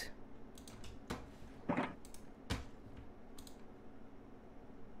perfect.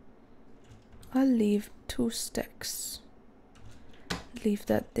 I'll leave 2 stacks. Leave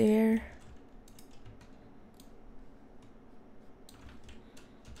that there.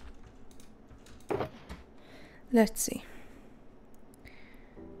 Let's see.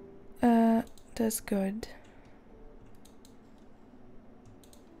 That's good.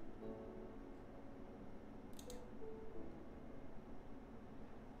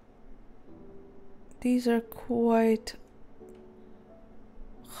 These are quite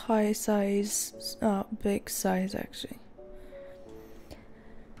high size, big size actually.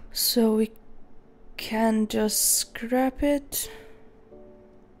 So we can just scrap it.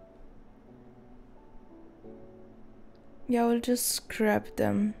 Yeah, we'll just scrap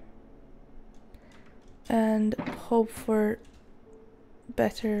them and hope for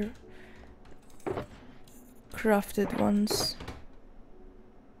better crafted ones.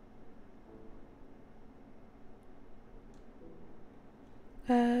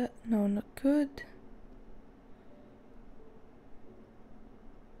 No, not good.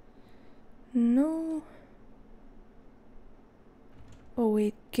 No. Oh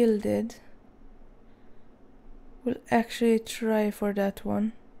wait, gilded. We'll actually try for that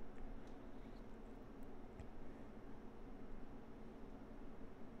one.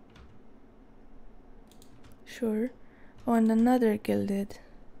 Sure. Oh, and another gilded.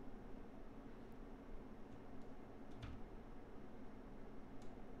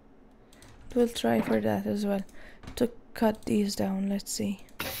 We'll try for that as well. To cut these down, let's see.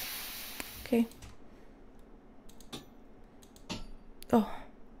 Okay. Oh.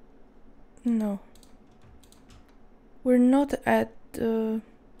 No. We're not at... No,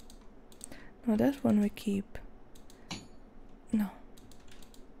 that one we keep. No.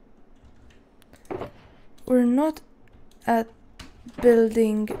 We're not at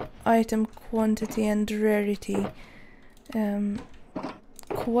building item quantity and rarity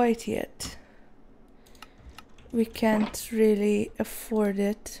quite yet. We can't really afford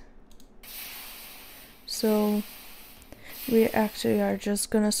it. So we actually are just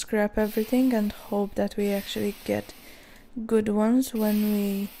gonna scrap everything and hope that we actually get good ones when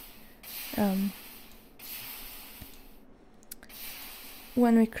we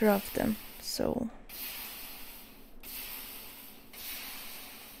craft them. So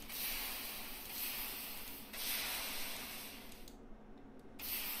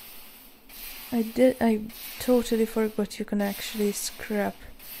I totally forgot you can actually scrap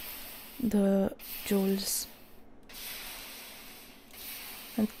the jewels.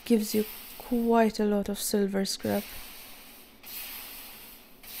 And gives you quite a lot of silver scrap.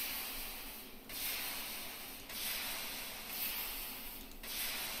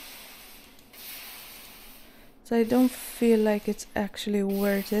 So I don't feel like it's actually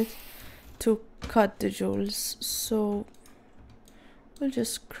worth it to cut the jewels, so we'll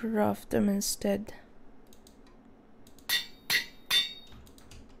just craft them instead.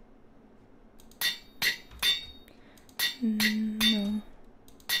 No.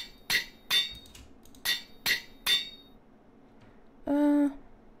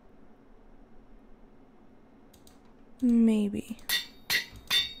 Maybe.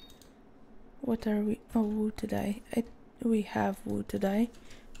 What are we? Oh, wood to dye. We have wood to dye.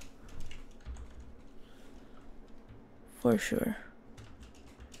 For sure.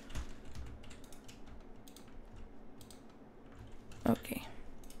 Okay.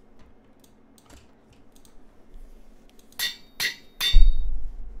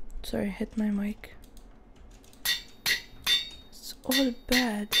 Sorry, hit my mic. It's all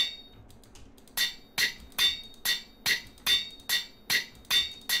bad.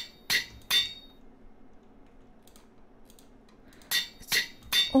 It's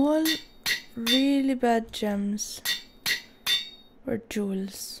all really bad gems or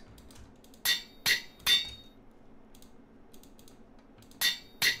jewels.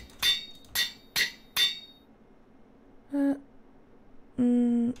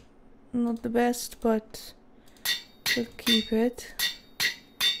 Not the best, but we'll keep it.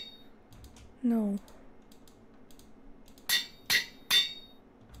 No.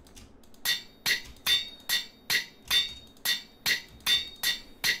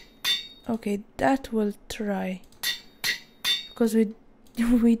 Okay, that will try. Because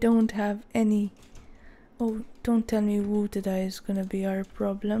we don't have any. Oh, don't tell me wood to dye is gonna be our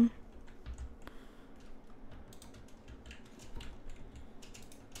problem.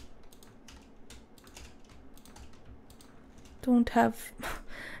 Don't have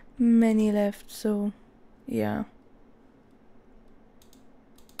many left, so yeah.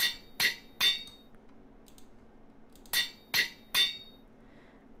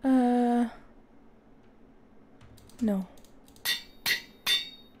 No.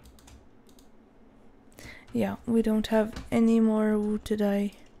 Yeah, we don't have any more wood to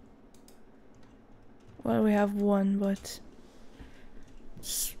dye. Well, we have one, but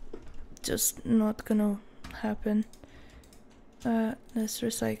it's just not gonna happen. Let's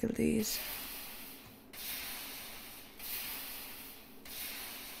recycle these.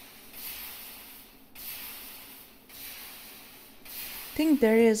 I think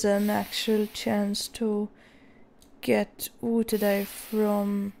there is an actual chance to get wood to dye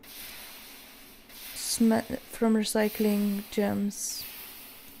from recycling gems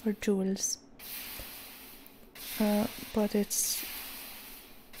or jewels, but it's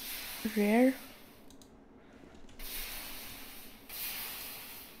rare.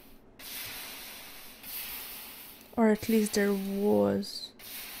 Or at least there was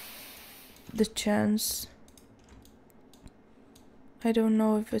the chance. I don't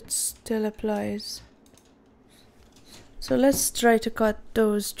know if it still applies. So let's try to cut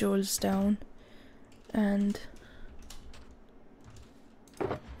those jewels down. And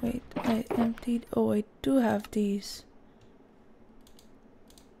wait, I emptied. Oh, I do have these.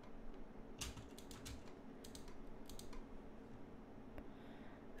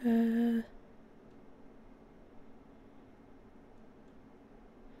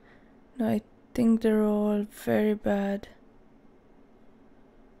 No, I think they're all very bad.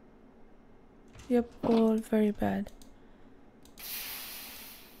 Yep, all very bad.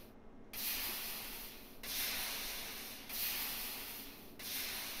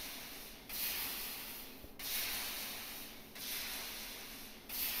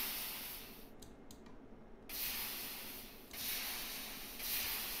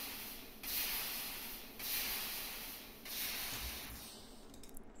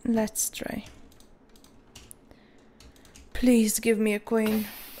 Let's try. Please give me a coin.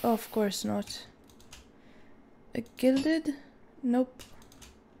 Of course not. A gilded? Nope.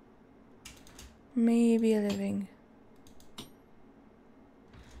 Maybe a living.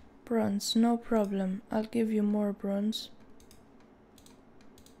 Bronze, no problem. I'll give you more bronze.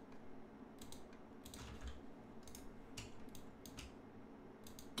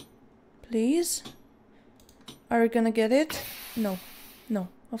 Please? Are we gonna get it? No. No,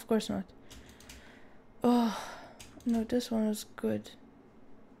 of course not. Oh, no, this one was good.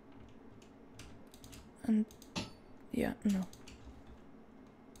 And yeah, no.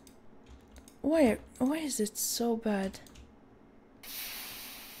 Why is it so bad?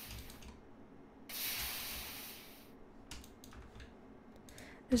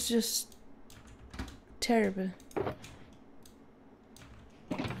 It's just terrible.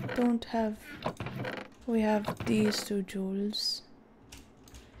 Don't have... We have these 2 jewels,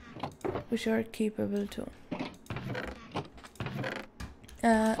 which are keepable too.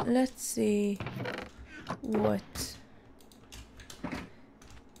 Let's see what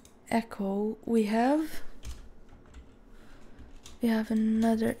echo we have. We have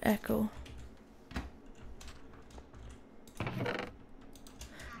another echo.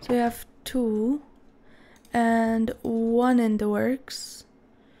 So we have 2 and 1 in the works.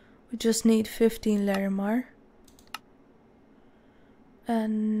 We just need 15 Larimar.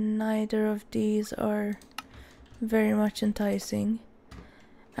 And neither of these are very much enticing.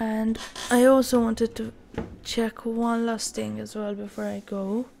 And I also wanted to check one last thing as well before I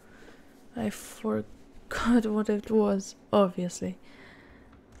go. I forgot what it was, obviously.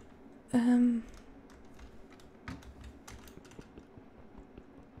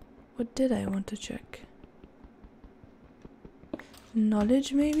 What did I want to check?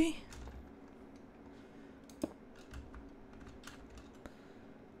 Knowledge, maybe?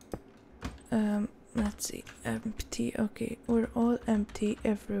 Let's see. Empty. Okay, we're all empty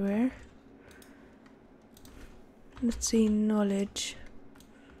everywhere. Let's see. Knowledge.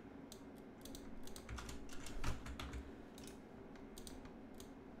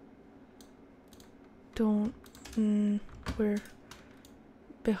 Don't... we're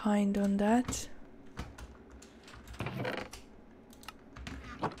behind on that.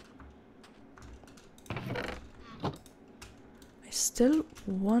 I still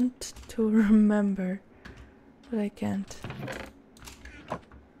want to remember, but I can't.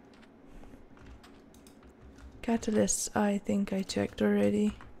 Catalysts, I think I checked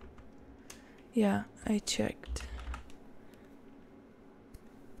already. Yeah, I checked.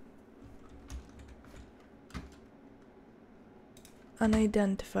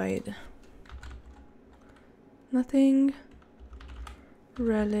 Unidentified. Nothing.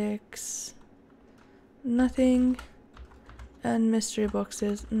 Relics. Nothing. And mystery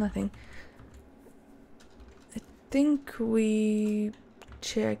boxes. Nothing. I think we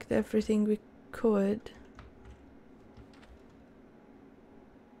checked everything we could.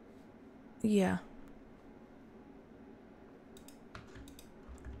 Yeah.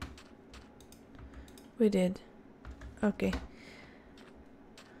 We did. Okay.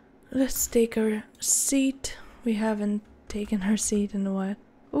 Let's take our seat. We haven't taken our seat in a while.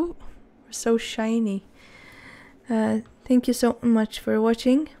 Oh, we're so shiny. Thank you so much for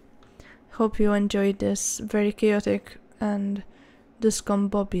watching. Hope you enjoyed this very chaotic and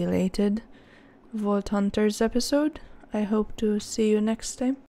discombobulated VaultHunters episode. I hope to see you next time.